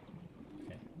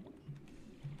 Okay.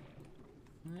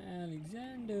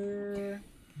 Alexander.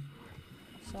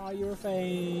 Saw your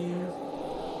face.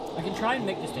 I can try and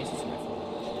make the stasis rifle,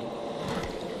 actually.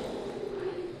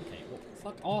 Okay, well,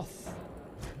 fuck off.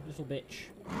 Little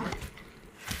bitch.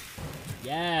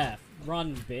 Yeah,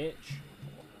 run, bitch.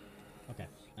 Okay,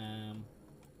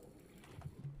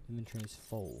 inventory is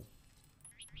full.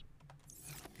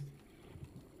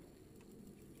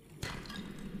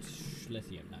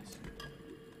 Lithium, nice.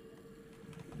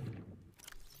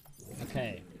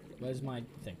 Okay, where's my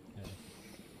thing?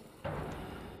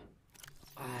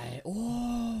 I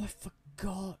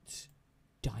forgot.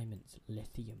 Diamonds,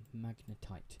 lithium,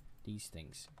 magnetite, these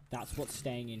things. That's what's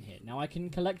staying in here. Now I can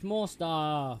collect more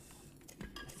stuff.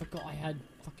 I forgot I had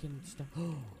fucking stuff.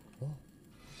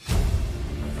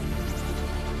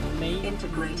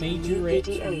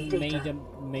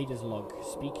 Mader's log.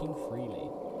 Speaking freely.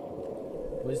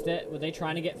 Were they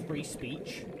trying to get free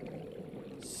speech?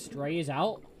 Stray is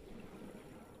out?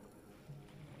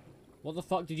 What the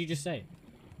fuck did you just say?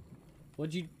 What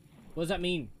does that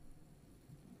mean?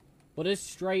 What does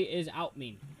stray is out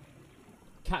mean?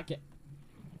 Cat get...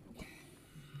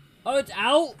 Oh, it's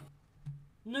out?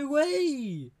 No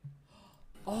way!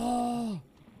 Oh!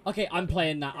 Okay, I'm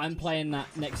playing that. I'm playing that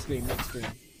next stream.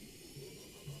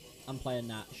 I'm playing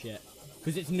that shit.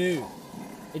 Because it's new.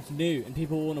 It's new, and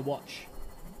people want to watch.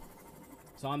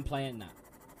 So I'm playing that.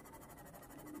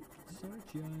 Sorry,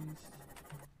 guys.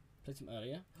 Played some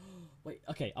earlier. Wait,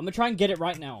 okay. I'm going to try and get it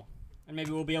right now. And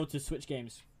maybe we'll be able to switch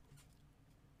games.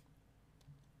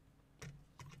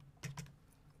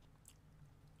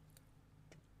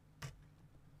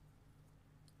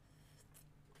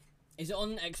 Is it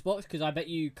on Xbox? Because I bet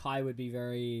you Kai would be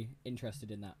very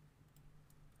interested in that.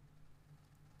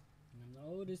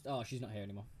 Oh, she's not here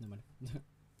anymore. Never mind.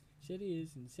 City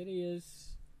is.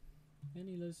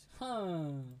 Penniless.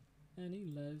 Huh.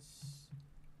 Penniless.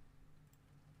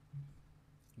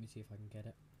 Let me see if I can get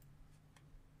it.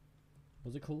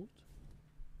 What's it called?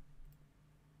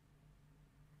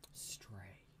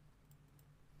 Stray.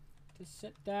 To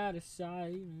set that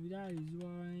aside, maybe that is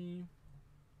why.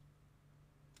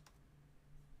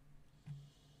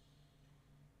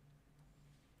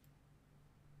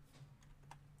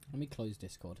 Let me close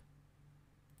Discord.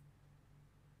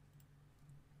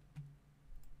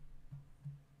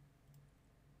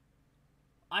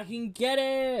 I can get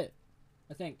it!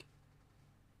 I think.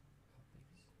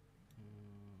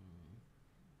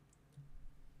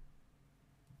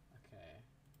 Okay.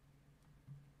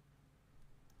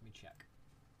 Let me check.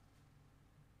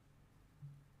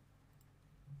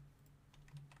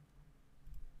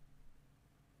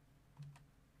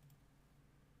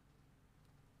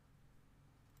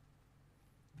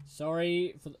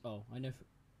 Sorry for the... Oh, I know.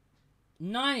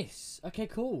 Nice! Okay,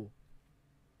 cool.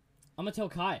 I'm gonna tell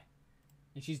Kai.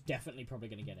 And she's definitely probably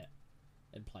gonna get it.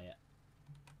 And play it.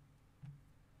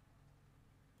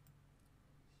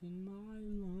 In my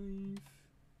life.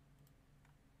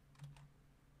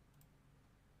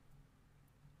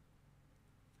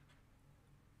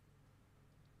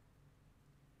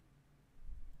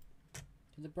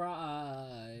 To the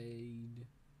bride.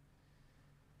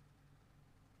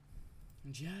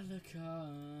 Angelica.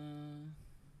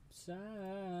 Side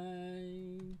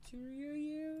to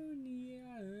reunion.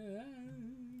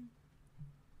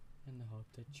 And the hope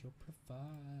that you'll provide.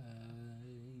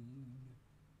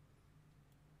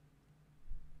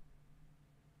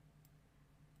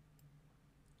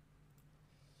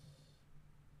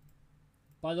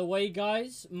 By the way,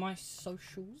 guys, my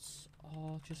socials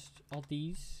are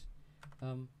these.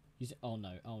 Oh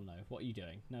no, what are you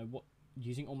doing? No, what?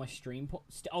 Using all my stream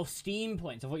points? Oh, Steam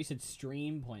points. I thought you said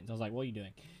stream points. I was like, what are you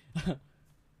doing?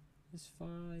 It's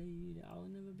fine. I'll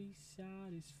never be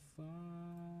satisfied.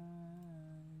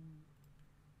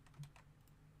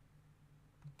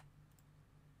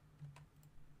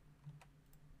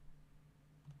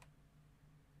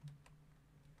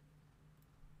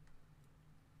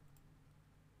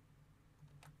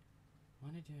 Why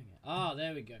am I doing it? Ah,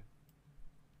 there we go.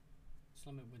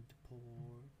 Slum it with the poor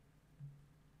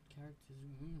characters.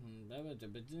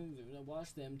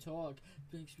 Watch them talk.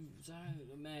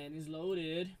 The man is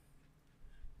loaded.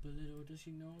 But little does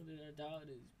she know that her daughter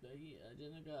is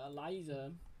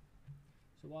Eliza.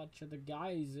 So watch the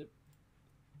guys.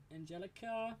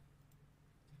 Angelica.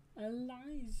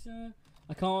 Eliza.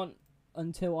 I can't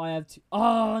until I have to.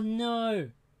 Oh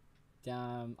no!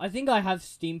 Damn. I think I have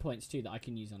Steam points too that I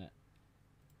can use on it.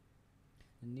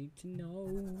 I need to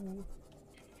know.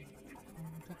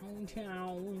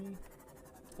 Downtown.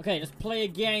 Okay, let's play a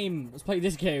game. Let's play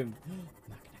this game.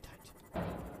 Magnetite. I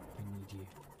need you.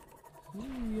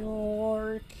 New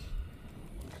York.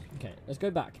 Okay, let's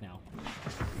go back now.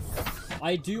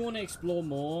 I do want to explore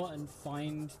more and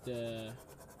find the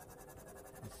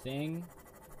thing.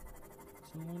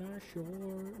 On our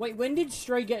shore. Wait, when did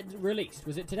Stray get released?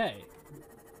 Was it today?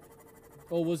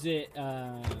 Or was it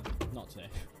not today?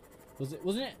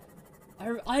 Wasn't it?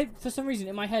 I for some reason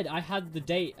in my head I had the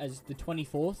date as the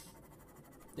 24th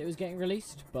that it was getting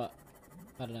released, but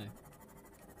I don't know.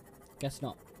 Guess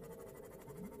not.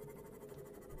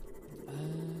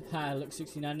 Look,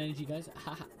 69 energy, guys.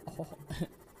 Oh.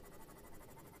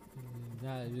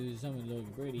 Someone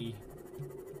looking pretty.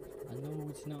 I know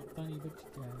it's not funny, but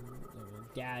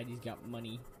Daddy's got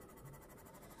money.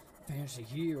 Fancy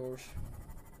heroes.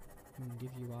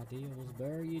 Give you ideals,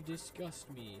 but you disgust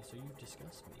me. So you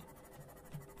disgust me.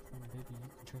 Oh, baby, you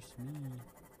can trust me.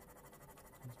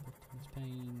 It's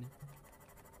pain.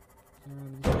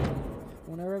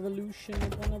 Want a revolution,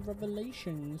 want a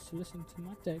revelation. So listen to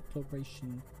my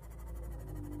declaration.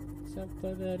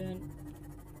 Self-evident.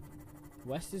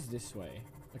 West is this way.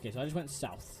 Okay, so I just went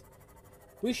south.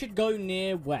 We should go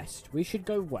near west. We should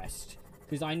go west.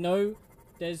 Because I know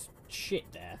there's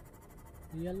shit there.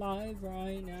 We alive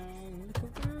right now.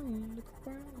 Look around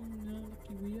now.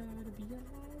 Lucky we are to be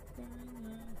alive right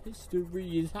now.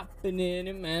 History is happening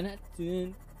in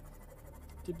Manhattan.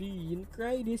 To be in the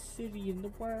greatest city in the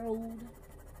world.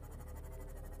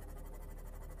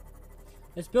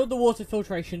 Let's build the water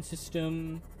filtration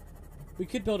system. We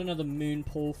could build another moon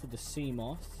pool for the sea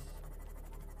moth.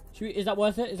 Is that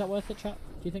worth it? Is that worth it, chat?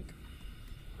 Do you think?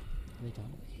 Are they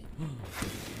done?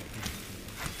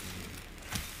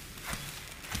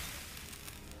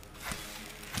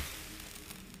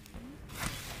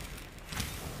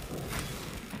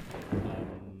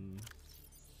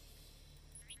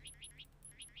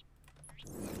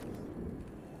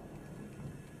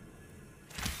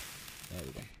 There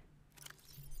we go.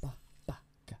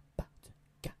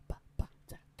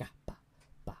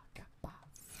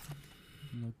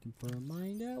 Looking for a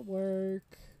mind at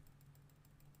work.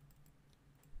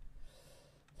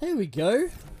 There we go.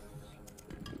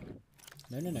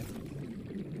 No.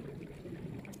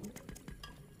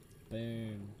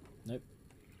 Boom. Nope.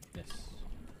 This.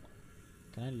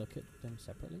 Can I look at them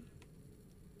separately?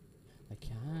 I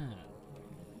can.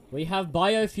 We have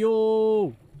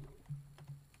biofuel!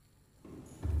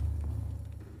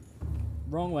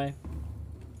 Wrong way.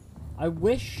 I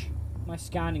wish my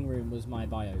scanning room was my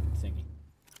bio thingy.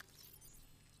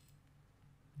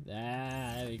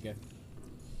 There we go.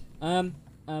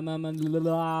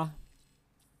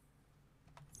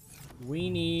 We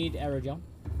need aerogel.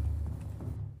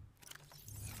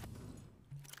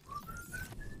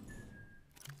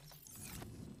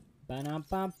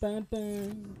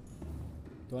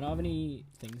 Do I not have any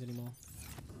things anymore?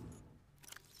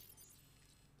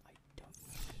 I don't.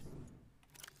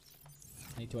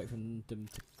 I need to wait for them to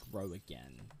grow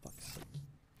again. Fuck's sake.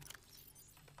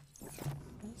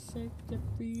 I saved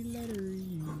every letter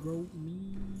you wrote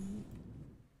me.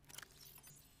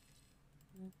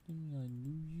 I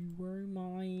knew you were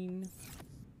mine.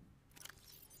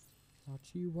 Thought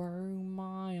you were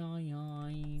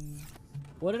mine.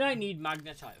 What did I need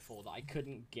magnetite for that I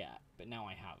couldn't get, but now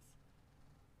I have?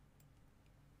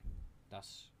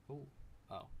 That's... Ooh.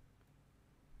 Oh.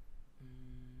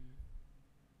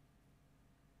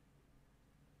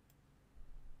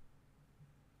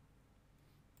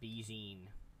 Benzene.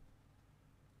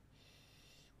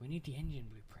 We need the engine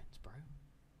blueprints, bro.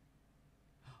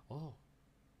 Oh.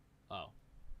 Oh.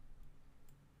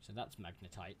 So that's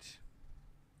magnetite.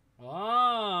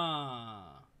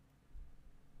 Ah.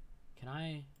 Can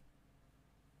I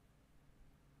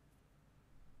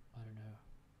don't know.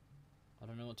 I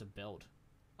don't know what to build.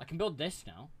 I can build this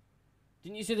now.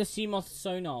 Didn't you say the Seamoth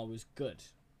sonar was good?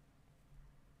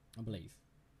 I believe.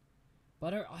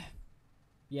 But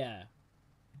yeah.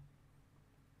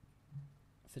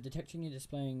 For detecting and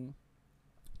displaying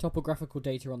topographical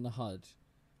data on the HUD.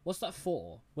 What's that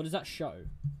for? What does that show?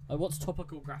 What's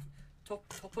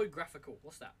topographical?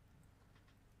 What's that?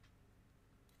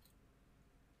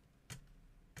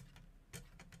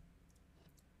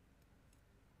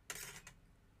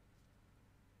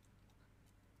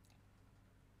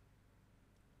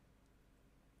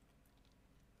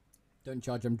 Don't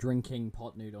judge, I'm drinking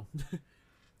pot noodle.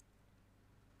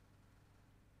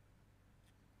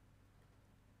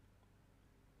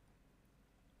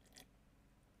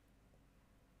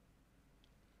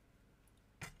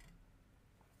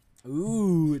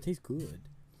 Ooh, it tastes good.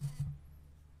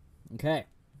 Okay.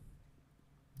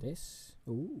 This.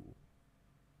 Ooh.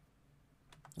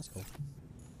 That's cool.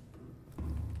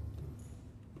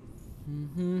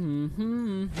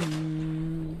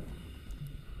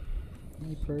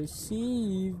 I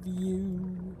perceive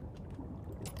you.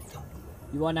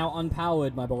 You are now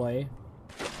unpowered, my boy.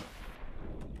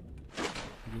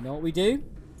 You know what we do?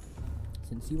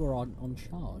 Since you are on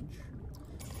charge,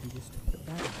 you just put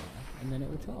that there, and then it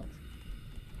will charge.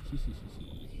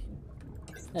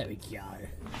 There we go.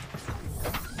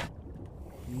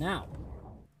 Now,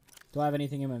 do I have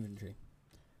anything in my inventory?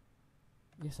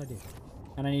 Yes, I do.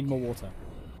 And I need more water.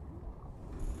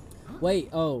 Wait,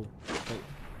 oh. Wait.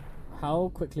 How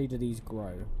quickly do these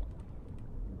grow?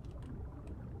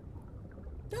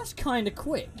 That's kind of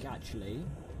quick, actually.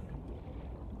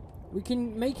 We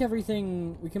can make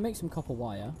everything... We can make some copper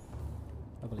wire,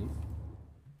 I believe.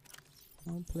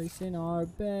 One place in our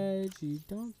bed, you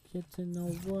don't get to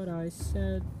know what I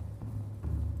said.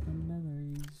 The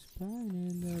memories burn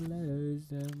in the letters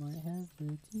that might have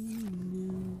written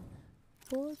you.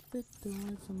 Forfeit the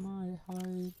words of my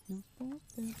heart, and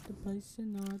forfeit the place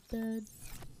in our bed.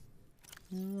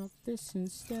 You're off this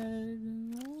instead,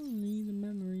 and only the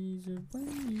memories of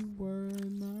when you were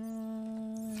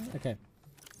mine. Okay.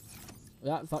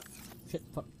 That fuck. Shit,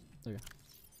 fuck. There we go.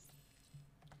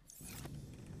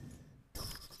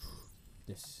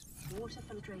 This. Water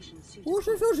filtration suitable.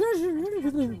 Water filtration.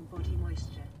 Capturing body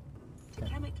moisture. To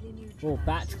chemically neutralize. Oh,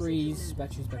 batteries.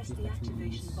 Press the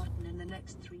activation button in the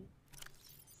next 3.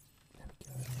 There we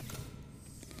go.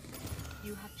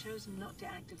 You have chosen not to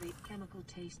activate chemical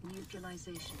taste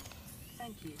neutralization.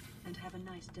 Thank you, and have a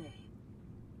nice day.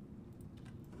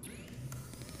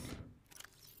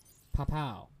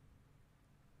 Pow.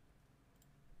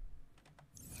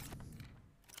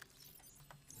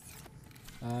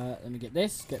 Let me get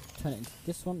this. Turn it into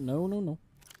this one. No.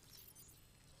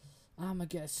 I'm gonna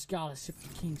get a scholarship to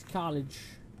King's College.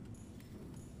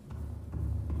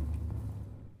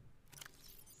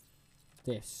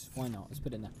 This. Why not? Let's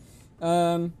put it in there.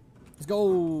 Let's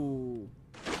go.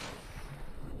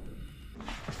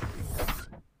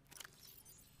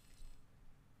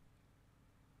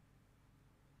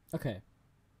 Okay.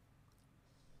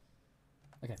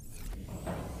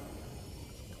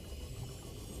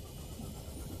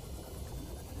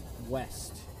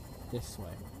 West. This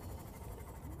way.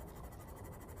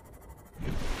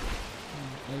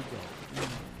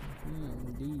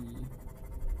 D.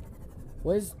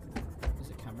 Where's... Is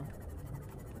it camera?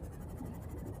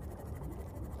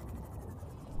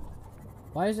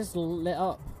 Why is this lit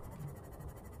up?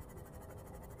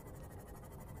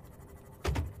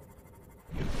 Okay.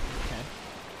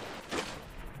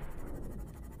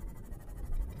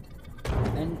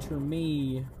 Enter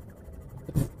me.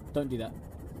 Don't do that.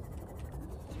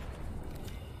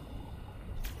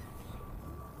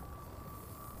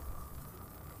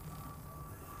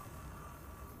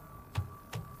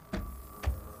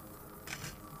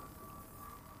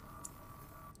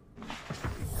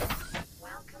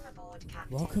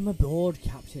 Welcome aboard,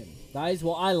 Captain. That is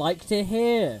what I like to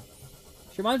hear.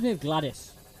 She reminds me of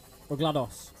Gladys. Or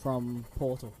GLaDOS from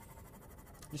Portal.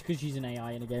 Just because she's an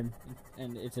AI in a game.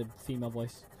 And it's a female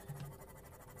voice.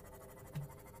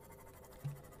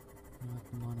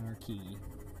 Monarchy.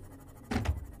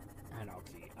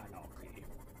 Anarchy. Anarchy.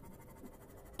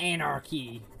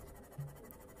 Anarchy.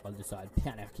 On the side,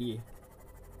 panarchy.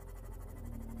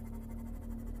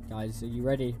 Guys, are you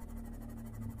ready?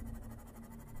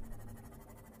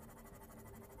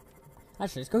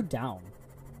 Actually, let's go down.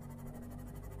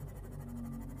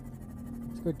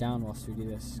 Let's go down whilst we do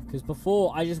this. Because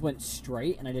before, I just went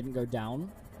straight and I didn't go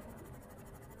down.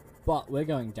 But we're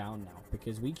going down now.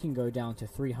 Because we can go down to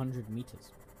 300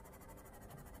 meters.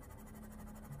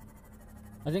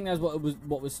 I think that's what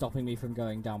was stopping me from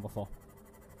going down before.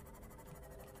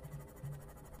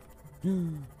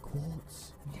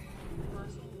 Quartz.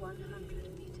 Passing 100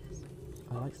 meters.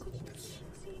 I like Oxygen quartz.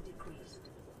 efficiency decreased.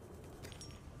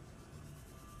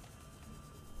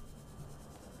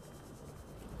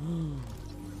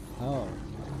 Oh.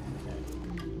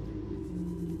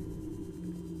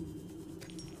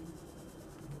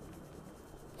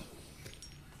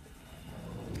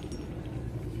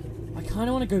 I kind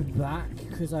of want to go back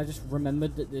because I just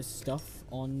remembered that there's stuff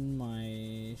on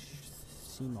my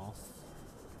Seamoth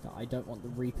that I don't want the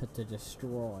Reaper to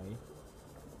destroy.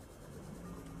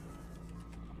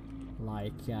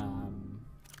 Like,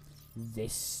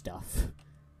 this stuff.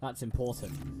 That's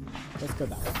important. Let's go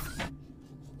back.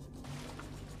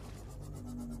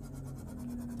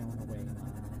 Don't away my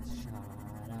shot.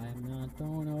 I'm not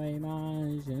throwing away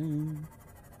my shot.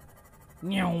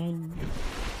 Meow.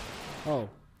 Oh.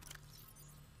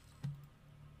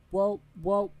 Whoa,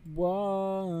 whoa,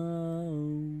 whoa.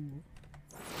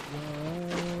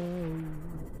 Whoa.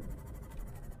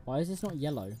 Why is this not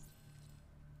yellow?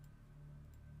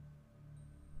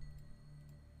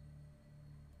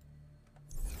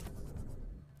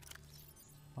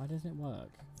 Why doesn't it work?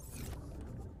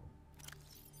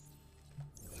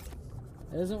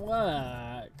 It doesn't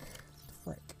work.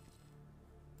 Frick.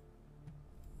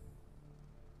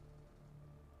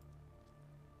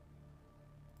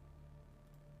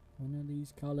 One of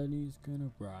these colonies gonna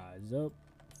rise up.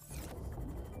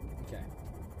 Okay.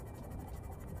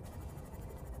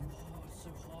 Oh, it's so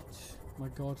hot. My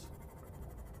god.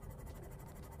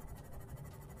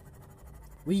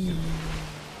 Whee!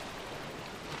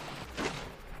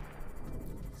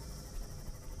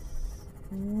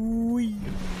 Whee!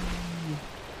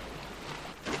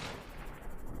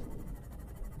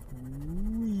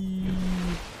 Whee!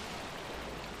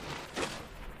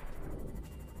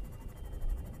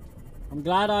 I'm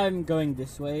glad I'm going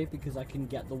this way because I can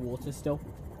get the water still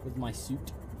with my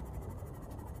suit.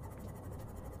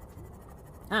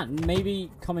 And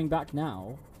maybe coming back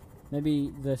now,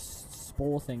 maybe the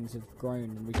spore things have grown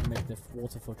and we can make the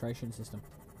water filtration system.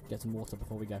 Get some water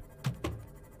before we go.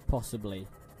 Possibly.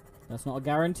 That's not a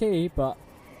guarantee, but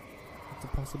it's a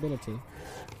possibility.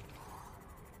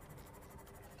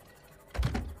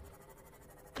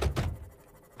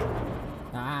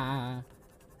 Ah!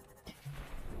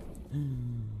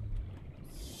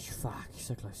 Fuck,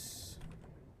 so close.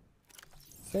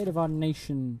 State of our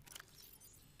nation.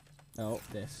 Oh,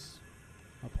 this.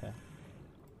 Up here.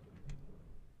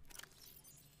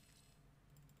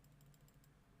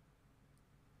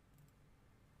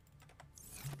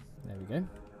 There we go.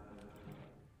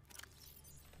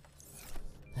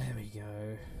 There we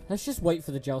go. Let's just wait for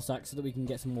the gel sack so that we can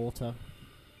get some water.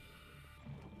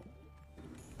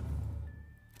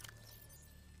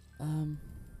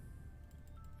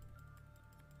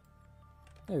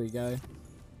 There we go.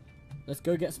 Let's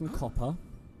go get some copper.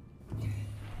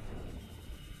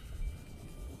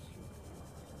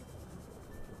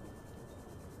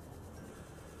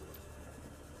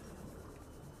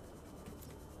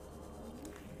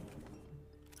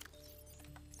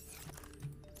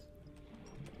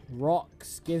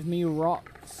 Rocks, give me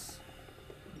rocks.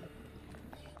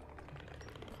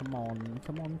 Come on,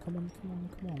 come on, come on, come on,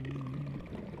 come on.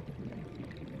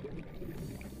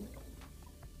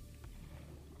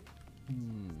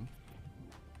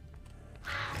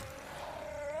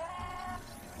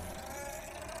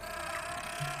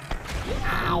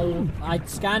 Ow! I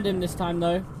scanned him this time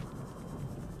though.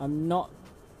 I'm not.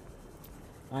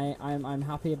 I'm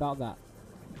happy about that.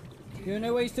 You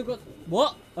know where you still got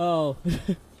what? Oh.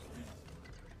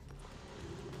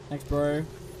 Thanks, bro.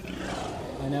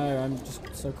 I know, I'm just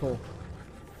so cool.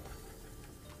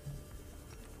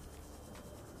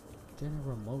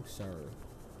 Generamoso.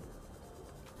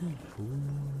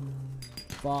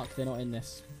 Fuck, they're not in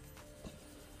this.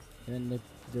 They're in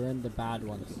the bad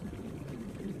ones.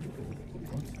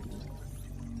 What?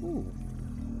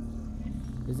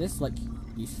 Is this, like,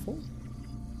 useful?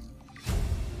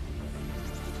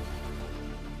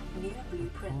 New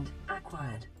blueprint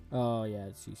acquired. Oh, yeah,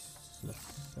 it's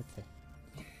useless. Okay.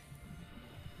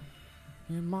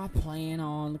 Am I playing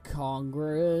on the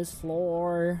Congress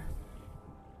floor?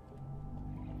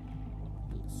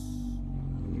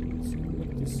 Let's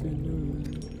look this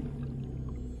in.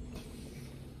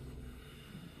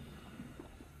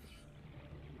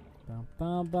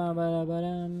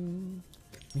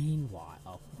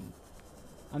 Meanwhile,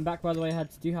 I'm back, by the way. I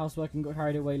had to do housework and got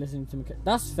carried away listening to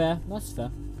That's fair, that's fair.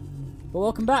 But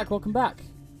welcome back, welcome back.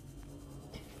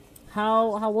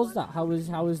 How was that? How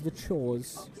was the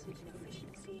chores?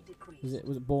 Was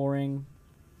it boring?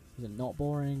 Was it not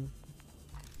boring?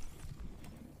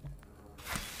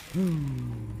 No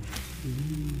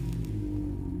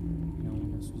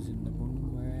one else was in the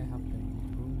room where it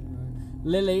happened.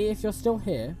 Lily, if you're still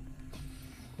here,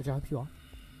 which I hope you are.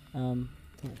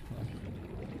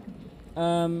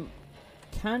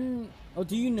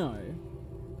 Do you know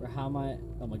how my...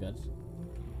 Oh my god.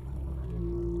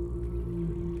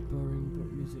 Boring,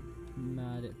 but music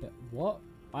mad it, but what?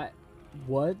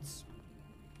 Words?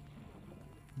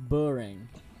 Boring.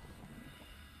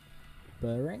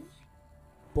 Boring?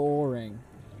 Boring.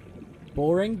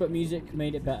 Boring, but music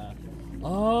made it better.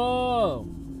 Oh!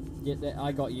 Yeah,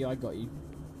 I got you, I got you.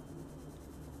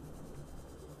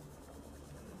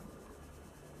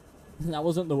 That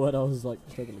wasn't the word I was, like,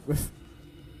 struggling with.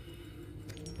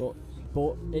 But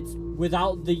it's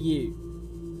without the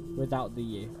U. Without the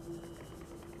U.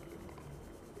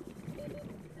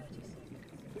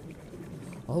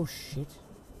 Oh, shit.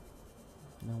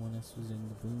 No one else was in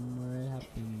the room where it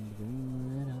happened. The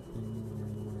room where it happened. The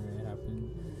room where it happened.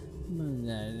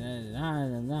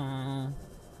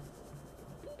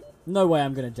 No way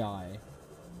I'm gonna die.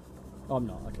 Oh, I'm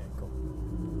not. Okay, cool.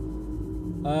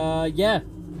 Yeah.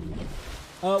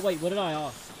 Wait, what did I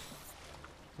ask?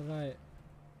 What did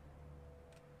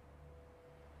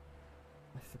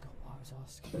I forgot what I was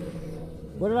asking.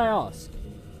 What did I ask?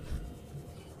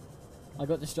 I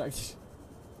got distracted.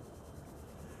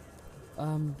 I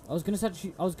was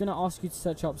gonna ask you to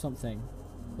search up something,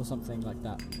 or something like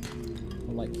that,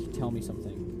 or like tell me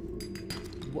something.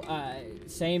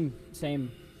 Same.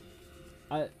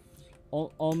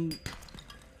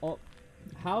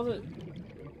 How the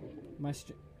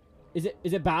is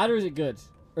it bad or is it good,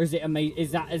 or is it amazing?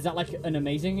 Is that like an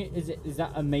amazing? Is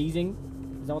that amazing?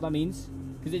 Is that what that means?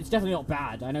 Because it's definitely not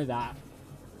bad. I know that.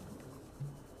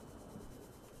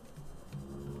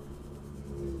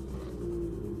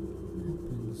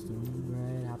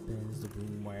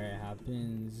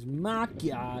 My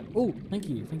god. Oh, thank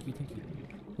you.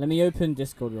 Let me open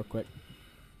Discord real quick.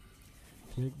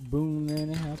 Click boom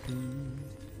and it happened.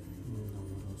 No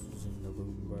one else was in the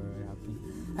room where it happened.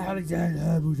 Alexander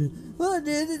Hamilton. What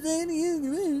did it say to you?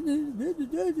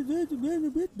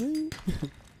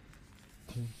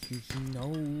 No.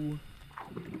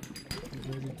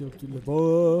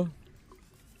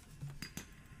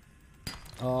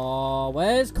 Oh,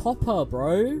 where's Copper,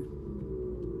 bro?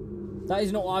 That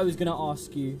is not what I was gonna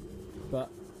ask you, but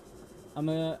I'm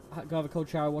gonna go have a cold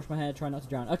shower, wash my hair, try not to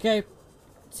drown. Okay,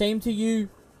 same to you.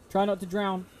 Try not to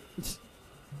drown. You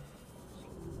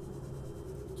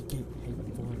get paid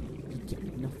for it. You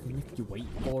get nothing if you wait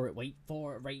for it. Wait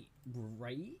for it. Right?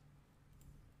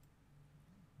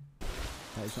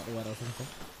 That is not the word I was looking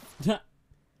for.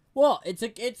 What?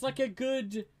 It's like a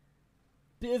good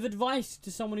bit of advice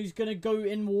to someone who's gonna go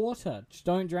in water. Just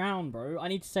don't drown, bro. I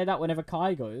need to say that whenever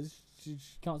Kai goes. She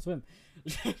can't swim.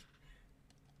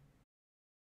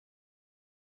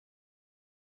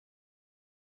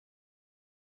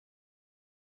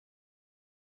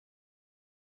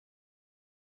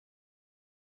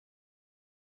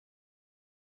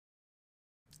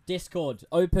 Discord,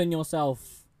 open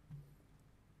yourself.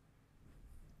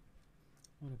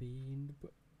 I wanna be in the...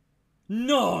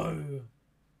 No!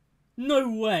 No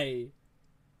way!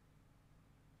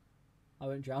 I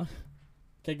won't drown.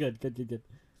 Okay, good.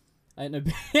 I ain't no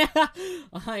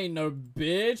I ain't no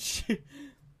bitch.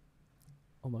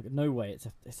 Oh my god, no way, it's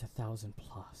 1,000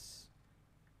 plus.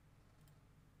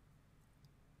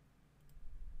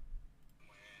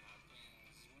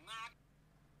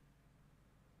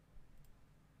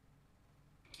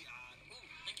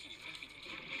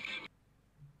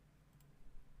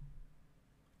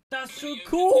 That's so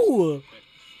cool!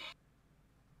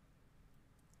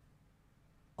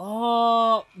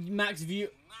 Oh, max view.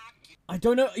 I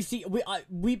don't know. You see,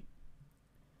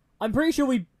 I'm pretty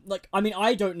sure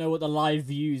I don't know what the live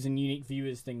views and unique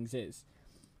viewers things is,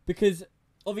 because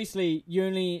obviously you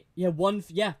only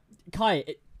Kai.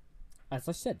 As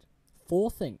I said,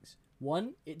 4 things.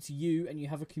 1, it's you and you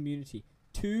have a community.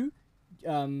 2,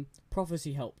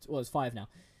 prophecy helped. Well, it's 5 now.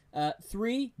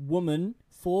 3, woman.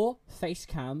 4, face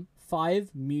cam.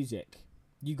 5, music.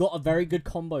 You got a very good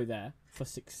combo there for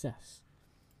success.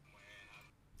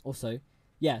 Also,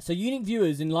 yeah, so unique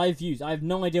viewers and live views. I have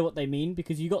no idea what they mean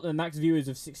because you got the max viewers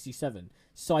of 67.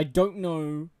 So I don't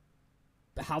know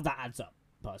how that adds up,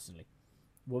 personally.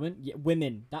 Woman? Yeah,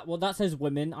 women. That says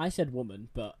women. I said woman,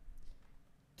 but...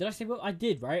 Did I say what? I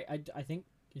did, right? I think...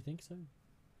 You think so?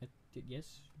 I did,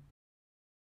 yes.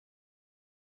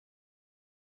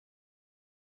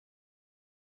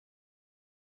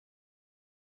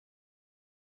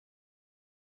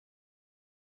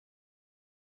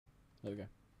 There we go.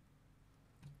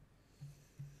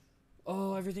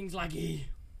 Oh, everything's laggy.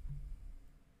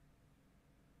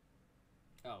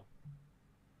 Oh.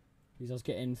 Because I was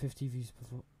getting 50 views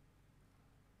before.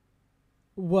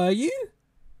 Were you?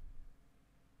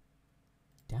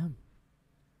 Damn.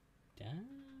 Damn.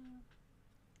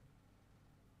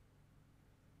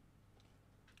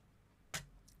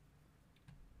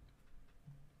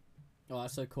 Oh,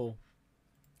 that's so cool.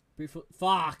 Beautiful.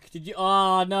 Fuck! Did you?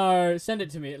 Oh, no. Send it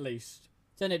to me at least.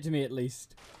 Send it to me at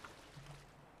least.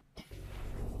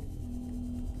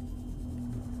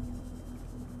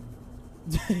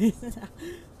 Oh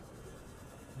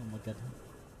my god.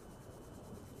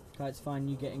 Okay, it's fine,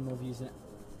 you getting more views than it.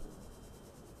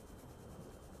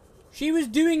 She was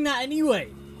doing that anyway!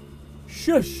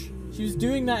 Shush! She was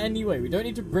doing that anyway, we don't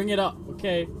need to bring it up,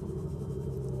 okay?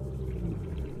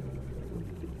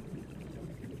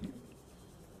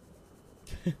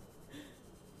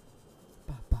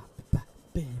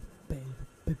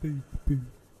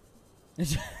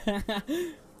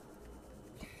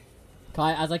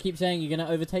 Kai, as I keep saying, you're gonna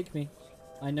overtake me.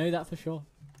 I know that for sure.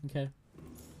 Okay.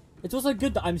 It's also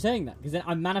good that I'm saying that, because then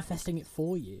I'm manifesting it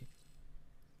for you.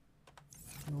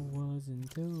 I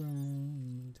wasn't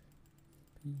around.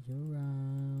 Be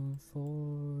around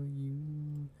for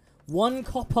you. 1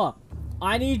 copper.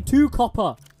 I need 2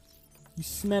 copper. You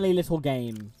smelly little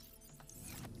game.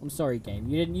 I'm sorry, game.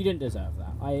 You didn't deserve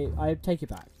that. I take it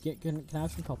back. Can I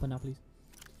have some copper now, please?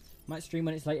 Might stream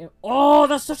when it's later. Oh,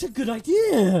 that's such a good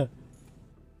idea.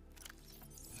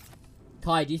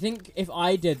 Kai, do you think if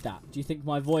I did that, do you think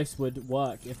my voice would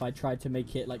work if I tried to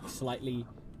make it like slightly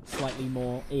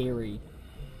more eerie?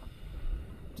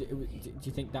 Do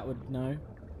you think that would know?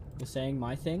 You're saying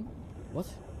my thing? What?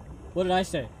 What did I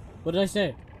say? What did I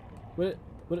say? What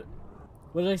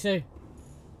did I say?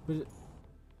 What did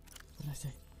I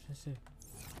say? What did I say?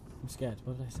 I'm scared.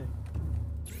 What did I say?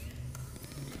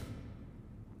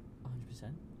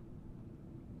 100%?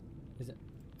 Is it?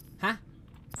 Huh?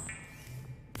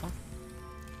 Huh?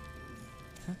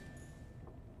 Huh?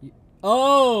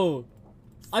 Oh!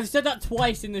 I've said that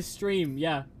twice in this stream,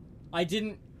 yeah. I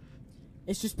didn't...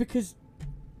 It's just because...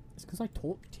 It's because I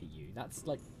talk to you. That's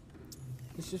like...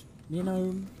 It's just, you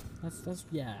know... That's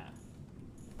yeah.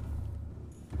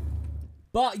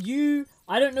 But you...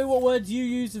 I don't know what words you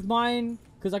use of mine,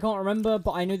 because I can't remember,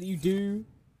 but I know that you do.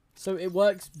 So it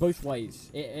works both ways.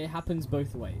 It happens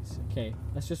both ways. Okay,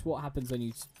 that's just what happens when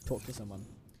you talk to someone.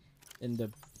 In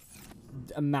the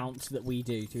amounts that we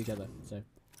do to each other, so...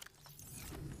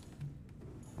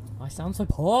 I sound so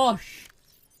posh!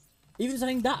 Even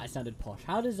saying that, I sounded posh.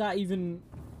 How does that even...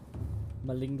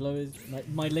 My lingo is...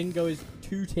 My lingo is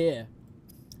 2-tier.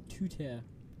 2-tier.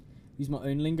 Use my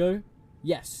own lingo?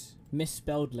 Yes.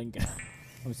 Misspelled lingo.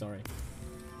 I'm sorry.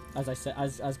 As I said,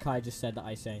 as Kai just said that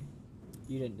I say.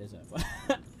 You didn't deserve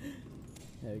that.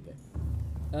 There we go.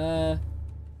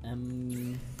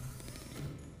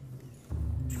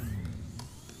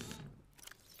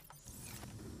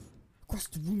 Across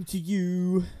the room to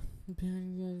you.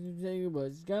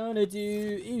 What's gonna do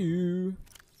you?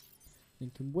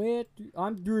 Thinking where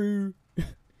I'm through.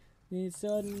 Then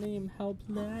suddenly I'm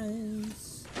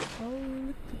helpless. Oh,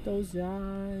 look at those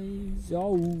eyes.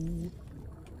 Oh.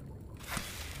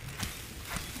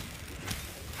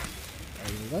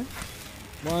 There we go.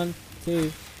 1, 2,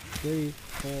 3,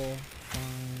 4,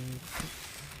 5, 6.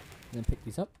 Then pick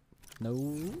these up. No.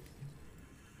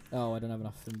 Oh, I don't have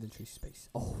enough inventory space.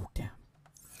 Oh, damn.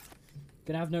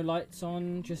 Gonna have no lights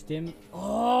on, just dim.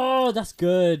 Oh, that's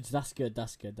good. That's good.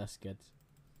 That's good. That's good.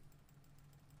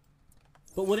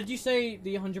 But what did you say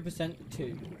the 100%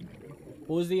 to?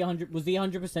 What was the 100? Was the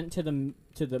 100%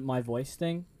 to the my voice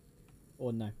thing,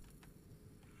 or no?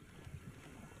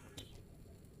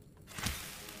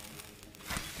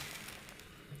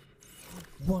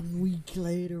 One week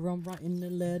later, I'm writing a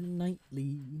letter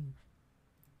nightly.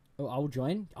 Oh, I will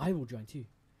join. I will join too.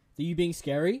 Are you being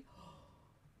scary?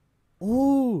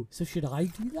 Oh, so should I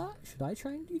do that? Should I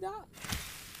try and do that?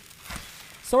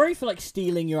 sorry for, like,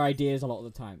 stealing your ideas a lot of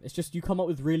the time. It's just you come up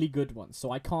with really good ones,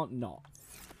 so I can't not.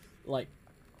 Like,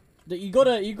 that you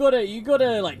gotta,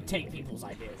 like, take people's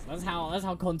ideas. That's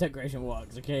how content creation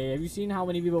works, okay? Have you seen how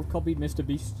many people have copied Mr.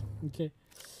 Beast? Okay.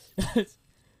 Come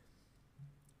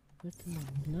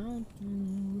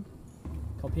on.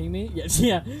 Copying me? Yes,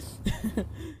 yeah.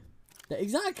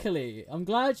 Exactly. I'm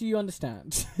glad you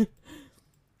understand.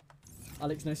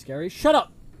 Alex, no scary. Shut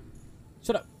up!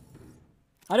 Shut up.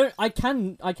 I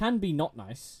can be not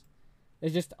nice.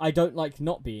 It's just I don't like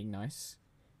not being nice.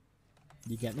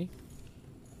 You get me?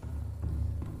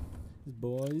 This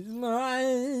boy's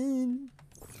mine.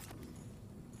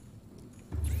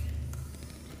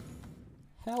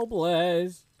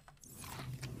 Helpless.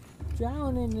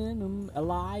 Drowning in him,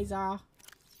 Eliza.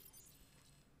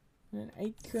 An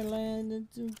Acreland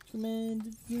to command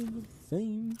to do the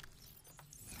same.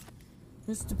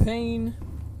 Mr. Payne.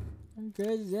 I'm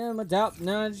crazy, I'm a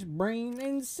top-notch brain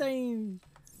insane.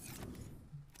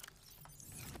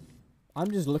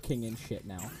 I'm just looking in shit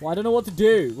now. Well, I don't know what to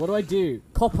do. What do I do?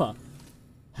 Copper.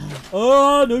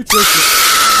 Oh, no chocolate.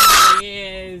 My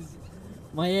ears.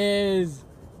 My ears.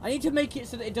 I need to make it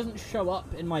so that it doesn't show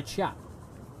up in my chat.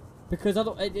 Because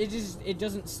it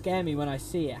doesn't scare me when I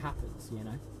see it happens, you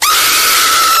know?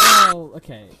 Oh,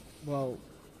 okay. Well,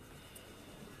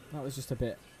 that was just a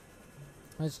bit...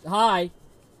 Hi!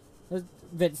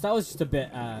 Vince, that was just a bit,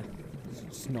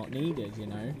 just not needed, you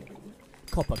know?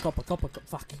 Copper.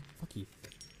 Fuck you.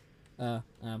 The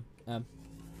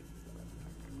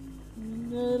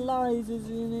lies is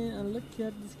in it, I look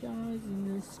at the skies,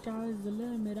 and the sky's the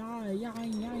limit, aye.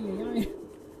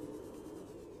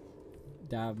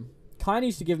 Damn. Kai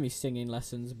needs to give me singing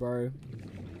lessons, bro.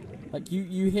 Like,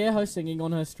 you hear her singing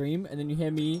on her stream, and then you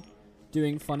hear me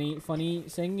doing funny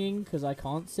singing, because I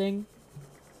can't sing.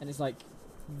 And it's like,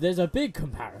 there's a big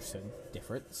comparison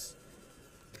difference.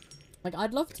 Like,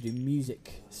 I'd love to do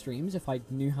music streams if I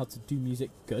knew how to do music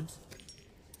good.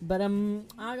 But,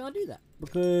 I gotta do that.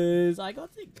 Because I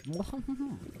gotta sing.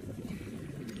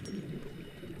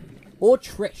 Or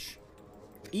Trish.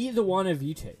 Either one of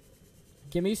you two.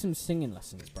 Give me some singing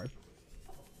lessons, bro.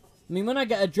 I mean, when I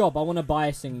get a job, I want to buy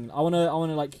a singing... I want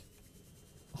to, like,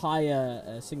 hire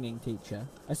a singing teacher.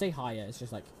 I say hire, it's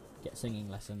just, like, get singing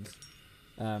lessons.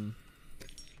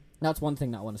 That's one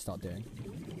thing that I want to start doing.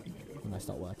 When I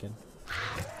start working.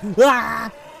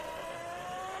 Ah!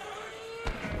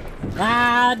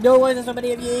 Ah, no, there's so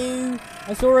many of you.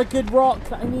 I saw a good rock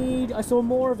that I need. I saw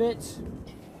more of it.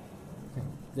 Okay,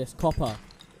 this copper.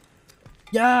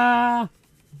 Yeah!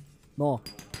 More.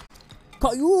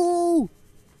 Ooh!